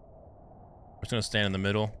 I'm just gonna stand in the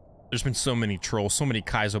middle. There's been so many trolls, so many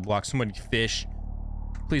Kaizo blocks, so many fish.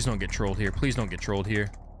 Please don't get trolled here. Please don't get trolled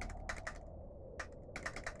here.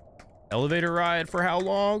 Elevator ride for how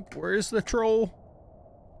long? Where is the troll?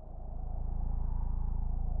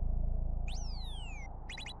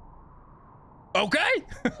 Okay.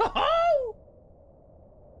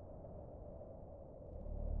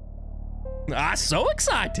 I'm so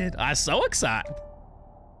excited. I'm so excited.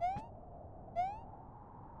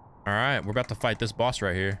 All right, we're about to fight this boss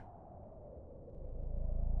right here.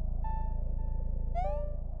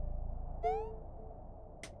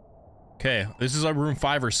 Okay, this is like room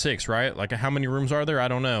 5 or 6, right? Like how many rooms are there? I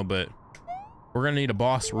don't know, but we're gonna need a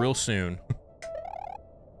boss real soon.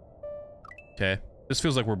 Okay, this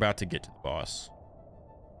feels like we're about to get to the boss.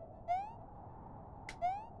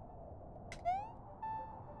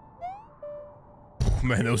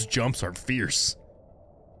 Man, those jumps are fierce.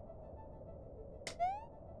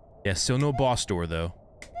 Yeah, still no boss door, though.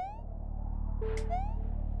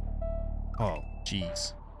 Oh,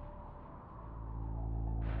 jeez.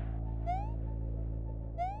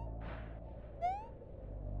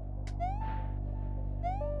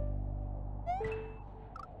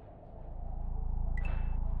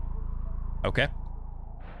 Okay.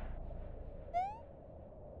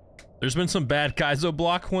 There's been some bad Kaizo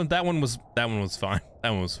block one. That one was fine. That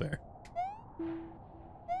one was fair.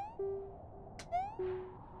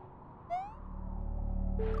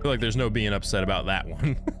 I feel like there's no being upset about that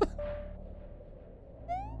one.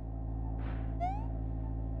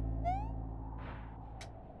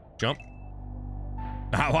 Jump.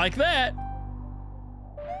 Not like that.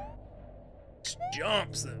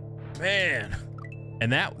 Jumps, man.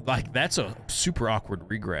 And that, like, that's a super awkward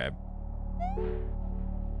regrab.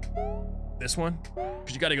 This one?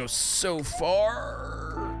 Because you gotta go so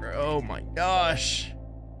far. Oh my gosh.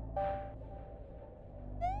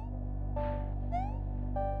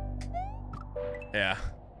 Yeah.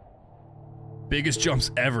 Biggest jumps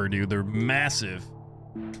ever, dude. They're massive.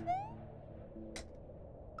 And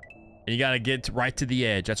you gotta get right to the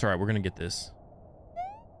edge. That's all right. We're gonna get this.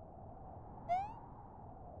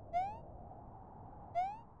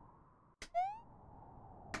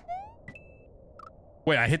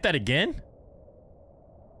 Wait, I hit that again?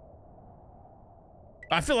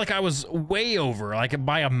 I feel like I was way over, like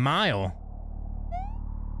by a mile.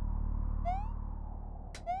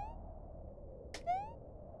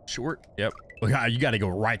 Short? Yep. You gotta go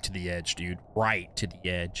right to the edge, dude. Right to the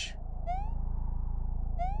edge.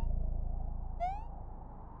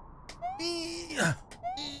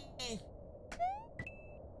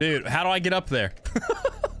 Dude, how do I get up there?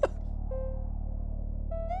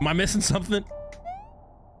 Am I missing something?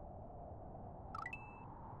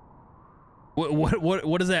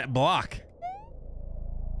 What does that block?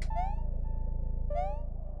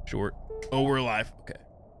 Short. Oh, we're alive. Okay.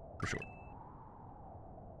 For sure.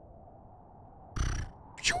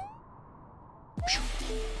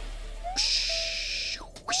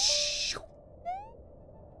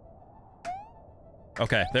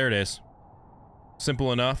 Okay, there it is.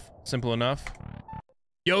 Simple enough. Simple enough.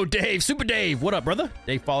 Yo, Dave. Super Dave. What up, brother?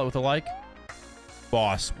 Dave, follow it with a like.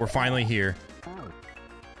 Boss, we're finally here.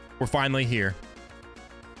 We're finally here.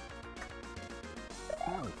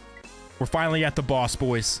 We're finally at the boss,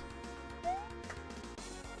 boys.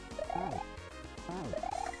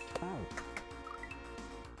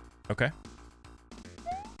 Okay.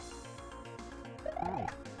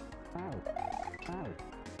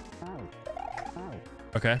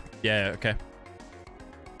 Okay. Yeah, okay.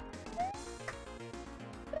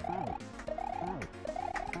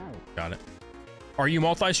 Got it. Are you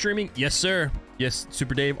multi-streaming? Yes, sir. Yes,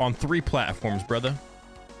 Super Dave, on 3 platforms, brother.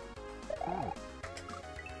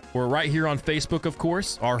 We're right here on Facebook, of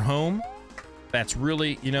course, our home. That's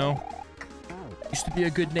really, you know, used to be a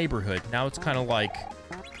good neighborhood. Now it's kind of like,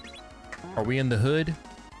 are we in the hood?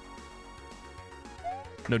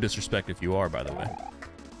 No disrespect if you are, by the way.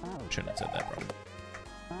 Shouldn't have said that, bro.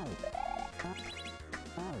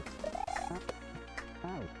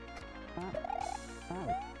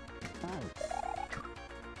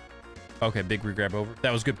 Okay, big regrab over.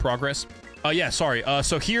 That was good progress. Yeah, sorry.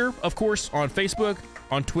 So here, of course, on Facebook,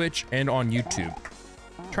 on Twitch, and on YouTube.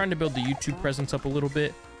 Trying to build the YouTube presence up a little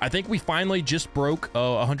bit. I think we finally just broke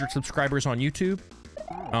 100 subscribers on YouTube,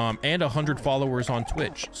 and 100 followers on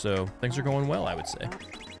Twitch. So things are going well, I would say.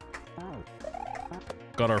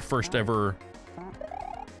 Got our first ever...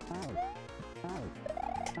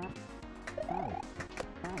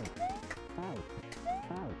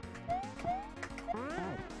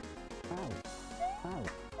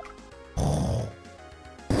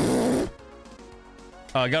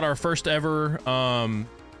 got our first ever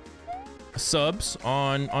subs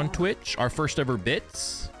on Twitch, our first ever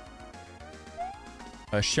bits.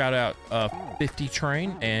 Shout out 50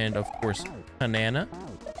 Train and of course Hanana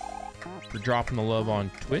for dropping the love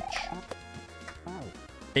on Twitch.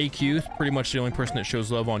 AQ is pretty much the only person that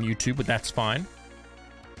shows love on YouTube, but that's fine.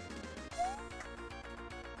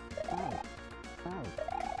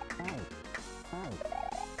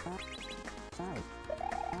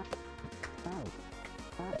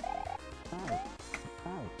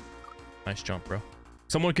 Nice jump, bro.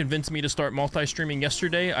 Someone convinced me to start multi-streaming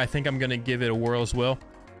yesterday. I think I'm gonna give it a whirl as well.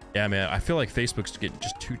 Yeah, man, I feel like Facebook's getting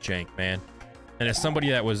just too jank, man. And as somebody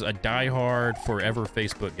that was a diehard forever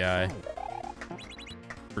Facebook guy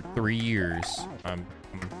for 3 years, I'm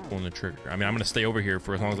pulling the trigger. I mean, I'm gonna stay over here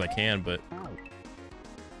for as long as I can, but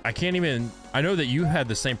I can't even... I know that you had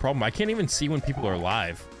the same problem. I can't even see when people are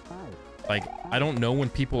live. Like, I don't know when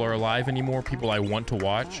people are live anymore, people I want to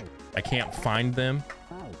watch. I can't find them.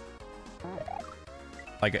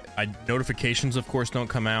 Like, notifications, of course, don't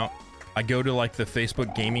come out. I go to, like, the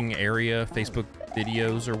Facebook gaming area, Facebook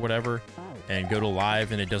videos or whatever, and go to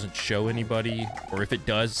live, and it doesn't show anybody. Or if it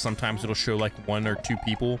does, sometimes it'll show, like, 1 or 2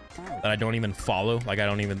 people that I don't even follow. Like, I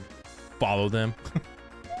don't even follow them.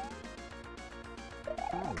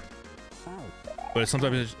 But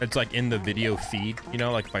sometimes it's, like, in the video feed, you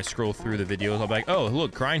know? Like, if I scroll through the videos, I'll be like, oh,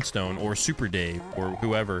 look, Grindstone or Super Dave or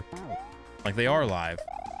whoever. Like, they are live.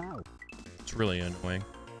 It's really annoying.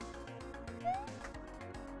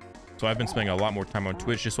 So I've been spending a lot more time on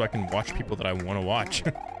Twitch just so I can watch people that I want to watch.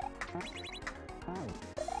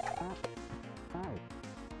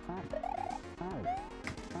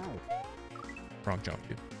 Wrong jump,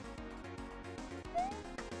 dude.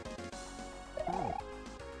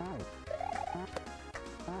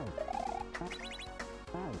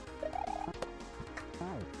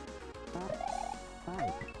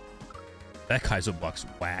 That Kaizo block's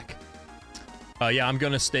whack. Yeah, I'm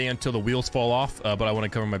gonna stay until the wheels fall off, but I want to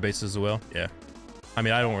cover my bases as well. Yeah. I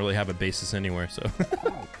mean, I don't really have a basis anywhere, so.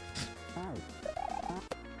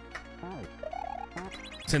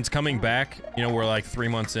 Since coming back, you know, we're like 3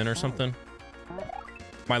 months in or something.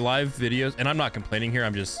 My live videos, and I'm not complaining here,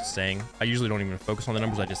 I'm just saying, I usually don't even focus on the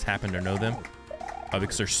numbers, I just happen to know them.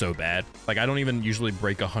 Because they're so bad. Like, I don't even usually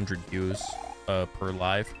break 100 views per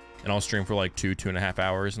live. And I'll stream for like 2.5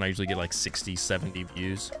 hours, and I usually get like 60, 70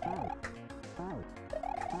 views.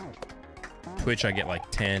 Twitch, I get like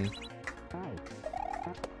 10.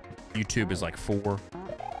 YouTube is like 4.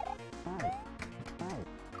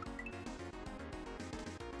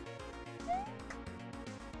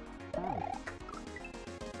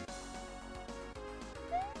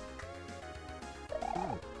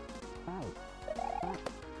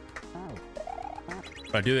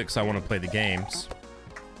 But I do it because I want to play the games.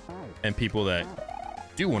 And people that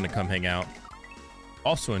do want to come hang out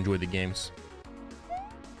also enjoy the games.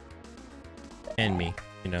 And me,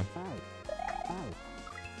 you know.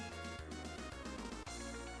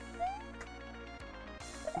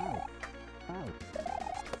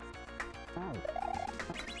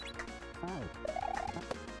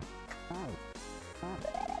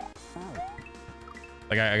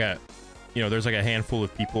 Like I got, you know, there's like a handful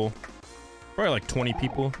of people, probably like 20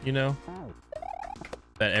 people, you know,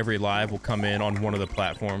 that every live will come in on one of the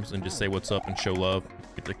platforms and just say what's up and show love,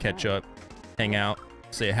 get to catch up, hang out,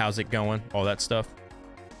 say how's it going, all that stuff.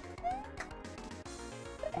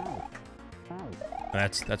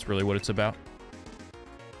 That's really what it's about.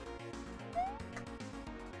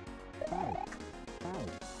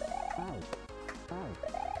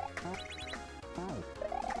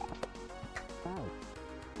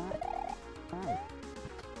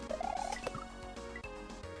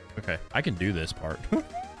 Okay, I can do this part.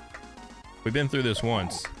 We've been through this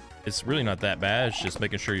once. It's really not that bad. It's just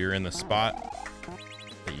making sure you're in the spot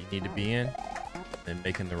that you need to be in and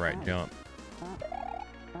making the right jump.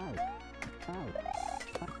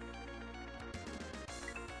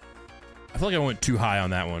 I feel like I went too high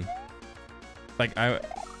on that one. Like I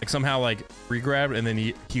somehow like re-grabbed and then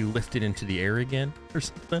he lifted into the air again or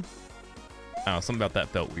something. I don't know, something about that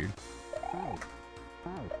felt weird.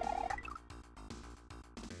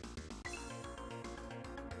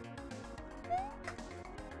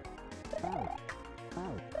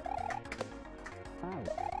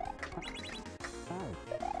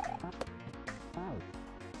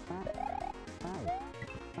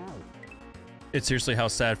 It's seriously how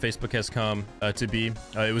sad Facebook has come to be.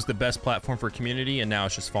 It was the best platform for community, and now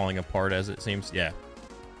it's just falling apart as it seems. Yeah,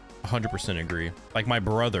 100% agree. Like my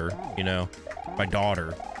brother, you know, my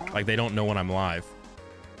daughter, like they don't know when I'm live.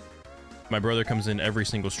 My brother comes in every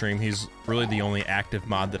single stream. He's really the only active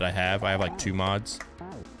mod that I have. I have like 2 mods.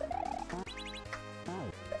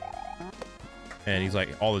 And he's like,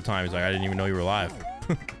 all the time, he's like, I didn't even know you were live.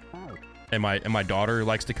 And my daughter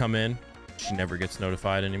likes to come in. She never gets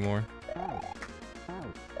notified anymore.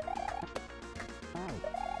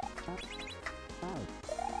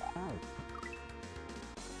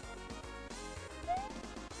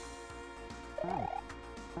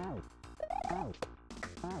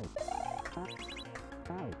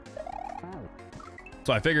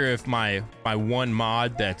 So I figure if my one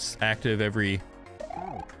mod that's active every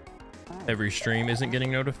stream isn't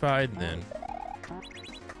getting notified, then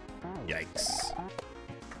yikes.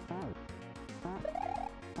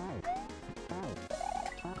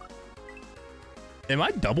 Am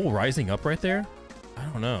I double rising up right there? I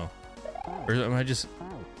don't know. Or am I just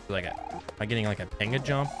like am I getting like a penga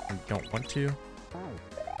jump and don't want to?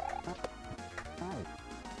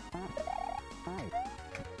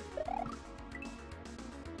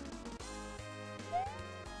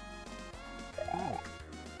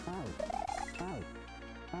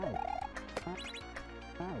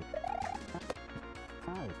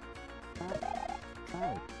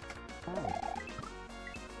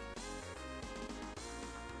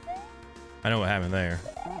 I know what happened there.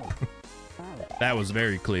 That was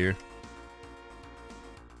very clear.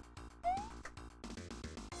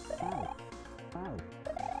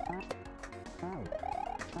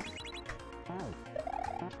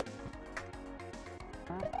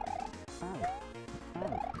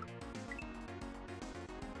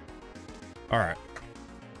 All right.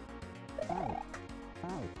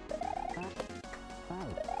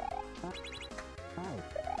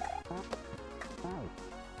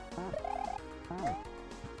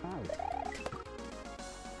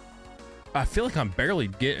 I feel like I'm barely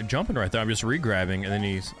jumping right there. I'm just re-grabbing, and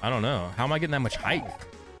then I don't know. How am I getting that much height?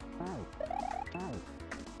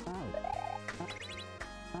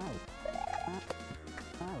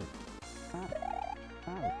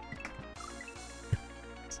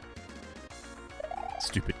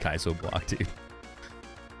 Stupid Kaizo block, dude.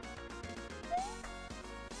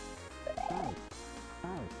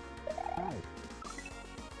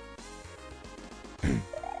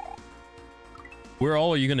 Where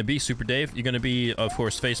all are you going to be, Super Dave? You're going to be, of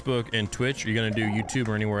course, Facebook and Twitch. Are you going to do YouTube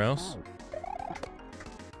or anywhere else?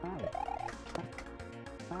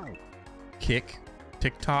 Kick,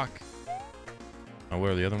 TikTok. Oh,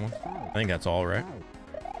 what are the other ones? I think that's all, right?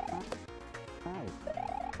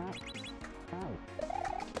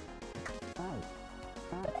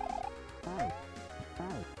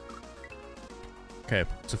 Okay,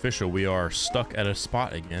 it's official. We are stuck at a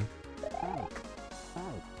spot again.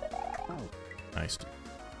 Nice.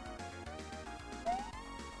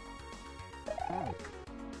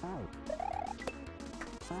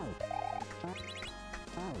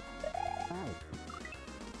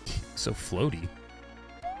 So floaty.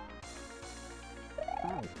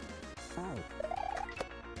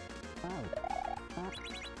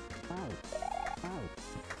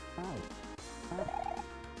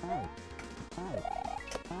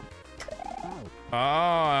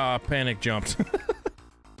 Ah, panic jumped.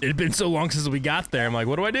 It had been so long since we got there. I'm like,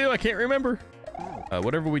 what do I do? I can't remember.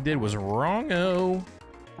 Whatever we did was wrong. Oh.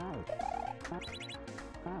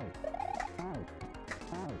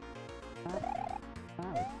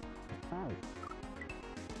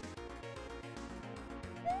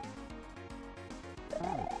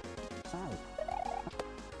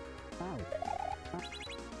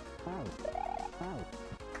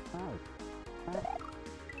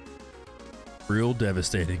 Real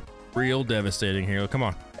devastating. Real devastating here. Come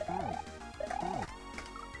on.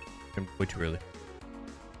 happened way too early.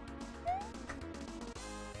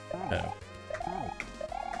 Uh-oh.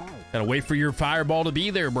 Gotta wait for your fireball to be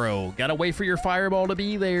there, bro. Gotta wait for your fireball to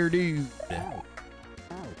be there, dude.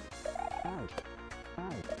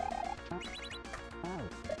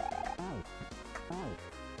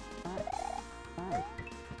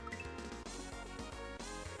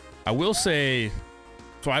 I will say,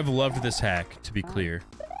 so I've loved this hack, to be clear.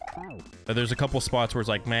 There's a couple spots where it's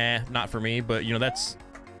like, meh, not for me, but you know, that's,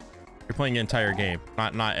 you're playing the entire game.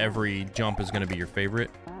 Not every jump is gonna be your favorite.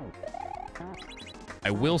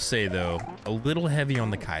 I will say though, a little heavy on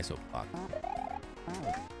the Kaizo block.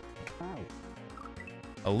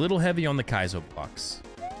 A little heavy on the Kaizo blocks.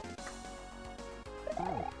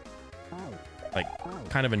 Like,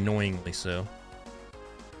 kind of annoyingly so.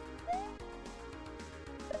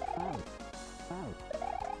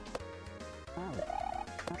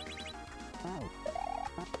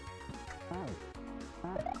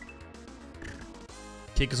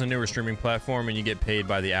 Kick is a newer streaming platform and you get paid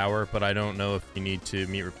by the hour, but I don't know if you need to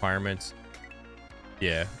meet requirements.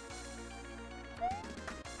 Yeah.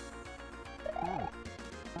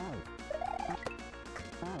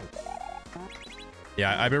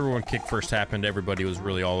 Yeah, I remember when Kick first happened, everybody was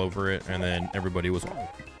really all over it, and then everybody was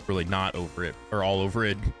really not over it, or all over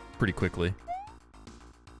it pretty quickly.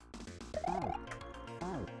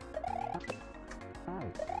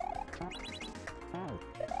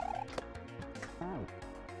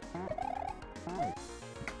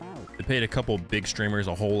 They paid a couple big streamers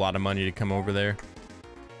a whole lot of money to come over there.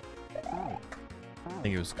 I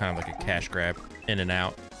think it was kind of like a cash grab, in and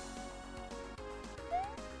out.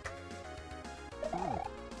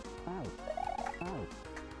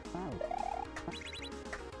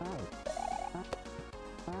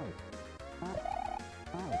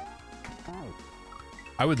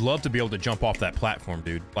 I would love to be able to jump off that platform,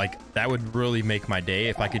 dude. Like, that would really make my day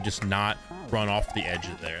if I could just not run off the edge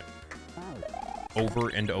of there. Over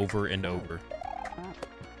and over and over.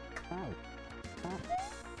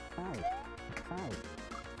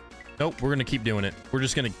 Nope, we're gonna keep doing it. We're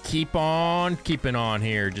just gonna keep on keeping on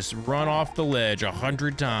here. Just run off the ledge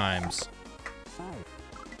 100 times.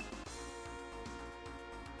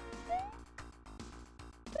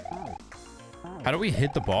 How do we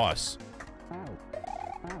hit the boss?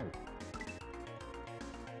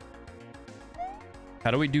 How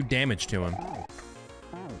do we do damage to him?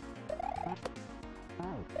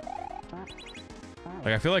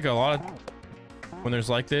 Like, I feel like a lot of, when there's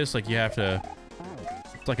like this, like you have to,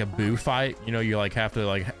 it's like a boo fight, you know, you like have to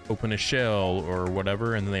like open a shell or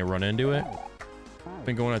whatever and then they run into it. I've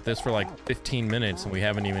been going at this for like 15 minutes and we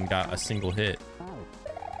haven't even got a single hit.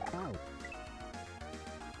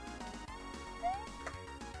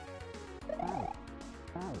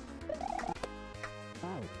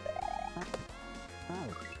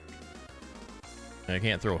 I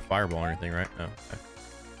can't throw a fireball or anything, right? No.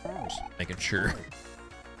 Okay. Just making sure.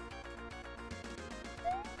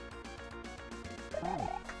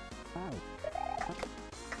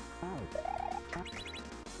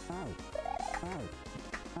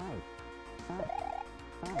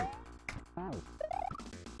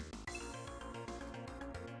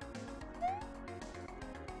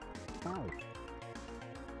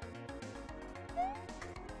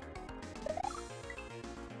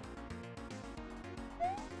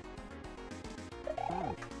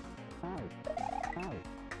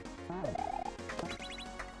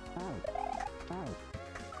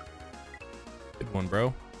 Good one,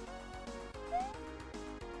 bro.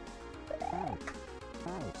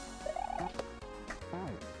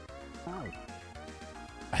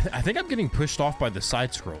 I think I'm getting pushed off by the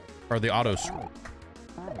side scroll or the auto scroll.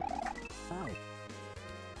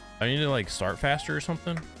 I need to like start faster or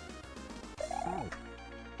something. I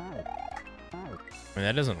mean,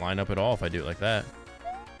 that doesn't line up at all if I do it like that.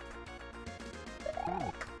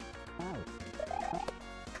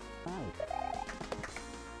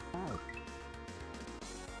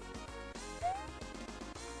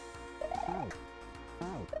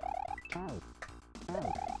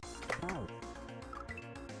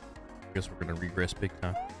 I guess we're gonna regress big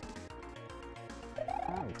time.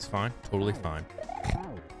 It's fine, totally fine.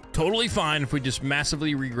 Totally fine if we just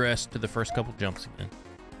massively regress to the first couple jumps again.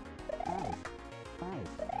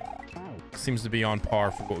 Seems to be on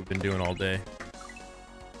par for what we've been doing all day.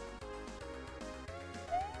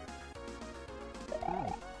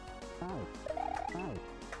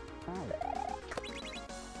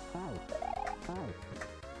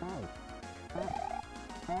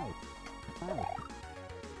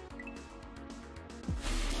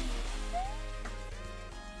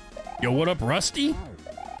 Yo, what up, Rusty?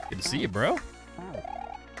 Good to see you, bro.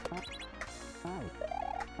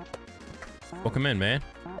 Welcome in, man.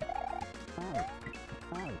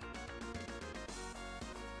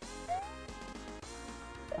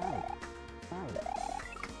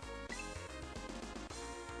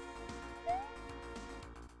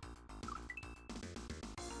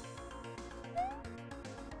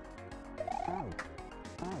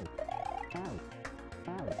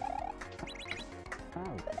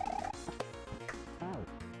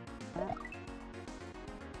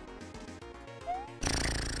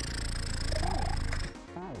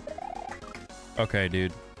 Okay,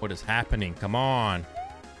 dude. What is happening? Come on.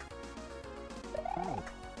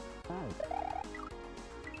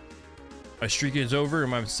 My streak is over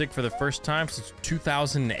and I'm sick for the first time since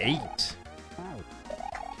 2008.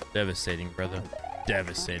 Devastating, brother.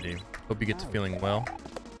 Devastating. Hope you get to feeling well.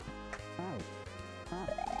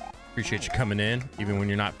 Appreciate you coming in, even when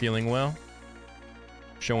you're not feeling well.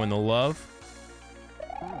 Showing the love.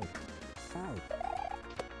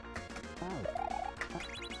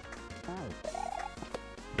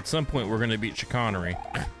 At some point, we're going to beat Chicanery.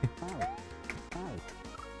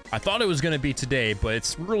 I thought it was going to be today, but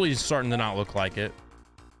it's really starting to not look like it.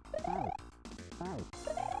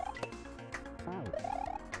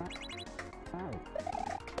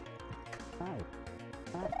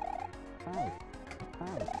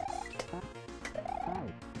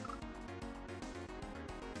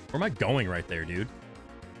 Where am I going right there, dude?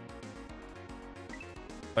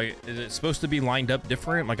 Like, is it supposed to be lined up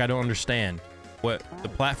different? Like, I don't understand. What? The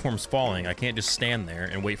platform's falling. I can't just stand there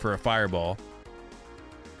and wait for a fireball.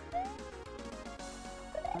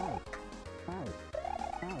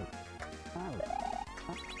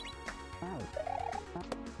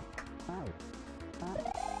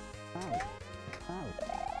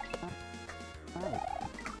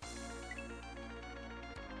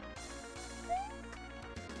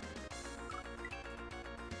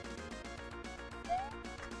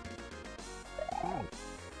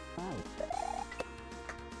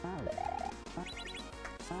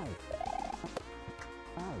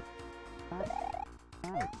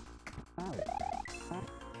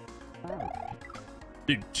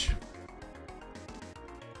 Dude.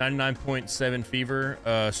 99.7 fever.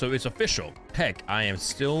 So it's official. Heck, I am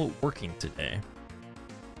still working today.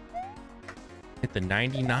 Hit the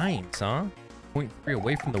 99s, huh? 0.3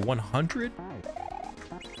 away from the 100?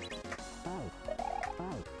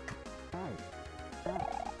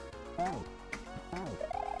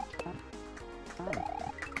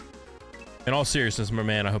 In all seriousness, my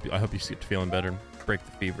man, I hope you get feeling better. Break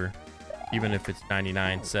the fever, even if it's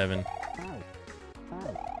 99.7.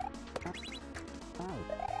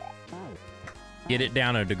 Get it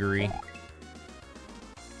down a degree.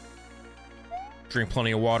 Drink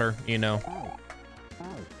plenty of water, you know.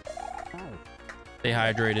 Stay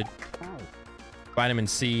hydrated. Vitamin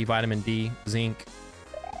C, vitamin D, zinc.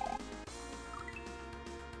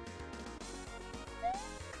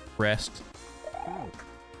 Rest.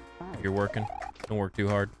 If you're working, don't work too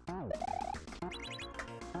hard.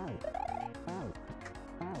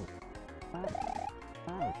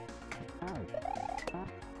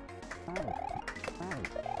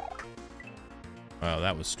 Wow,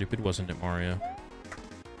 that was stupid, wasn't it, Mario?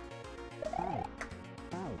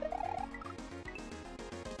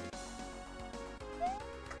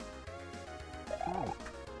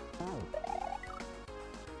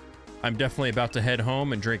 I'm definitely about to head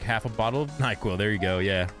home and drink half a bottle of NyQuil. There you go,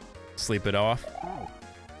 yeah. Sleep it off.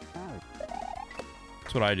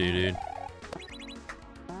 That's what I do, dude.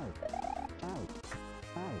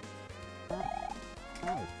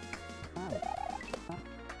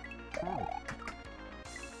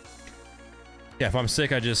 Yeah, if I'm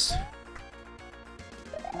sick, I just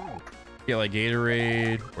get like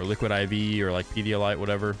Gatorade or Liquid IV or like Pedialyte,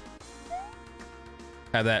 whatever.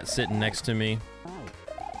 Have that sitting next to me.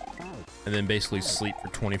 And then basically sleep for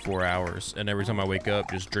 24 hours. And every time I wake up,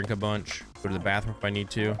 just drink a bunch, go to the bathroom if I need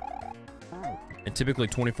to. And typically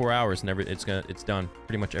 24 hours, and it's done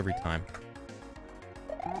pretty much every time.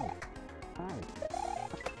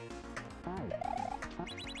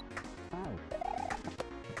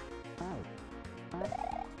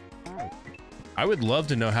 I would love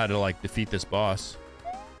to know how to like defeat this boss.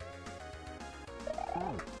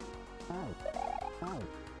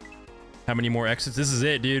 How many more exits? This is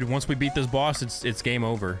it, dude. Once we beat this boss, it's game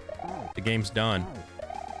over. The game's done.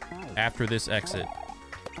 After this exit.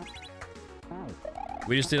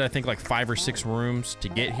 We just did, I think, like 5 or 6 rooms to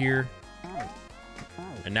get here.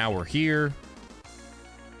 And now we're here.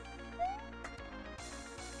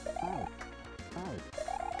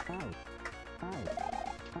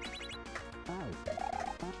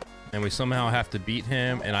 And we somehow have to beat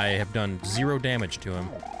him, and I have done 0 damage to him.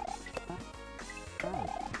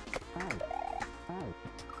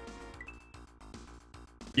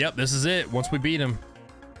 Yep, this is it. Once we beat him.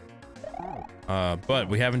 But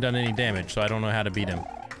we haven't done any damage, so I don't know how to beat him.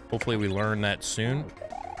 Hopefully we learn that soon.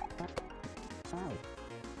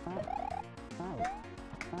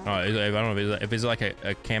 I don't know if it's like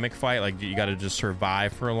a Kamek fight, like you gotta just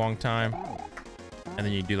survive for a long time. And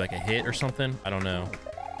then you do like a hit or something. I don't know.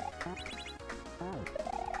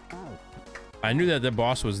 I knew that the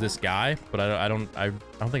boss was this guy, but I don't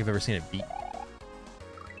think I've ever seen it beat.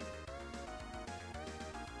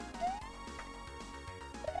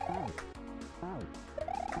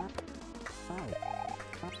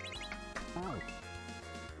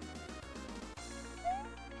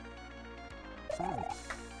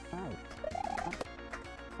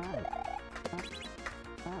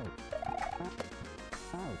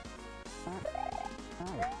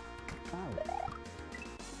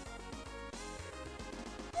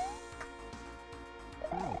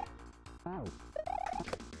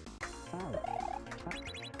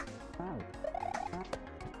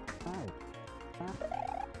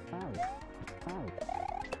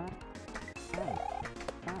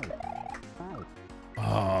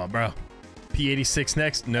 Oh, bro. P86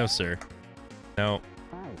 next? No, sir. No.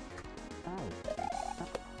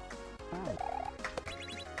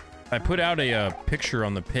 I put out a picture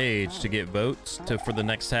on the page to get votes for the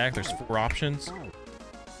next tag. There's 4 options.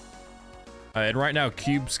 And right now,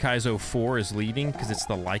 Hitbox Kaizo 4 is leading because it's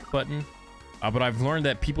the like button. But I've learned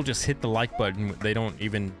that people just hit the like button. They don't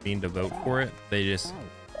even mean to vote for it. They just,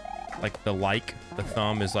 like, the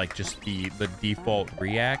thumb is like just the default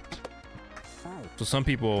react. So some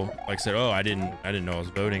people like said, "Oh, I didn't know I was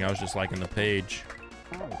voting. I was just liking the page."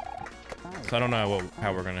 So I don't know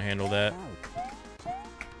how we're gonna handle that.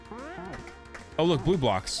 Oh, look, blue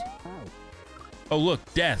blocks. Oh, look,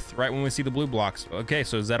 death, right when we see the blue blocks. Okay,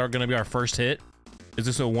 so is that gonna be our first hit? Is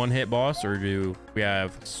this a one-hit boss, or do we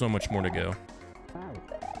have so much more to go?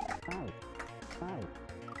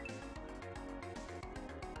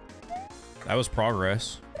 That was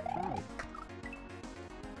progress.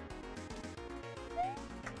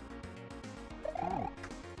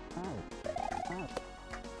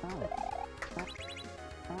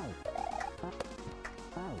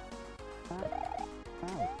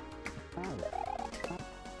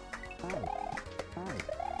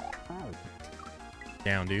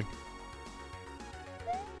 Down, dude.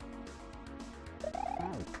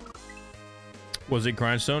 Was it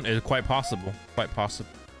Grindstone? It's quite possible. Quite possible.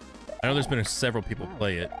 I know there's been several people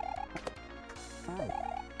play it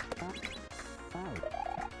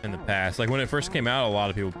in the past. Like when it first came out, a lot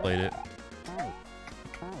of people played it.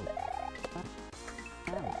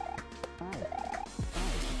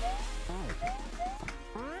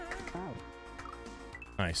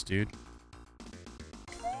 Nice, dude.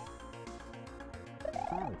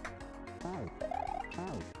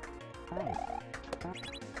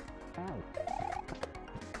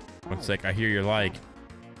 One sec, I hear your like.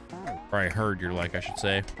 Or I heard your like, I should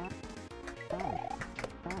say.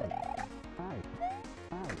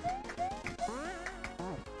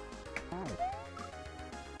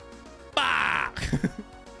 Bah!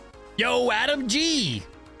 Yo, Adam G!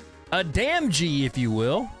 A damn G, if you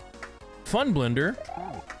will. Fun Blender.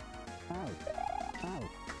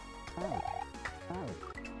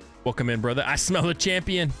 Welcome in, brother. I smell a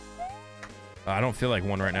champion. I don't feel like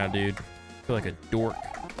one right now, dude. I feel like a dork.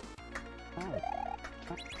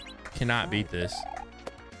 Cannot beat this.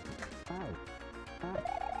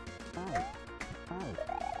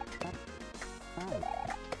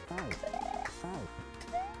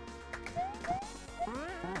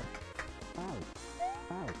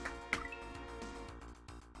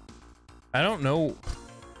 I don't know.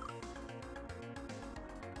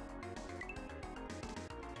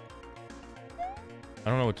 I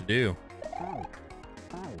don't know what to do.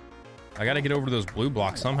 I gotta get over to those blue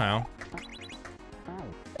blocks somehow.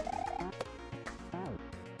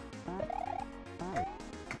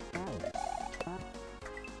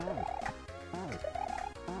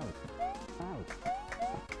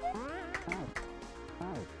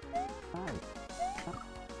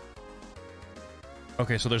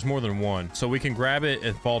 Okay, so there's more than one. So we can grab it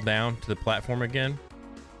and fall down to the platform again.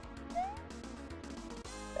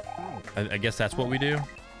 I guess that's what we do.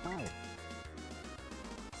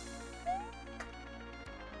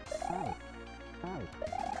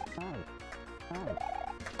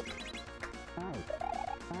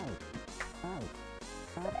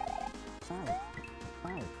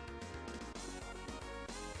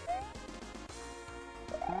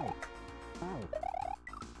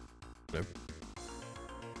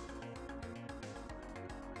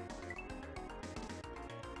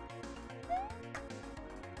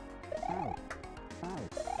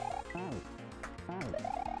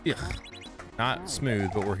 Ugh. Not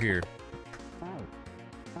smooth, but we're here.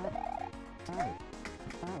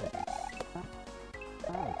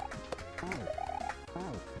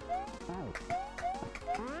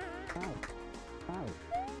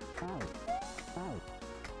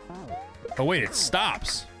 Oh wait, it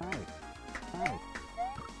stops.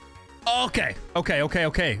 Okay.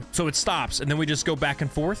 So it stops, and then we just go back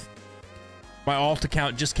and forth. My alt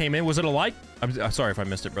account just came in. Was it a like? I'm sorry if I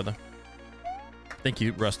missed it, brother. Thank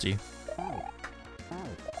you, Rusty.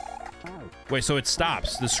 Wait, so it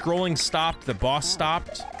stops. The scrolling stopped. The boss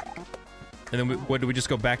stopped. And then what, do we just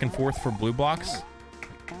go back and forth for blue blocks?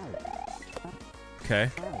 Okay.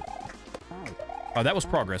 Oh, that was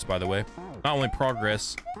progress, by the way. Not only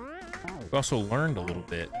progress, we also learned a little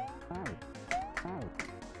bit.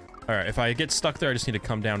 All right, if I get stuck there, I just need to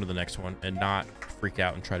come down to the next one and not freak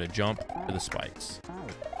out and try to jump to the spikes.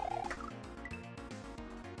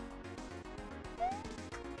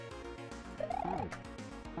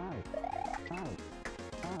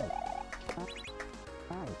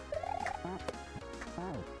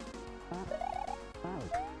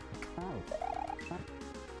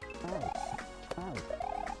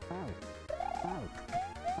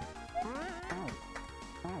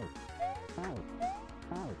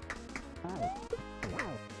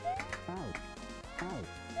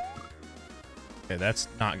 Okay, that's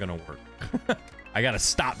not gonna work. I gotta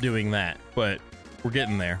stop doing that, but we're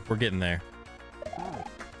getting there. We're getting there.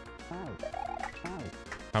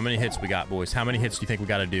 How many hits we got, boys? How many hits do you think we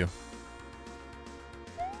gotta do?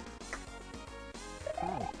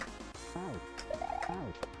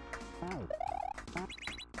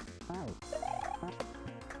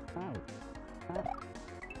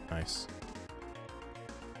 Nice.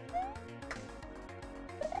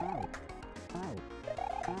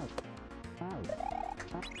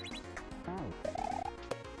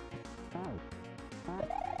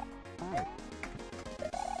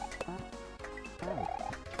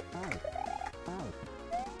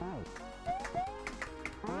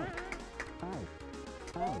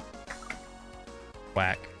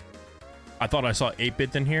 Whack. I thought I saw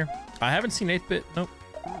 8-bit in here. I haven't seen 8-bit. Nope.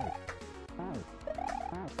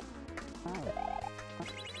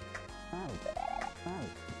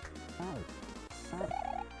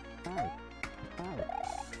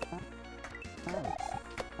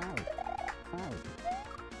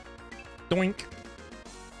 Doink.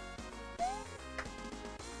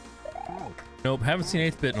 Nope, haven't seen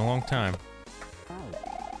 8-bit in a long time.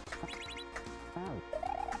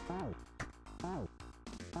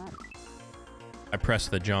 I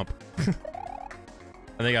pressed the jump.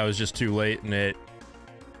 I think I was just too late, and it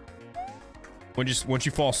once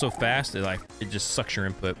you fall so fast, it just sucks your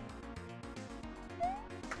input.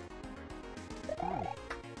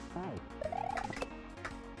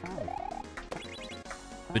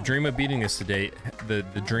 The dream of beating this today, the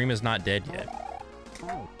dream is not dead yet.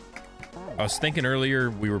 I was thinking earlier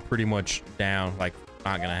we were pretty much down, like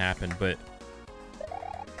not gonna happen, but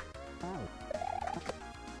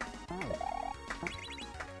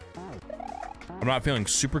I'm not feeling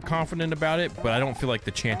super confident about it, but I don't feel like the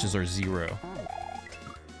chances are 0,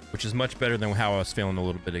 which is much better than how I was feeling a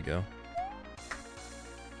little bit ago.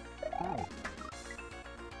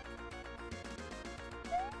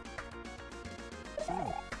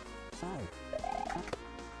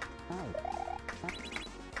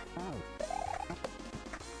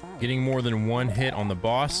 Getting more than 1 hit on the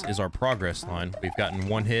boss is our progress line. We've gotten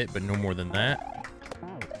 1 hit, but no more than that.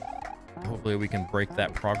 Hopefully we can break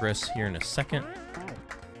that progress here in a second.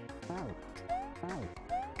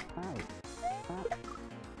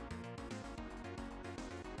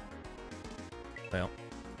 Well.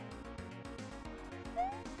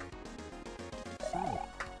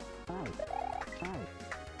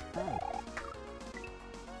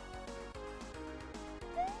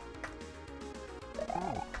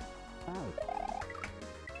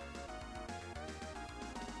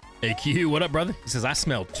 Hey Q, what up, brother? He says, I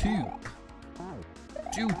smell 2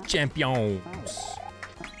 champions.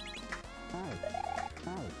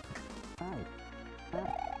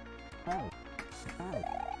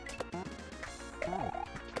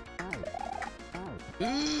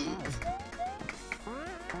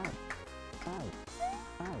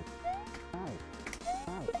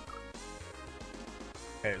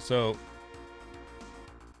 Okay, so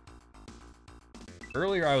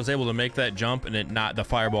earlier I was able to make that jump and the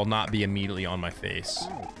fireball not be immediately on my face.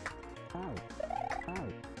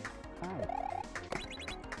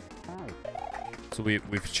 So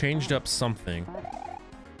we've changed up something.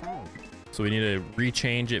 So we need to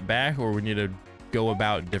rechange it back, or we need to go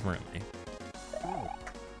about differently.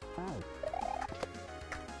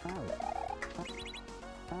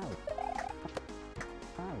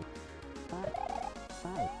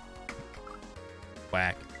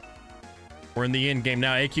 Whack. We're in the end game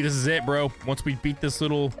now. AQ, this is it, bro. Once we beat this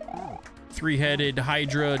little three-headed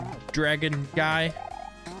Hydra dragon guy,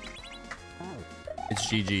 it's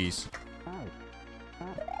GG's.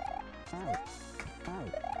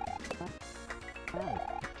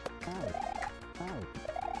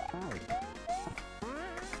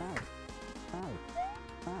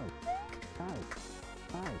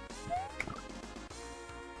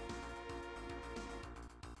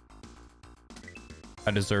 I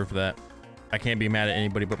deserve that. I can't be mad at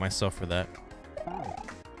anybody but myself for that.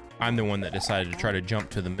 I'm the one that decided to try to jump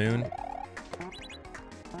to the moon.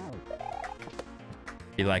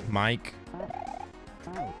 Be like Mike.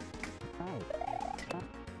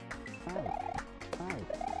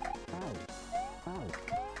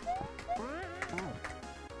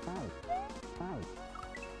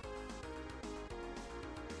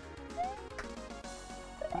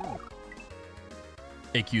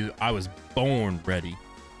 AQ, I was born ready.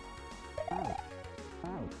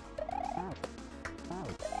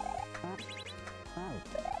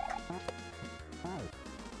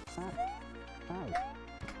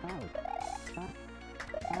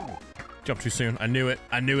 Jump too soon. I knew it.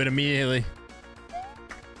 I knew it immediately.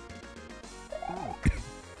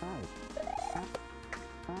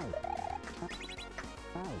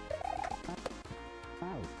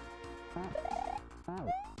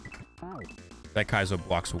 That Kaizo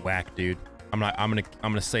block's whack, dude. I'm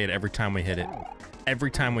gonna say it every time we hit it. Every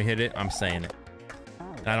time we hit it, I'm saying it.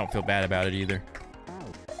 And I don't feel bad about it either.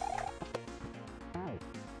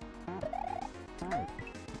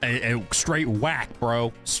 A straight whack,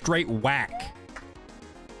 bro. Straight whack.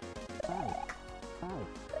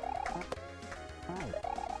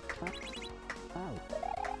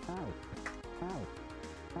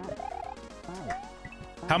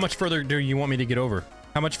 How much further do you want me to get over?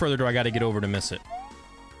 How much further do I got to get over to miss it?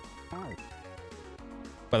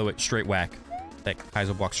 By the way, straight whack. That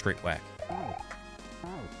Kaizo block straight whack.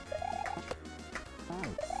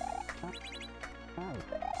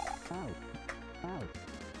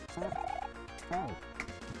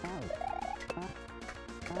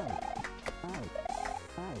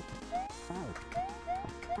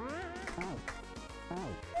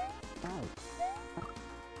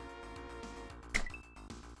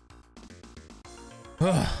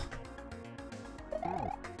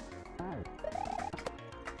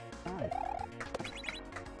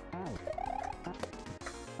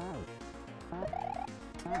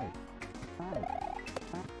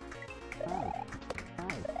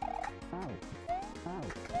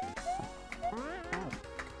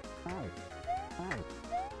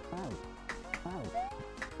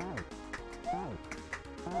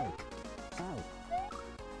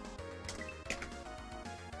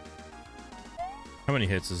 How many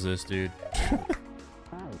hits is this, dude?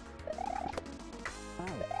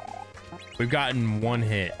 We've gotten one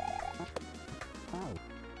hit.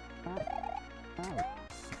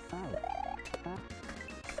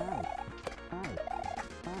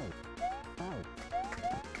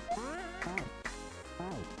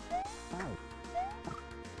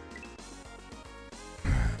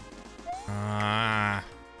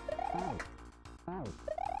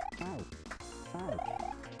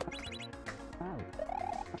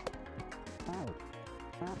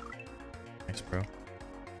 Thanks, bro.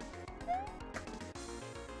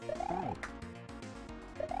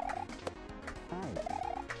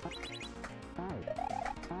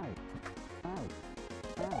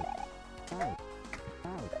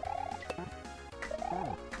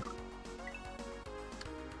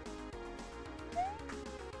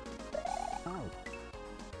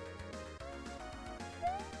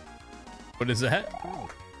 What is that?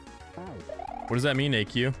 What does that mean,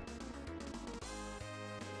 AQ?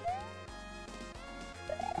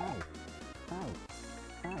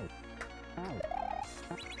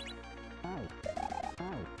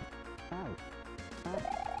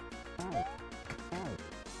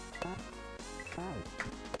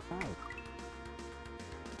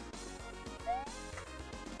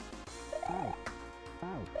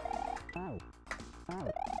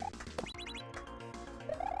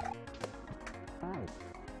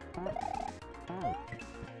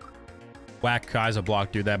 Whack Kaizo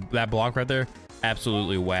block, dude. That block right there,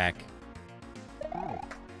 absolutely whack.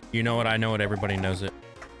 You know it, I know it, everybody knows it.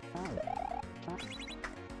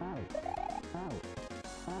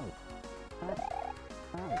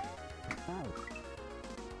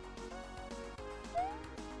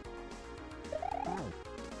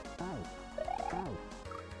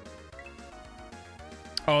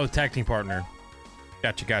 Oh, the tag team partner.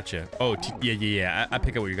 Gotcha. Oh, yeah. I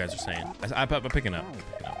pick up what you guys are saying. I'm picking up.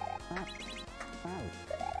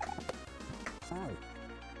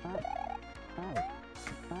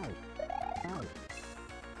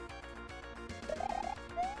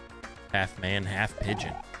 Half man, half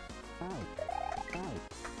pigeon.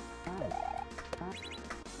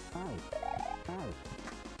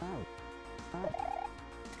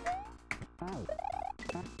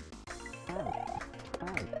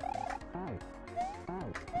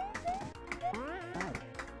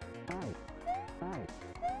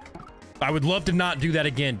 I would love to not do that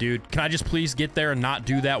again, dude. Can I just please get there and not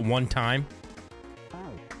do that one time?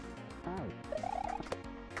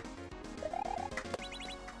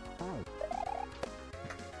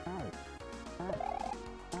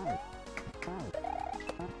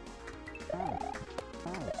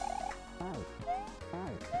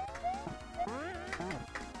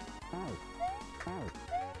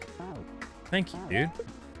 Thank you, dude.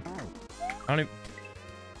 I don't even...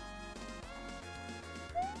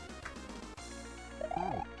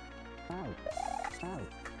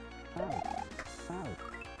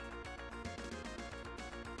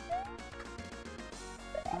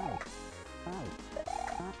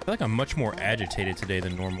 I feel like I'm much more agitated today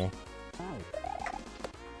than normal.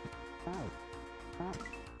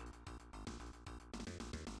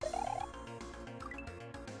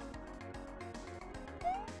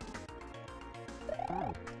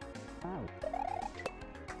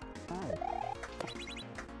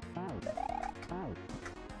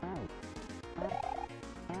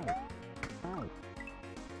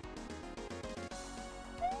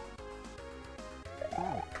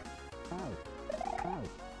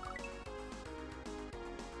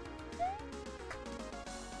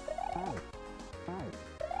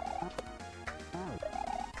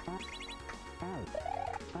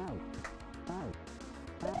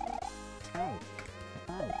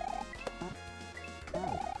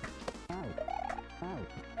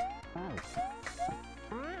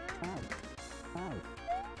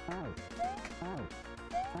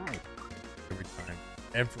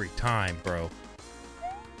 Every time, bro.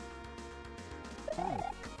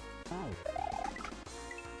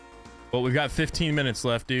 Well, we've got 15 minutes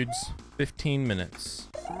left, dudes. 15 minutes.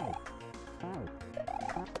 I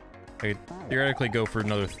could theoretically go for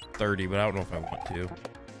another 30, but I don't know if I want to.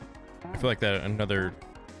 I feel like that another...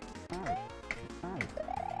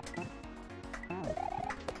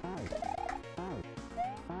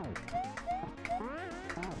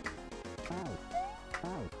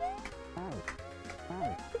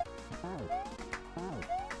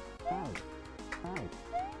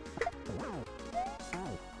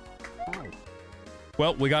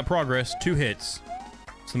 Well, we got progress. 2 hits.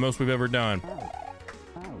 It's the most we've ever done.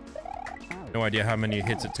 No idea how many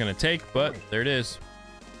hits it's going to take, but there it is.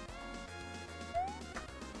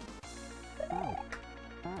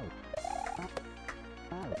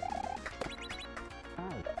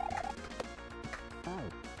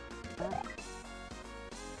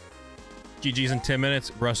 GG's in 10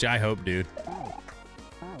 minutes. Rusty, I hope, dude.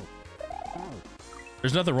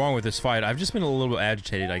 There's nothing wrong with this fight. I've just been a little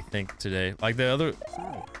agitated, I think, today. Like the other...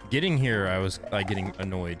 Getting here, I was like getting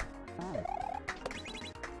annoyed.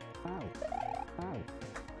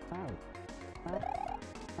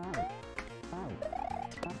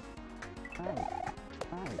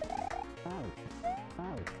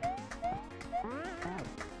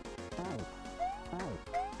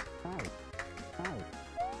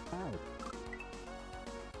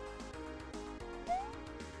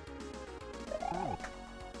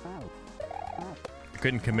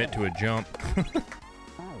 Couldn't commit to a jump.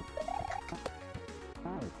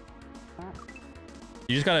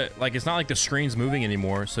 You just gotta, like, it's not like the screen's moving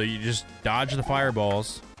anymore, so you just dodge the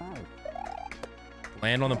fireballs,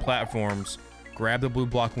 land on the platforms, grab the blue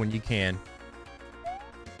block when you can.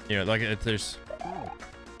 You know, like, if there's...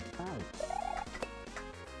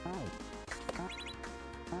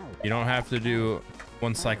 You don't have to do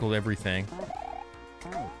one cycle everything.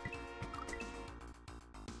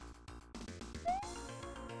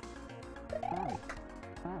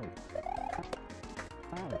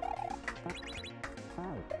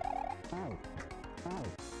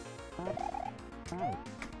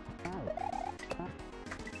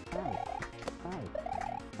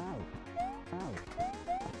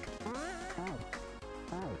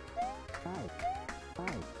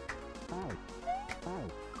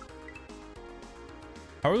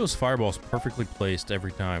 How are those fireballs perfectly placed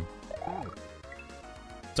every time?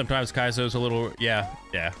 Sometimes Kaizo's a little... Yeah.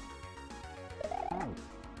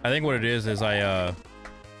 I think what it is I,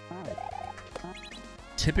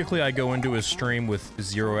 typically I go into a stream with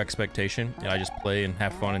 0 expectation. And I just play and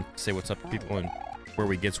have fun and say what's up to people and where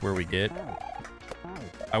we get's where we get.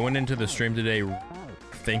 I went into the stream today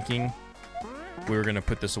thinking we were going to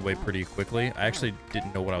put this away pretty quickly. I actually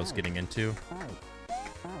didn't know what I was getting into.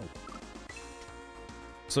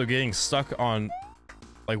 So getting stuck on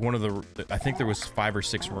like one of the, I think there was 5 or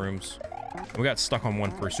 6 rooms. We got stuck on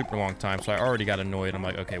one for a super long time, so I already got annoyed. I'm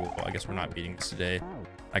like, okay, well, I guess we're not beating this today.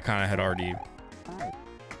 I kind of had already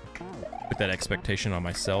put that expectation on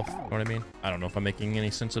myself. You know what I mean? I don't know if I'm making any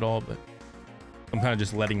sense at all, but I'm kind of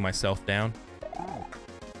just letting myself down.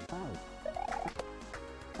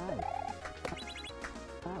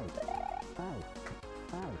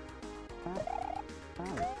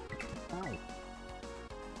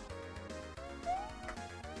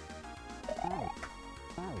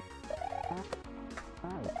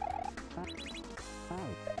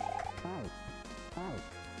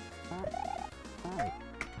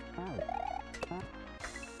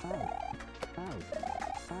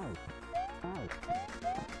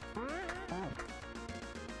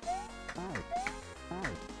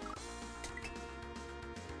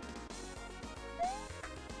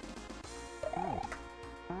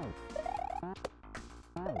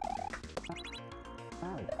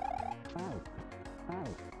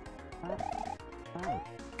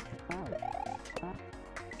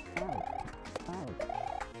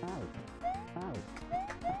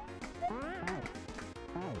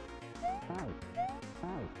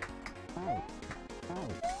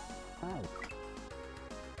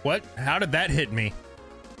 What? How did that hit me?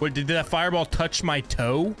 What, did that fireball touch my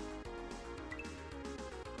toe?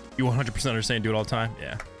 You 100% understand, do it all the time?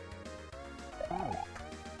 Yeah.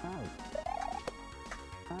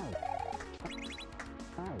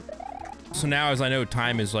 So now, as I know,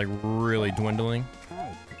 time is like really dwindling.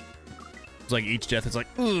 It's like each death is like,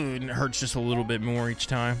 ooh, and it hurts just a little bit more each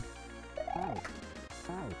time.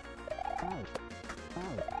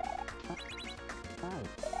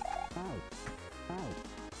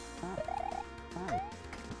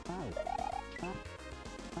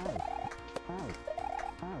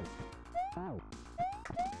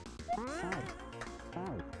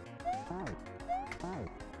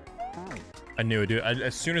 I knew it, dude.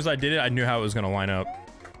 As soon as I did it, I knew how it was going to line up.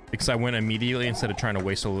 Because I went immediately instead of trying to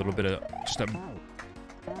waste a little bit of...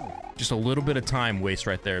 Just a little bit of time waste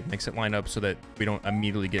right there. It makes it line up so that we don't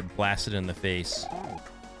immediately get blasted in the face.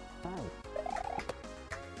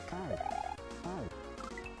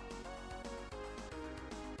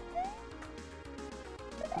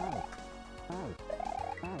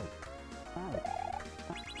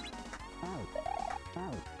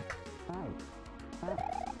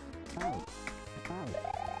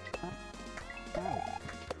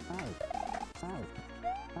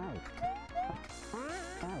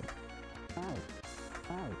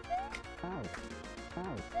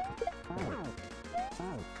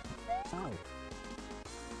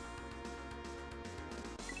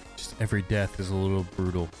 Every death is a little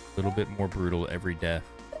brutal. A little bit more brutal every death.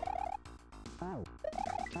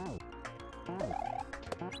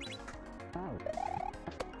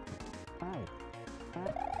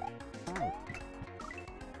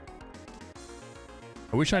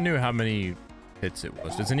 I wish I knew how many hits it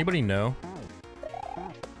was. Does anybody know?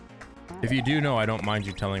 If you do know, I don't mind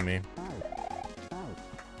you telling me.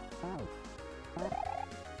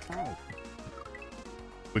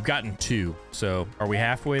 We've gotten 2, so are we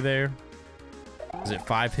halfway there? Is it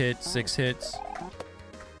 5 hits, 6 hits,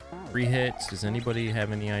 3 hits? Does anybody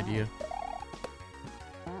have any idea?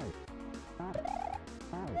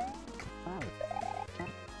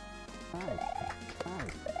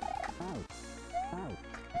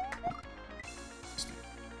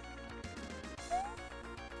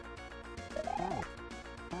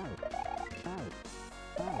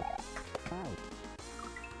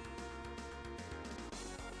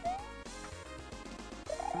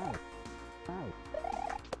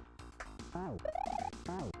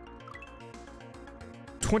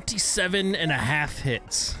 $27.5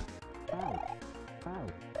 hits.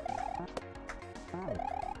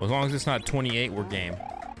 As long as it's not 28, we're game.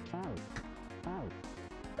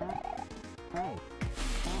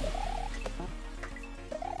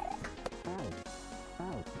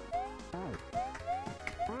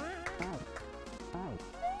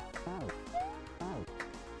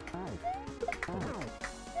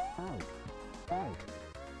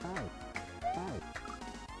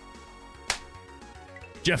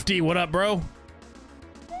 Jeff D, what up, bro?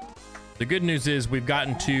 The good news is we've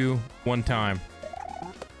gotten 2 one time.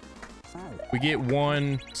 We get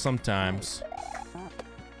 1 sometimes.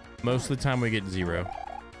 Most of the time we get 0.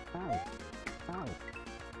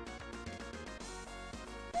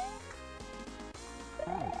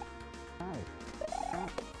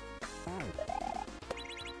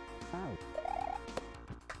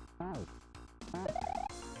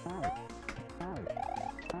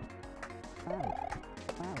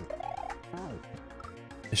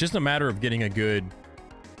 It's just a matter of getting a good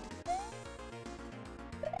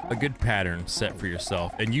a good pattern set for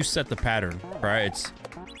yourself, and you set the pattern, right? It's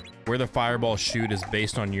where the fireballs shoot is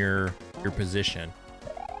based on your position.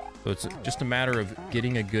 So it's just a matter of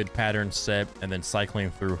getting a good pattern set and then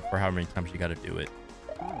cycling through for how many times you got to do it.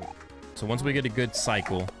 So once we get a good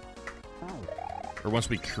cycle, or once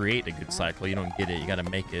we create a good cycle, you don't get it, you got to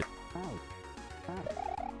make it.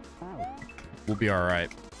 We'll be all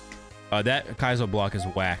right. That Kaizo block is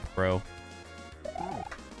whack, bro.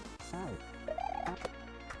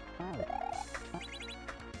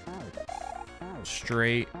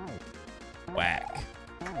 Straight whack.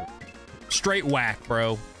 Straight whack,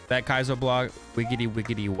 bro. That Kaizo block, wiggity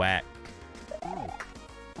wiggity whack.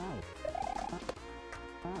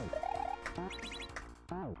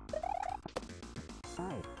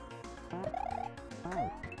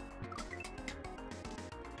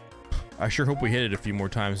 I sure hope we hit it a few more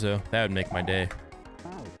times, though. That would make my day.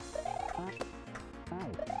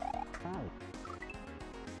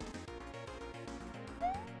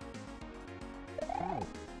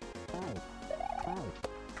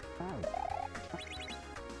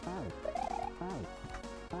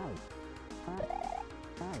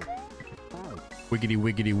 Wiggity,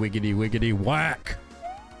 wiggity, wiggity, wiggity, whack!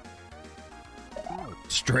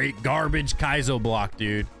 Straight garbage Kaizo block,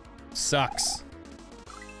 dude. Sucks.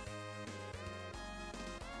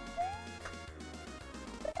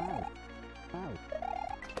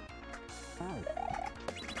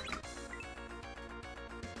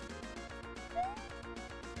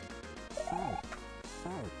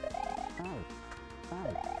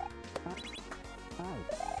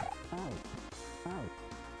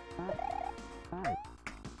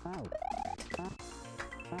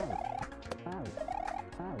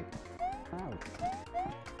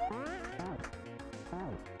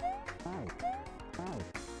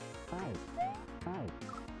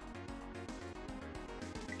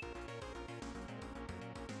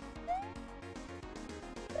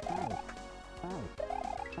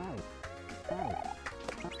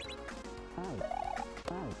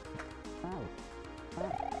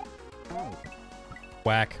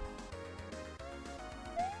 Whack.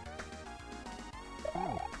 I'm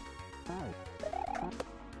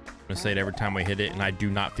gonna say it every time we hit it, and I do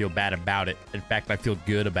not feel bad about it. In fact, I feel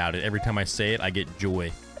good about it. Every time I say it, I get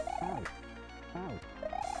joy.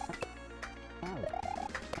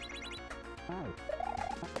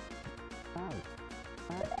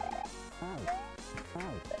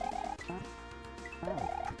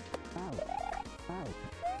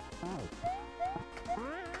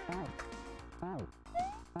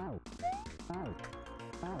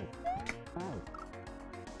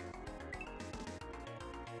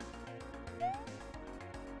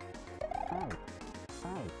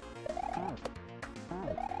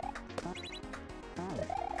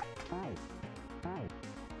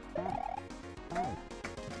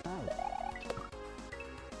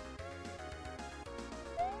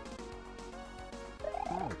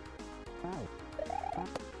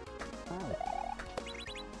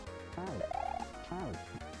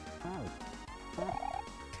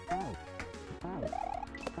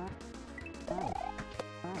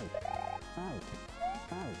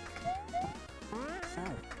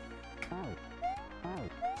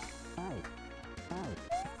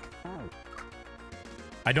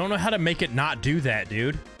 I don't know how to make it not do that,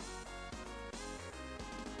 dude.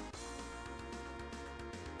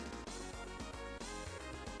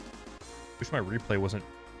 Wish my replay wasn't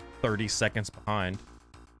 30 seconds behind.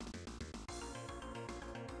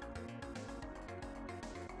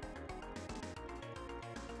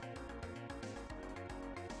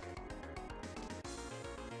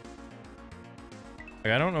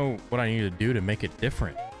 Like, I don't know what I need to do to make it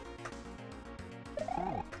different.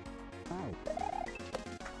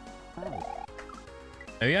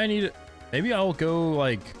 Maybe I need it. Maybe I'll go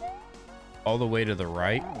like all the way to the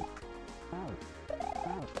right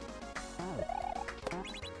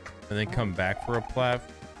and then come back for a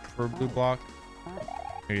blue block.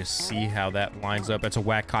 And just see how that lines up. That's a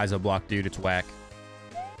whack Kaizo block, dude. It's whack.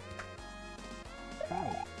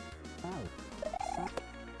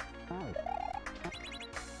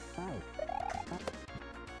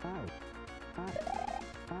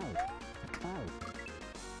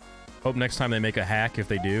 Hope next time they make a hack, if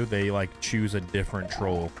they do, they like choose a different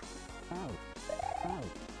troll.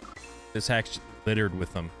 This hack's littered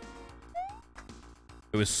with them.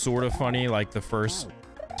 It was sort of funny like the first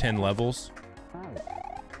 10 levels.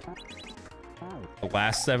 The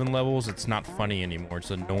last 7 levels, it's not funny anymore. It's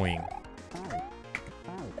annoying.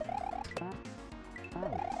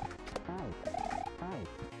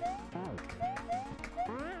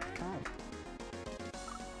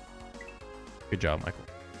 Good job, Michael.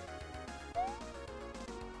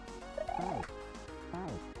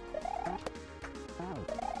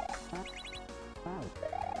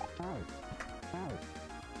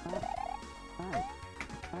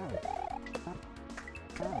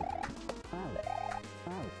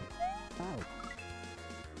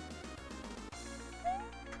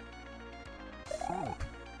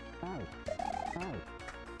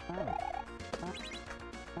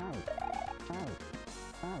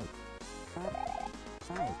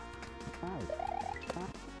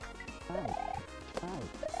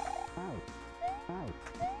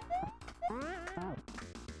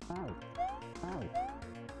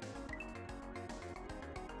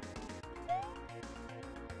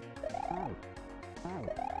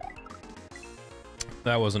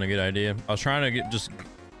 That wasn't a good idea. I was trying to just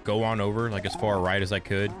go on over like as far right as I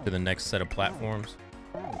could to the next set of platforms.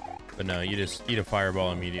 But no, you just eat a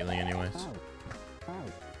fireball immediately anyways.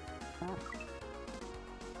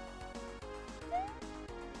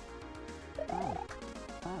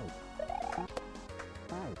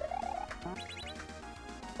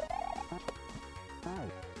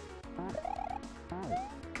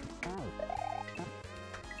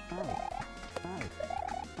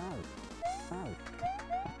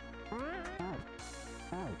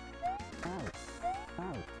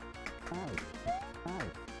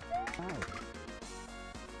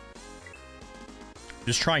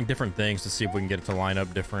 Just trying different things to see if we can get it to line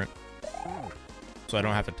up different. So I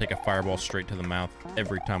don't have to take a fireball straight to the mouth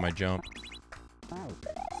every time I jump.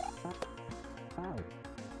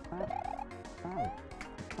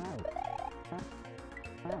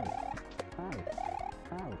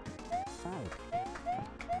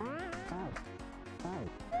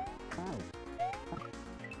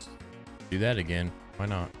 Do that again. Why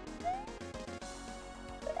not?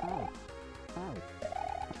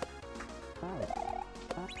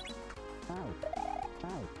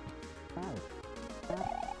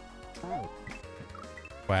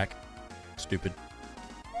 Whack. Stupid.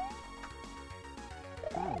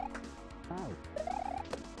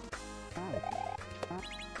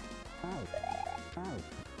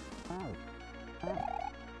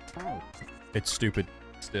 It's stupid.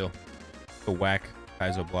 Still. The whack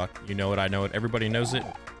Kaizo block. You know it, I know it. Everybody knows it.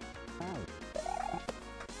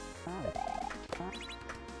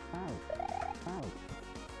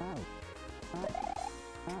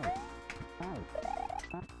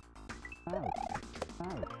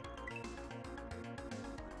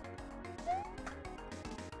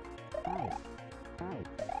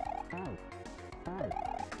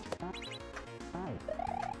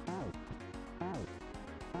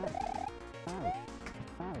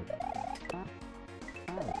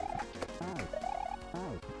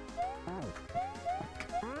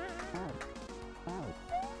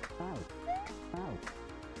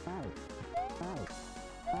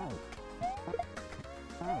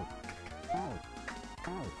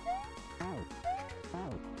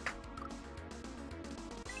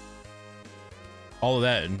 All of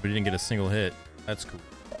that, and we didn't get a single hit. That's cool.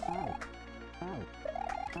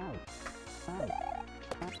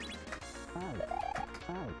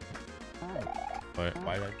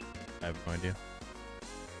 Why did I have no idea.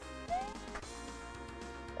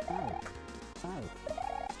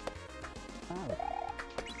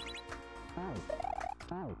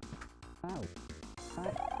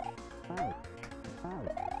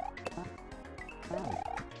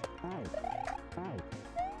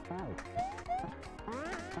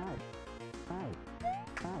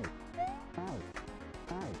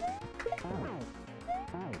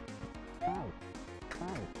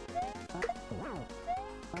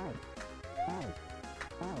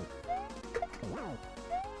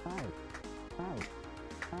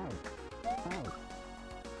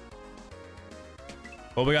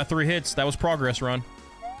 Well, we got 3 hits. That was progress run.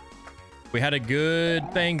 We had a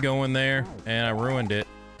good thing going there, and I ruined it.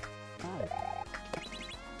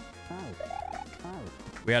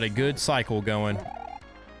 We had a good cycle going.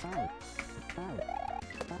 I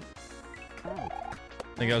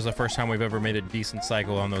think that was the first time we've ever made a decent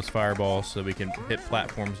cycle on those fireballs, so we can hit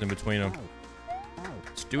platforms in between them.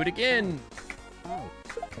 Let's do it again.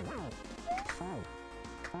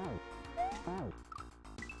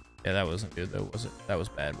 Yeah, that wasn't good though, was it? That was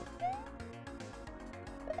bad.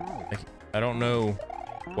 I don't know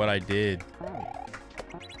what I did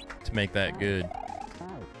to make that good.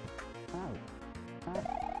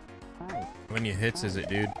 How many hits is it,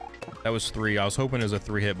 dude? That was 3. I was hoping it was a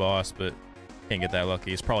 3-hit boss, but can't get that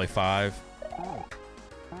lucky. It's probably 5.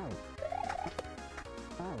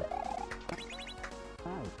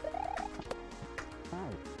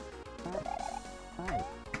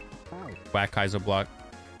 Whack Kaizo block.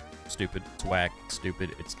 Stupid. It's whack. It's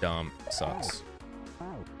stupid. It's dumb. It sucks.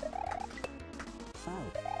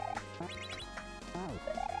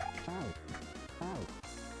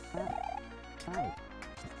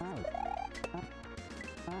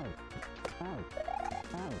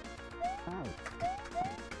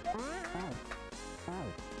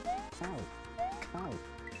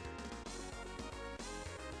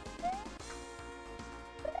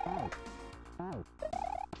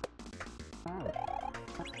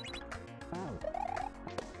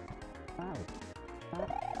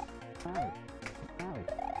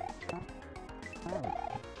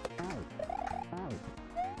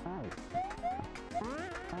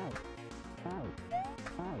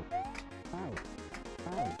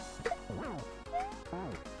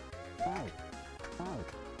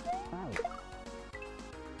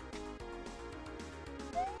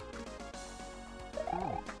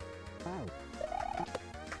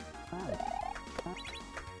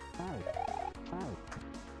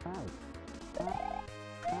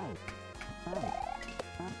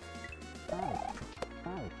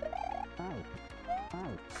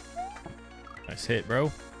 Nice hit,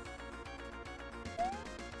 bro.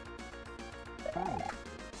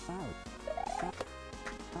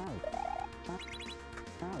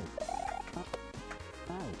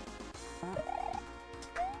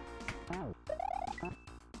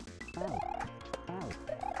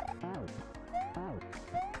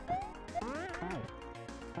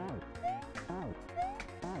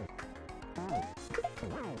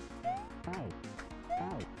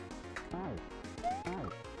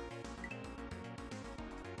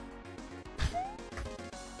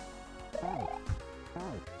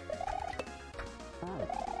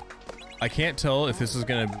 I can't tell if this is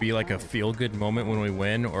gonna be like a feel-good moment when we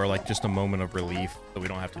win or like just a moment of relief that we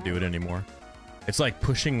don't have to do it anymore. It's like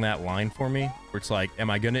pushing that line for me where it's like,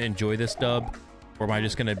 am I gonna enjoy this dub or am I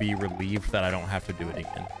just gonna be relieved that I don't have to do it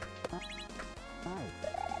again?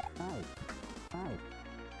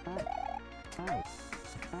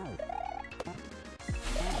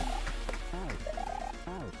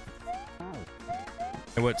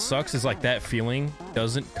 And what sucks is like that feeling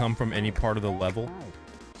doesn't come from any part of the level,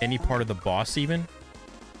 any part of the boss even.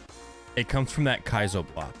 It comes from that Kaizo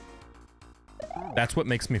block. That's what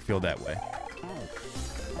makes me feel that way.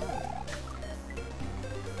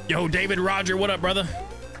 Yo, David Roger, what up, brother?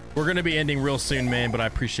 We're gonna be ending real soon, man, but I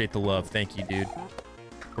appreciate the love. Thank you, dude.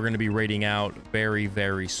 We're gonna be raiding out very,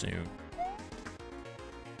 very soon.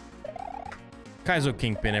 Kaizo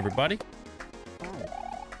Kingpin, everybody.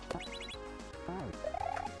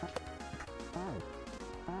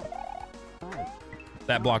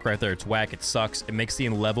 That block right there, it's whack, it sucks. It makes the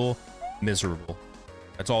level miserable.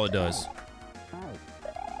 That's all it does.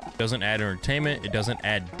 It doesn't add entertainment, it doesn't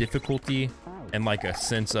add difficulty and like a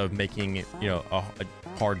sense of making it, you know, a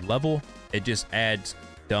hard level. It just adds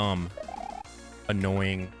dumb,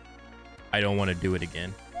 annoying, I don't want to do it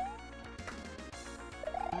again.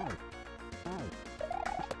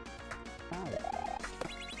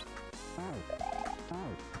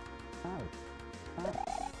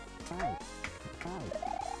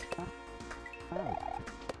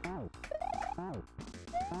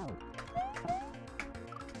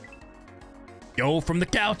 Yo, from the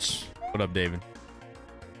couch. What up, David?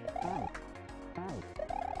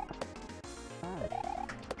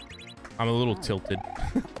 I'm a little tilted.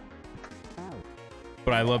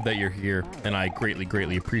 But I love that you're here, and I greatly,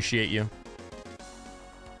 greatly appreciate you.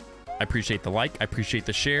 I appreciate the like, I appreciate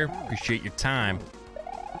the share, appreciate your time.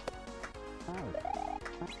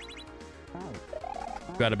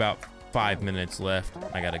 Got about 5 minutes left.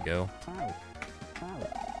 I gotta go.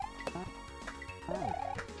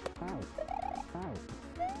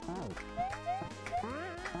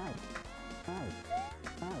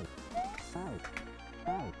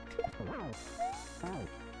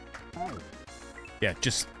 Yeah,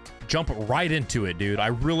 just jump right into it, dude. I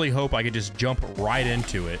really hope I could just jump right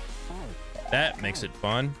into it. That makes it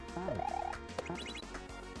fun.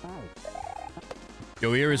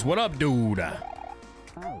 Yo, here is what up, dude?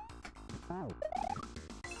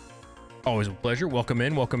 Always a pleasure. Welcome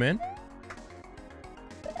in, welcome in.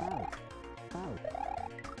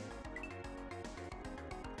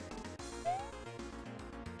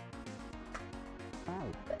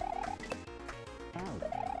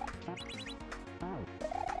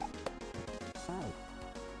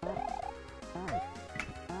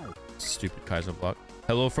 Stupid Kaizo block.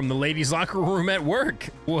 Hello from the ladies' locker room at work.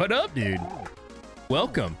 What up, dude?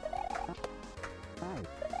 Welcome.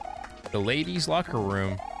 The ladies' locker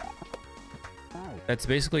room. That's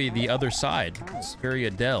basically the other side. It's very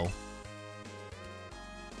Adele.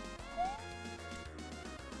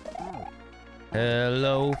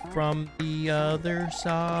 Hello from the other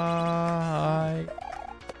side.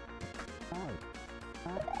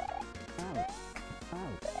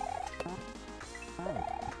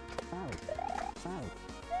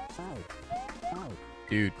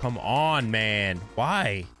 Dude, come on, man.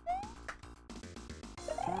 Why?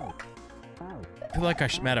 I feel like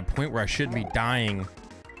I'm at a point where I shouldn't be dying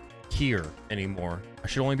here anymore. I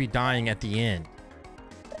should only be dying at the end.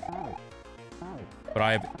 But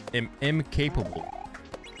I am incapable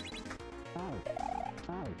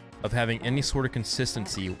of having any sort of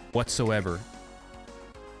consistency whatsoever.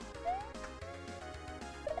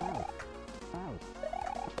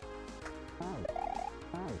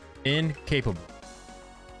 Incapable.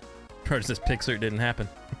 Curtis, this Pixar didn't happen.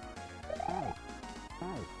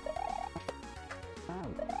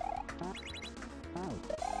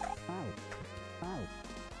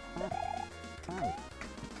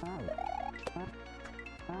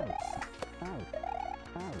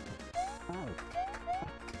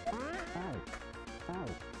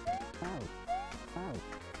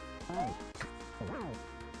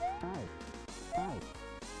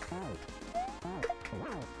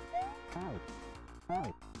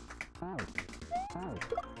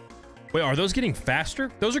 Wait, are those getting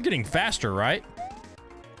faster? Those are getting faster, right?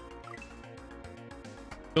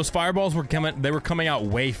 Those fireballs were coming out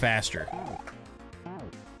way faster.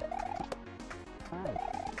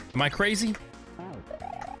 Am I crazy?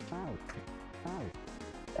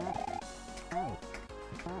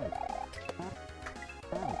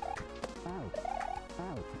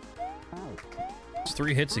 It's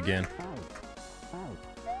 3 hits again.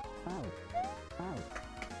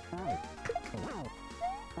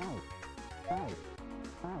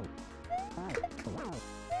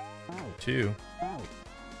 Two.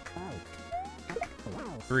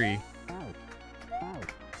 3.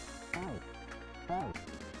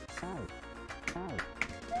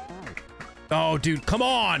 Oh, dude, come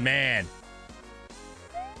on, man.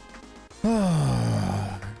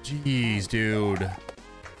 Jeez, dude.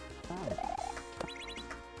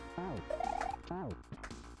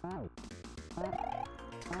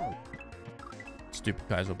 Stupid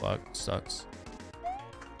Kaizo block sucks.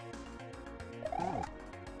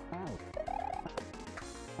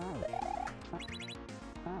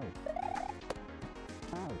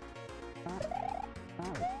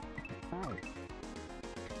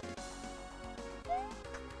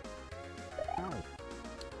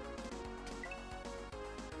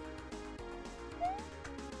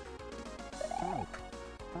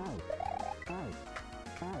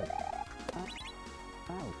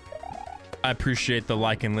 I appreciate the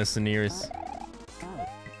like and listen ears.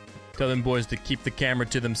 Tell them boys to keep the camera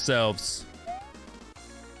to themselves.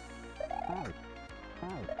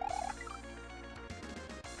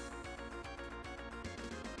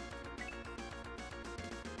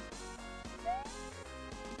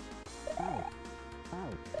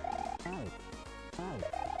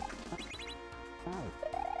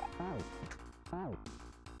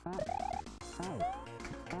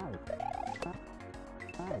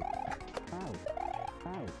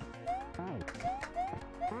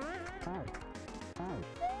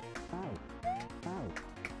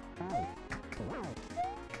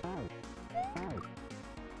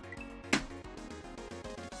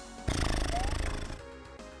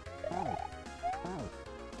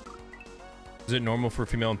 Is it normal for a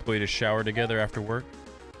female employee to shower together after work?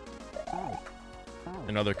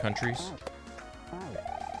 In other countries?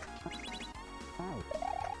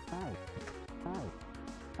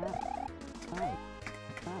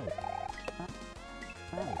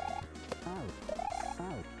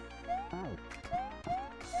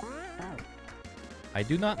 I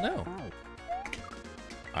do not know.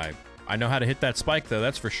 I know how to hit that spike though,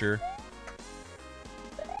 that's for sure.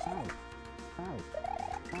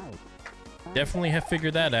 Definitely have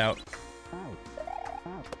figured that out.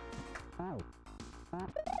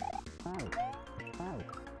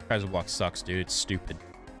 Kaizo block sucks, dude. It's stupid.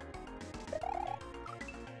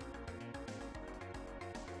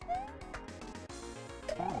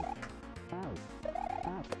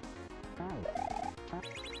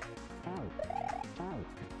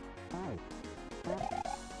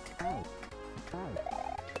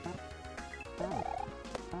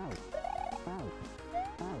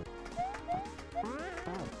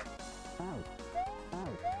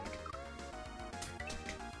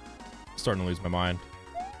 Starting to lose my mind.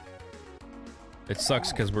 It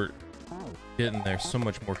sucks because we're getting there so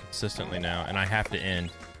much more consistently now, and I have to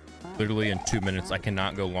end literally in 2 minutes. I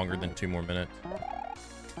cannot go longer than 2 more minutes.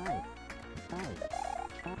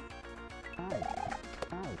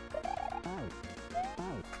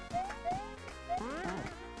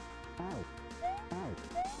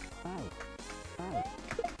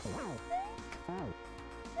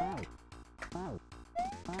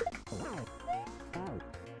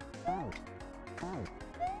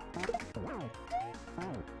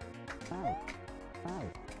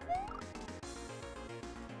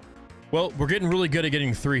 Well, we're getting really good at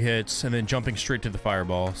getting 3 hits and then jumping straight to the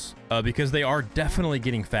fireballs, because they are definitely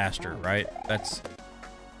getting faster, right?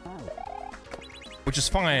 Which is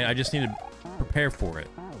fine, I just need to prepare for it.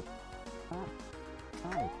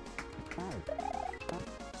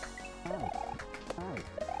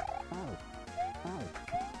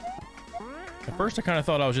 At first I kind of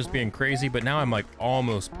thought I was just being crazy, but now I'm like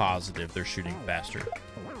almost positive they're shooting faster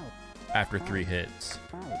after 3 hits.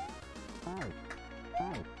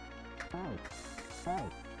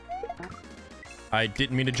 I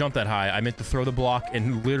didn't mean to jump that high. I meant to throw the block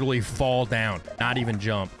and literally fall down, not even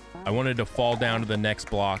jump. I wanted to fall down to the next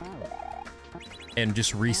block and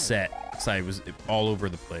just reset because I was all over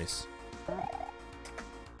the place.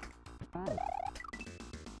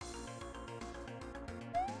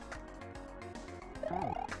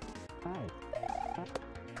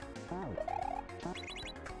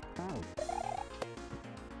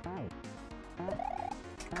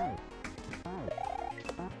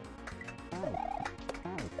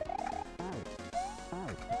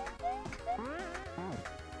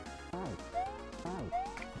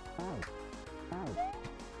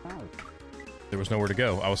 There was nowhere to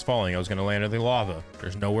go. I was falling. I was going to land in the lava.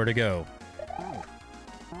 There's nowhere to go.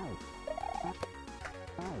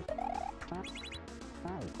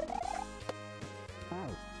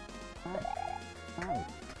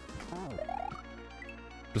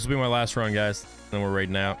 This will be my last run, guys. Then we're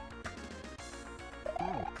raiding out.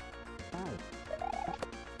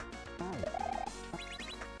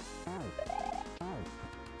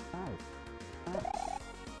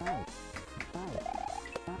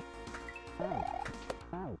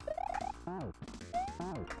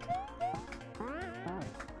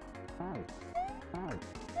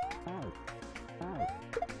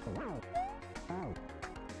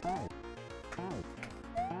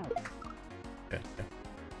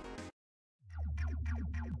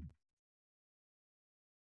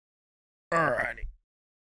 Alrighty.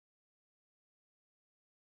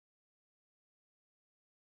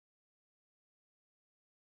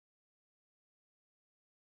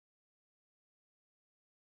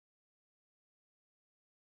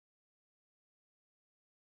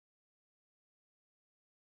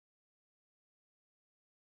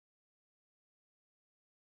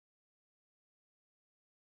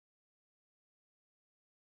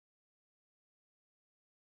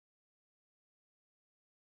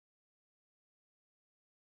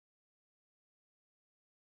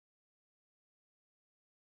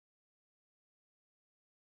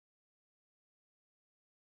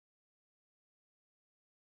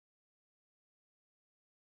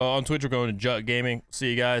 On Twitch, we're going to Jut Gaming. See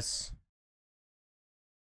you guys.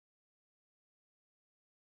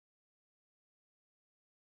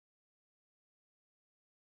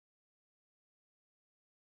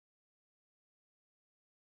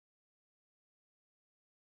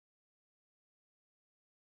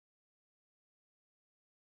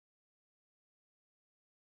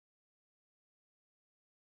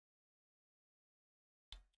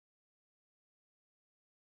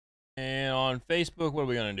 And on Facebook, what are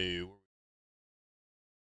we going to do?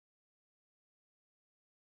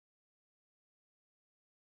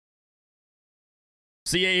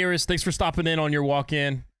 CA Iris, thanks for stopping in on your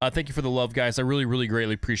walk-in. Thank you for the love, guys. I really, really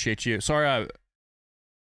greatly appreciate you. Sorry, I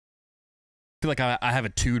feel like I have a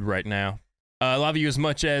tood right now. I love you as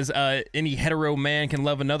much as any hetero man can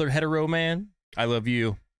love another hetero man. I love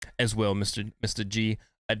you as well, Mr. G,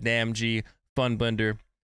 a damn G, fun blender.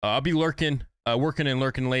 I'll be lurking, working and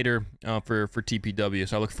lurking later for TPW,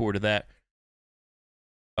 so I look forward to that.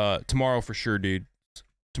 Tomorrow for sure, dude.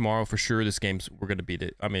 Tomorrow for sure, this game's, we're gonna beat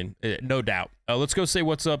it. I mean, no doubt. Let's go say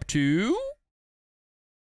what's up to...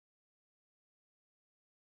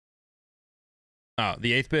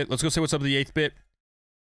 the 8th bit. Let's go say what's up to the 8th bit.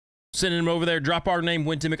 Sending him over there. Drop our name,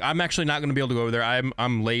 Wintimic. I'm actually not gonna be able to go over there.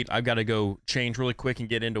 I'm late. I've got to go change really quick and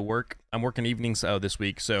get into work. I'm working evenings this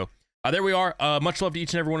week, so there we are. Much love to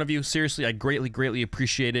each and every one of you. Seriously, I greatly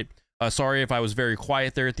appreciate it. Sorry if I was very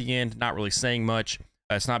quiet there at the end, not really saying much.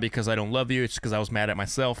 It's not because I don't love you. It's because I was mad at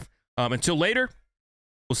myself. Until later,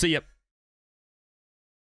 we'll see you.